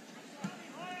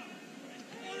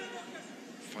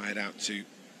 Fired out to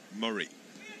Murray.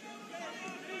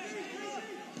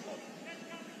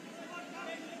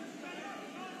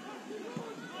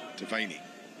 Devaney.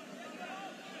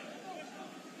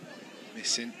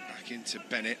 Missing, back into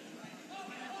Bennett.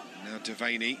 Now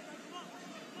Devaney.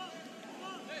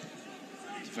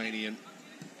 Devaney and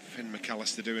Finn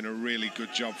McAllister doing a really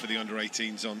good job for the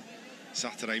under-18s on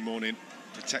Saturday morning,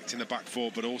 protecting the back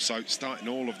four, but also starting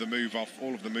all of the moves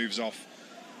off.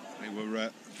 They were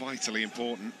vitally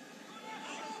important.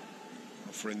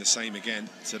 Offering the same again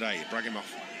today. Ibrahimov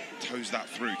toes that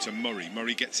through to Murray.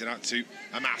 Murray gets it out to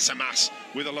Amas. Amas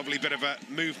with a lovely bit of a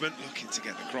movement, looking to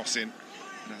get the cross in.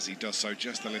 And as he does so,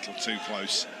 just a little too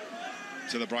close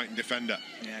to the Brighton defender.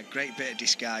 Yeah, great bit of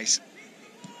disguise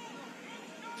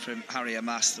from Harry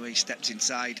Amas, the way he stepped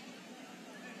inside.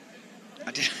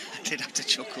 I did have to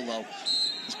chuckle though,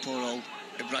 as poor old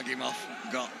Ibrahimov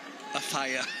got a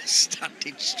fire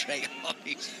standing straight on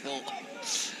his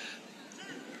foot.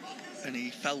 And he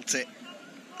felt it,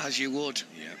 as you would.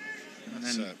 Yeah,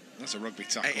 that's a rugby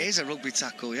tackle. It is a rugby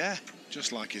tackle, yeah.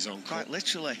 Just like his uncle. Quite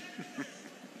literally.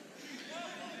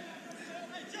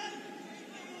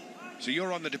 So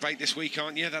you're on the debate this week,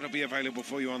 aren't you? That'll be available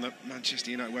for you on the Manchester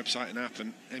United website and app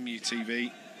and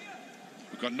MUTV.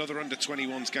 We've got another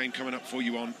under-21s game coming up for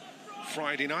you on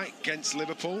Friday night against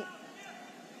Liverpool.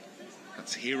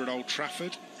 That's here at Old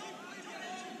Trafford.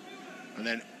 And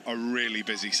then a really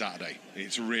busy Saturday.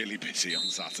 It's really busy on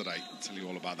Saturday. I'll tell you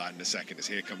all about that in a second, as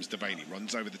here comes Devaney.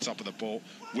 Runs over the top of the ball,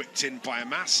 whipped in by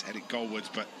Amas, headed goalwards,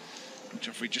 but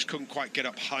Joffrey just couldn't quite get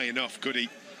up high enough, could he,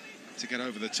 to get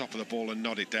over the top of the ball and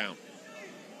nod it down.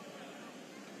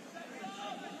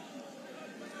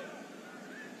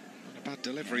 Not a bad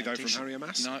delivery, though, from Harry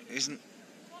Amas. No, it isn't.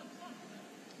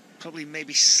 Probably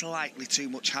maybe slightly too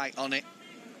much height on it.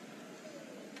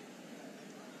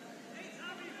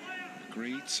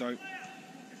 Agreed. So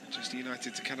Manchester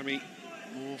United's Academy,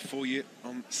 more for you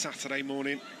on Saturday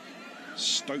morning.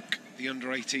 Stoke, the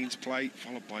under-18s play,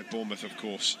 followed by Bournemouth, of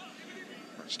course.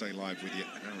 Matchday live with you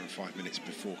an hour and 5 minutes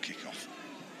before kick-off.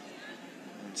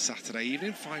 On Saturday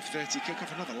evening, 5:30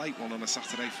 kick-off, another late one on a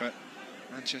Saturday for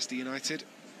Manchester United.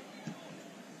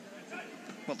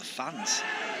 Well, the fans.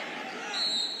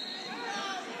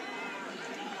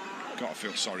 got to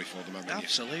feel sorry for them, haven't you?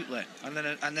 Absolutely.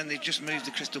 And then they just moved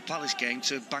the Crystal Palace game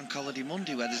to Bank Holiday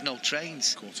Monday, where there's no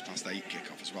trains. 8:15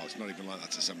 kick-off as well. It's not even like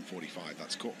that's a 7:45.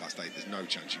 That's 8:15. There's no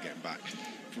chance you're getting back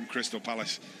from Crystal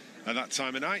Palace at that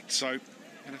time of night. So you're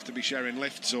going to have to be sharing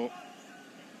lifts or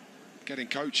getting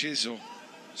coaches or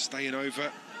staying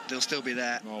over. They'll still be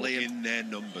there, Liam. In their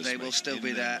numbers. They will still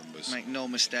be there. Make no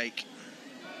mistake.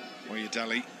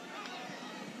 Oyedele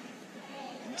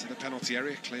into the penalty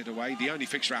area, cleared away. The only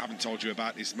fixture I haven't told you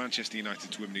about is Manchester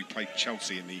United's women who played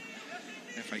Chelsea in the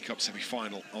FA Cup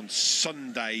semi-final on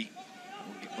Sunday.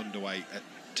 We'll get underway at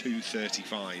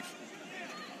 2:35.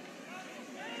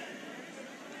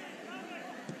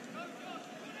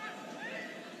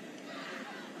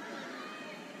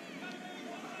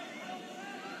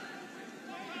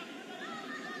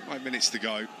 Five minutes to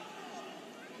go.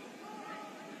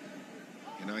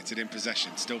 United in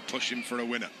possession, still pushing for a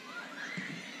winner.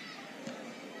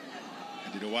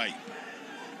 Headed away.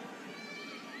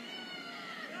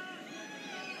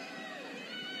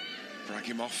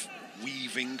 Bragimov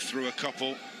weaving through a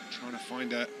couple, trying to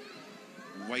find a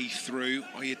way through.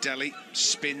 Oyedele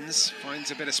spins,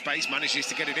 finds a bit of space, manages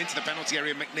to get it into the penalty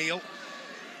area. McNeil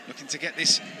looking to get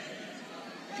this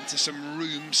into some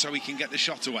room so he can get the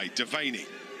shot away. Devaney.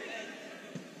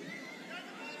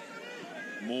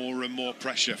 More and more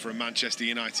pressure from Manchester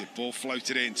United. Ball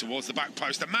floated in towards the back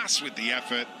post. A mass with the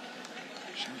effort.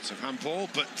 Chance of handball,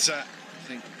 but I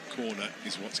think corner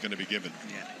is what's going to be given.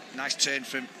 Yeah, nice turn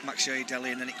from Maxi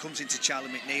Oyedele, and then it comes into Charlie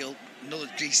McNeil. Another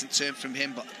decent turn from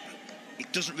him, but he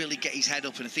doesn't really get his head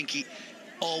up, and I think he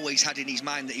always had in his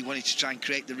mind that he wanted to try and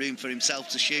create the room for himself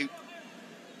to shoot.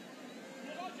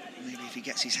 Maybe if he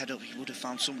gets his head up, he would have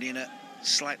found somebody in a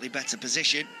slightly better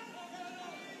position.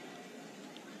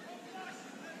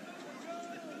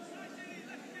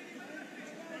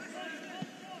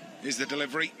 Here's the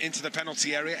delivery into the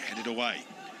penalty area, headed away.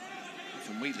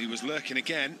 From Wheatley was lurking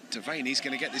again. Devaney's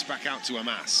going to get this back out to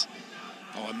Amas.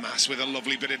 Oh, Amas with a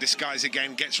lovely bit of disguise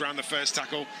again, gets round the first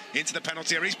tackle into the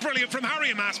penalty area. He's brilliant from Harry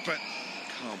Amas, but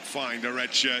can't find a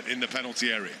red shirt in the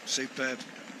penalty area. Superb.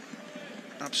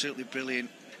 Absolutely brilliant.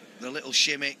 The little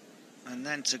shimmy, and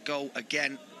then to go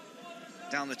again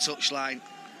down the touchline.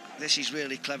 This is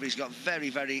really clever. He's got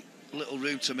very, very little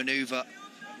room to manoeuvre.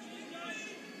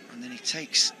 And then he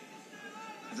takes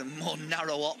the more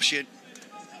narrow option.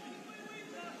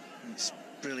 It's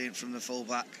brilliant from the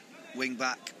full-back,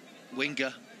 wing-back,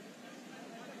 winger.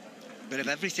 Bit of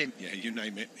everything. Yeah, you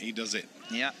name it, he does it.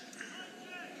 Yeah.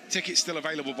 Tickets still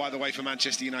available, by the way, for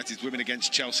Manchester United's women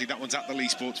against Chelsea. That one's at the Lee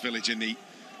Sports Village in the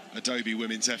Adobe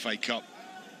Women's FA Cup.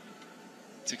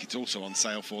 Tickets also on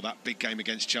sale for that big game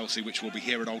against Chelsea, which will be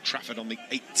here at Old Trafford on the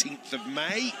 18th of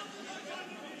May.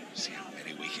 See how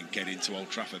many we can get into Old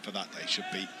Trafford for that day.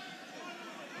 Should be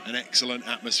an excellent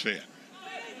atmosphere.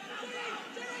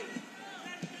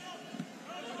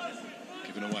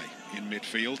 Given away in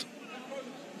midfield.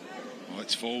 Oh,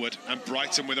 it's forward, and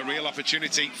Brighton with a real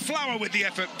opportunity. Flower with the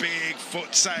effort, big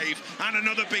foot save, and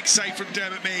another big save from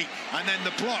Dermot Mee, and then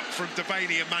the block from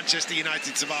Devaney, and Manchester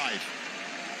United survive.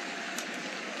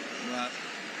 Well,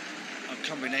 a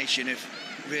combination of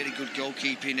really good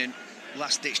goalkeeping and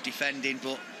last-ditch defending,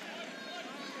 but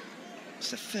it's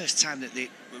the first time that they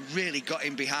really got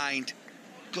in behind.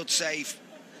 Good save.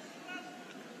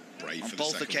 Brave on for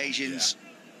both the occasions. One,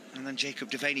 yeah. And then Jacob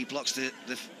Devaney blocks the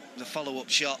follow-up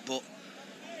shot, but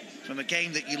from a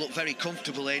game that you look very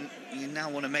comfortable in, you now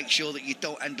want to make sure that you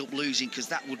don't end up losing, because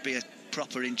that would be a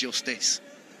proper injustice.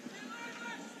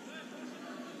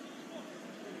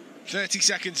 30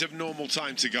 seconds of normal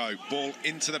time to go. Ball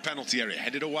into the penalty area,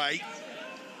 headed away.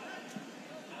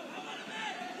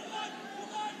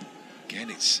 Again,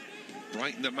 it's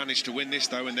Brighton that managed to win this,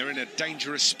 though, and they're in a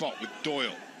dangerous spot with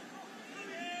Doyle.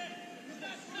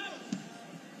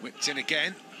 Whipped in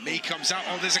again. Mee comes out.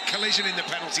 Oh, there's a collision in the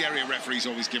penalty area. Referee's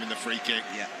always giving the free kick.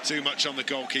 Yeah. Too much on the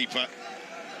goalkeeper.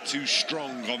 Too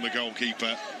strong on the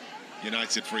goalkeeper.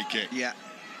 United free kick. Yeah.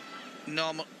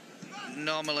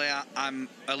 Normally, I'm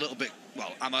a little bit...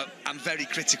 Well, I'm very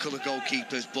critical of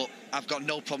goalkeepers, but I've got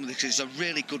no problem with this. It's a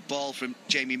really good ball from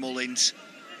Jamie Mullins,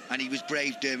 and he was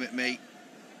brave, Dermot Mee.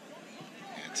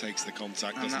 Yeah, takes the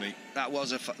contact, doesn't he? That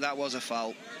was a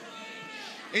foul.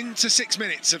 Into 6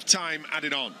 minutes of time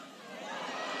added on.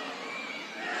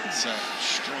 It's a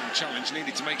strong challenge.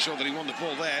 Needed to make sure that he won the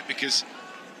ball there, because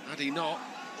had he not,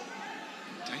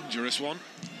 dangerous one.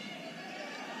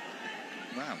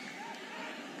 Wow.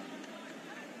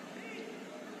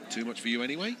 Too much for you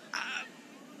anyway?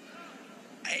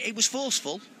 It was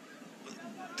forceful.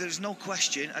 There's no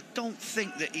question. I don't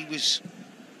think that he was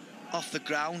off the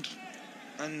ground,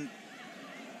 and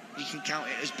you can count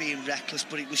it as being reckless,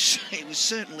 but it was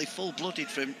certainly full-blooded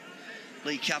from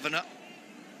Lee Kavanagh.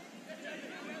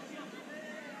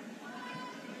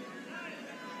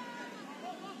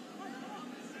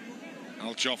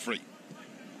 Al Joffrey.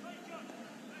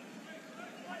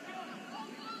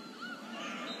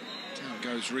 Down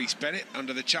goes Reece Bennett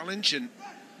under the challenge, and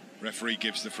referee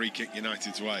gives the free kick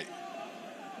United's way.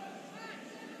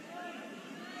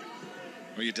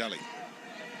 Oyedele.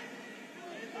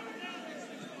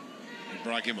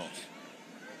 Ibrahimov.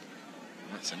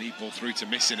 That's a neat ball through to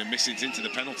Missing, and Missing's into the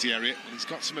penalty area, and he's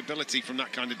got some ability from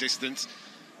that kind of distance.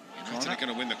 United are going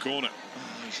to win the corner.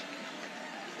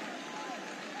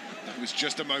 That was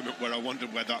just a moment where I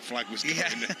wondered where that flag was going.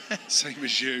 Yeah. Same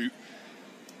as you.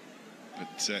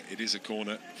 But it is a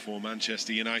corner for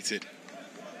Manchester United.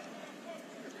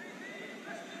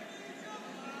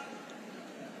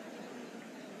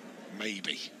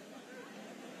 Maybe.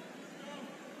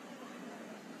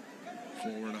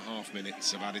 4.5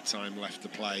 minutes of added time left to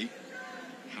play.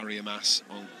 Harry Amass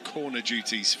on corner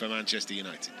duties for Manchester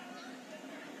United.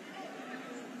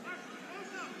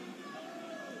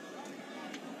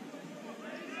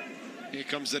 Here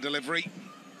comes the delivery.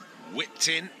 Whipped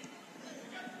in.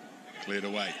 Cleared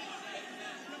away.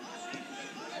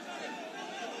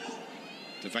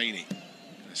 Devaney.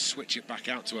 Gonna switch it back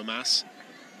out to Amass.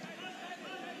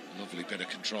 Lovely bit of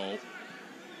control.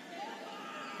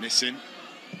 Missing.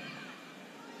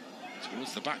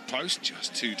 Towards the back post.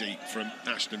 Just too deep from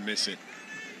Ashton Missing.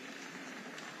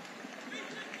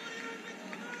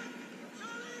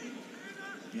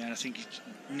 Yeah, and I think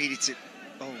he needed to...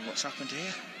 Oh, what's happened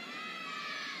here?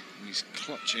 He's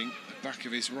clutching the back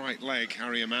of his right leg,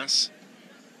 Harry Amass.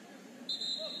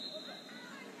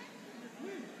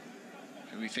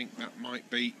 And we think that might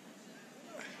be...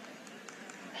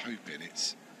 I'm hoping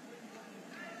it's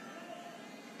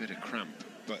a bit of cramp,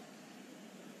 but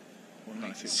we'll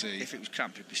need to see. If it was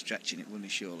cramp, he'd be stretching it, wouldn't he,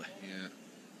 surely? Yeah.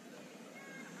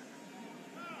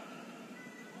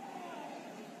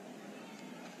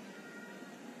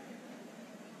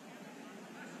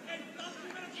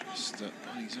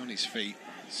 He's on his feet.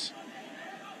 It's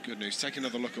good news. Take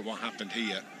another look at what happened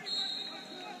here.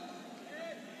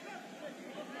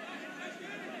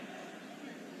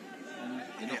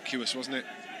 Innocuous, wasn't it?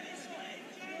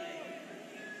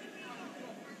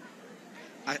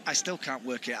 I still can't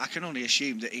work it. I can only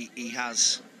assume that he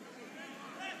has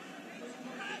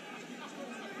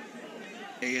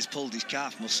pulled his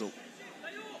calf muscle.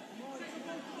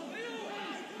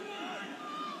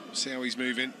 See how he's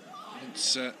moving.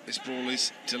 Once this ball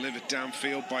is delivered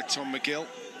downfield by Tom McGill.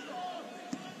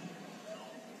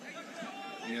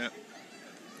 Yeah,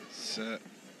 it's a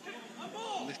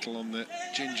little on the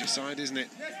ginger side, isn't it?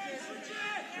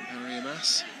 From Harry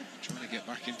Amass, trying to get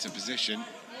back into position.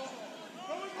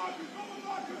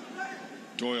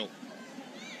 Doyle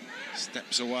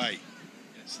steps away,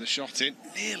 gets the shot in,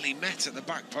 nearly met at the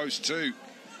back post too.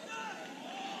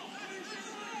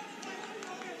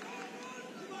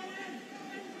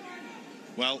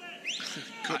 Well,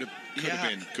 could have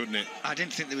been, couldn't it? I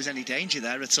didn't think there was any danger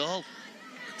there at all.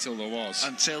 Until there was.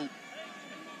 Until...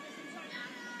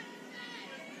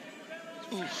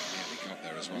 Yeah, he got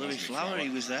there as well. Louis Flowery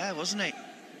was there, wasn't he?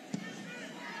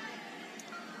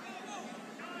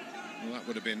 Well, that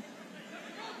would have been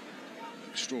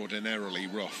extraordinarily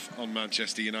rough on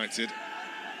Manchester United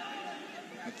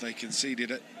if they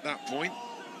conceded at that point.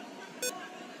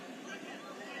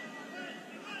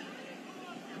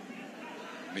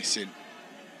 Missing,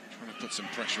 trying to put some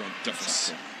pressure on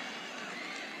Duffus.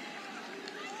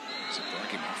 So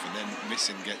Ibrahimov, and then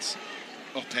Missing gets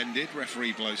upended.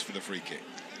 Referee blows for the free kick.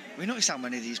 We notice how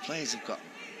many of these players have got,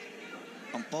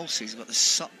 on both sides, have got the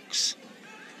socks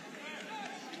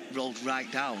rolled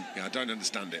right down. Yeah, I don't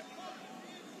understand it.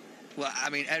 Well, I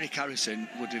mean, Eric Harrison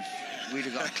we'd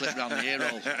have got a clip round the ear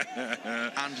hole.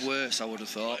 And worse, I would have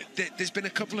thought. There's been a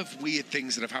couple of weird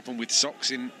things that have happened with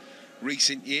socks in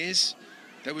recent years.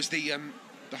 There was the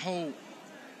whole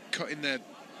cutting their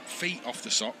feet off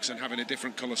the socks and having a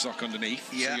different colour sock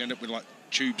underneath. Yeah. So you end up with like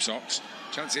tube socks.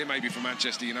 Chance here maybe for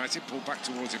Manchester United. Pulled back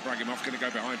towards Ibrahimov, going to go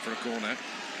behind for a corner.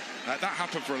 That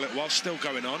happened for a little while, still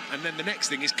going on. And then the next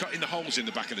thing is cutting the holes in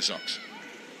the back of the socks.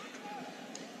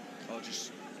 Or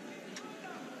just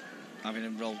having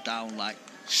them rolled down like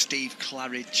Steve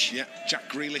Claridge. Yeah, Jack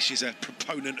Grealish is a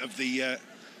proponent of the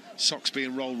socks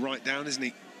being rolled right down, isn't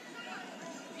he?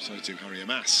 So too Harry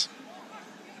Amass.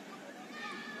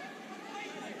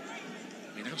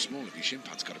 I mean, how small have your shin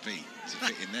pads got to be to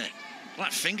fit in there?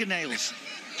 Like fingernails.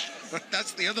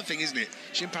 That's the other thing, isn't it?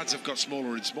 Shin pads have got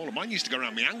smaller and smaller. Mine used to go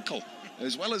around my ankle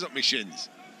as well as up my shins.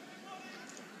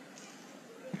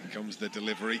 comes the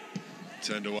delivery.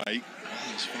 Turned away.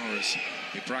 As far as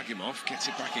Ibrahimov gets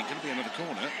it back in. Going to be another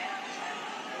corner.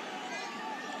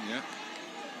 Yeah.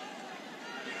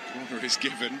 Corner is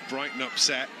given. Brighton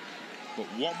upset. But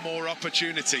one more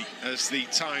opportunity as the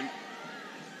time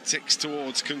ticks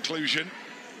towards conclusion.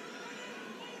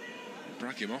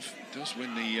 Ibrahimov does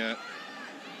win the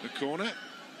corner.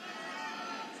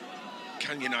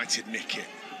 Can United nick it?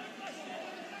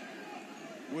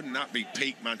 Wouldn't that be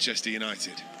peak Manchester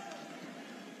United?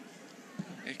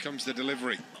 Here comes the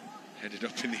delivery. Headed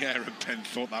up in the air, and Ben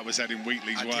thought that was heading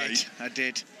Wheatley's way. I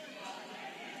did.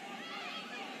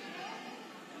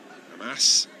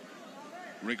 Hamas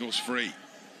wriggles free.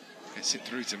 Gets it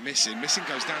through to Missing. Missing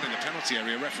goes down in the penalty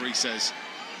area. Referee says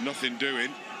nothing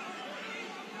doing.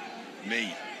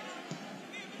 Knee.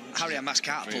 Harry Hamas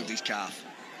can't pull his calf.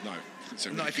 No.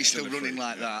 So not if he's still running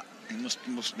like that. He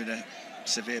must be a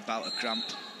severe bout of cramp.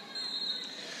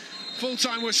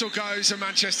 Full-time whistle goes, and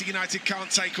Manchester United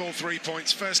can't take all 3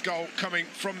 points. First goal coming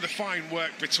from the fine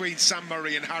work between Sam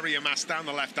Murray and Harry Hamas down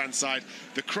the left-hand side.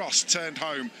 The cross turned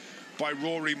home by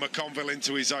Rory McConville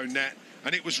into his own net.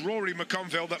 And it was Rory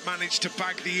McConville that managed to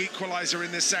bag the equaliser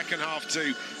in the second half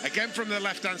too. Again from the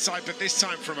left-hand side, but this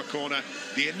time from a corner.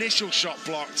 The initial shot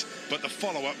blocked, but the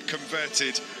follow-up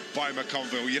converted by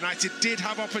McConville. United did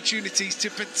have opportunities to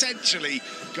potentially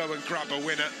go and grab a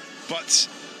winner, but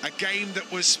a game that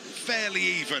was fairly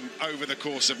even over the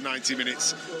course of 90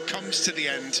 minutes comes to the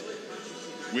end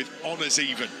with honours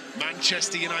even.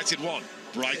 Manchester United 1,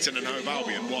 Brighton and Hove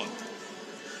Albion 1.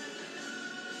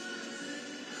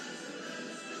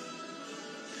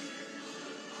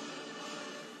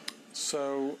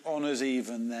 So honours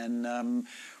even then.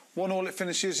 1-1 it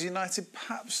finishes. United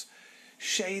perhaps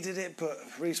shaded it, but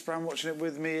Reece Brown watching it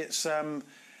with me, it's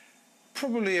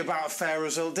probably about a fair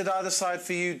result. Did either side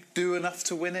for you do enough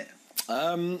to win it?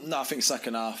 No, I think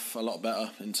second half a lot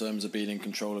better in terms of being in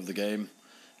control of the game.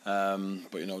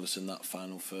 But you know, just in that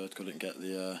final third, couldn't get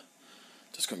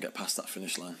past that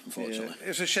finish line, unfortunately. Yeah,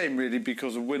 it's a shame really,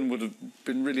 because a win would have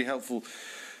been really helpful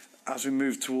as we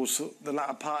move towards the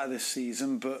latter part of this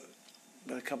season, but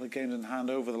a couple of games in hand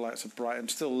over the likes of Brighton,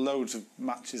 still loads of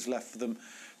matches left for them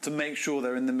to make sure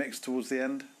they're in the mix towards the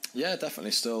end. Yeah,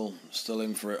 definitely still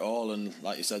in for it all, and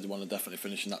like you said, you want to definitely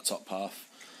finish in that top half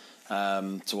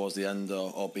towards the end,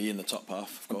 or be in the top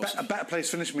half, of course. A better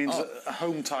place finish means a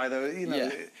home tie, though. You know,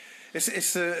 yeah.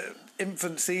 It's an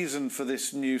infant season for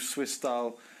this new Swiss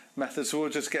style method, so we're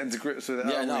just getting to grips with it.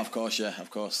 Yeah, no, of course.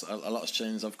 A lot has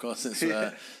changed, of course,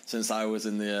 since I was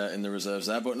in the reserves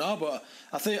there. But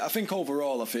I think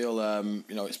overall, I feel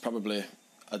you know, it's probably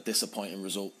a disappointing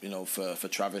result, you know, for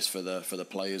Travis, for the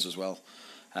players as well.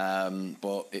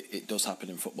 But it does happen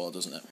in football, doesn't it?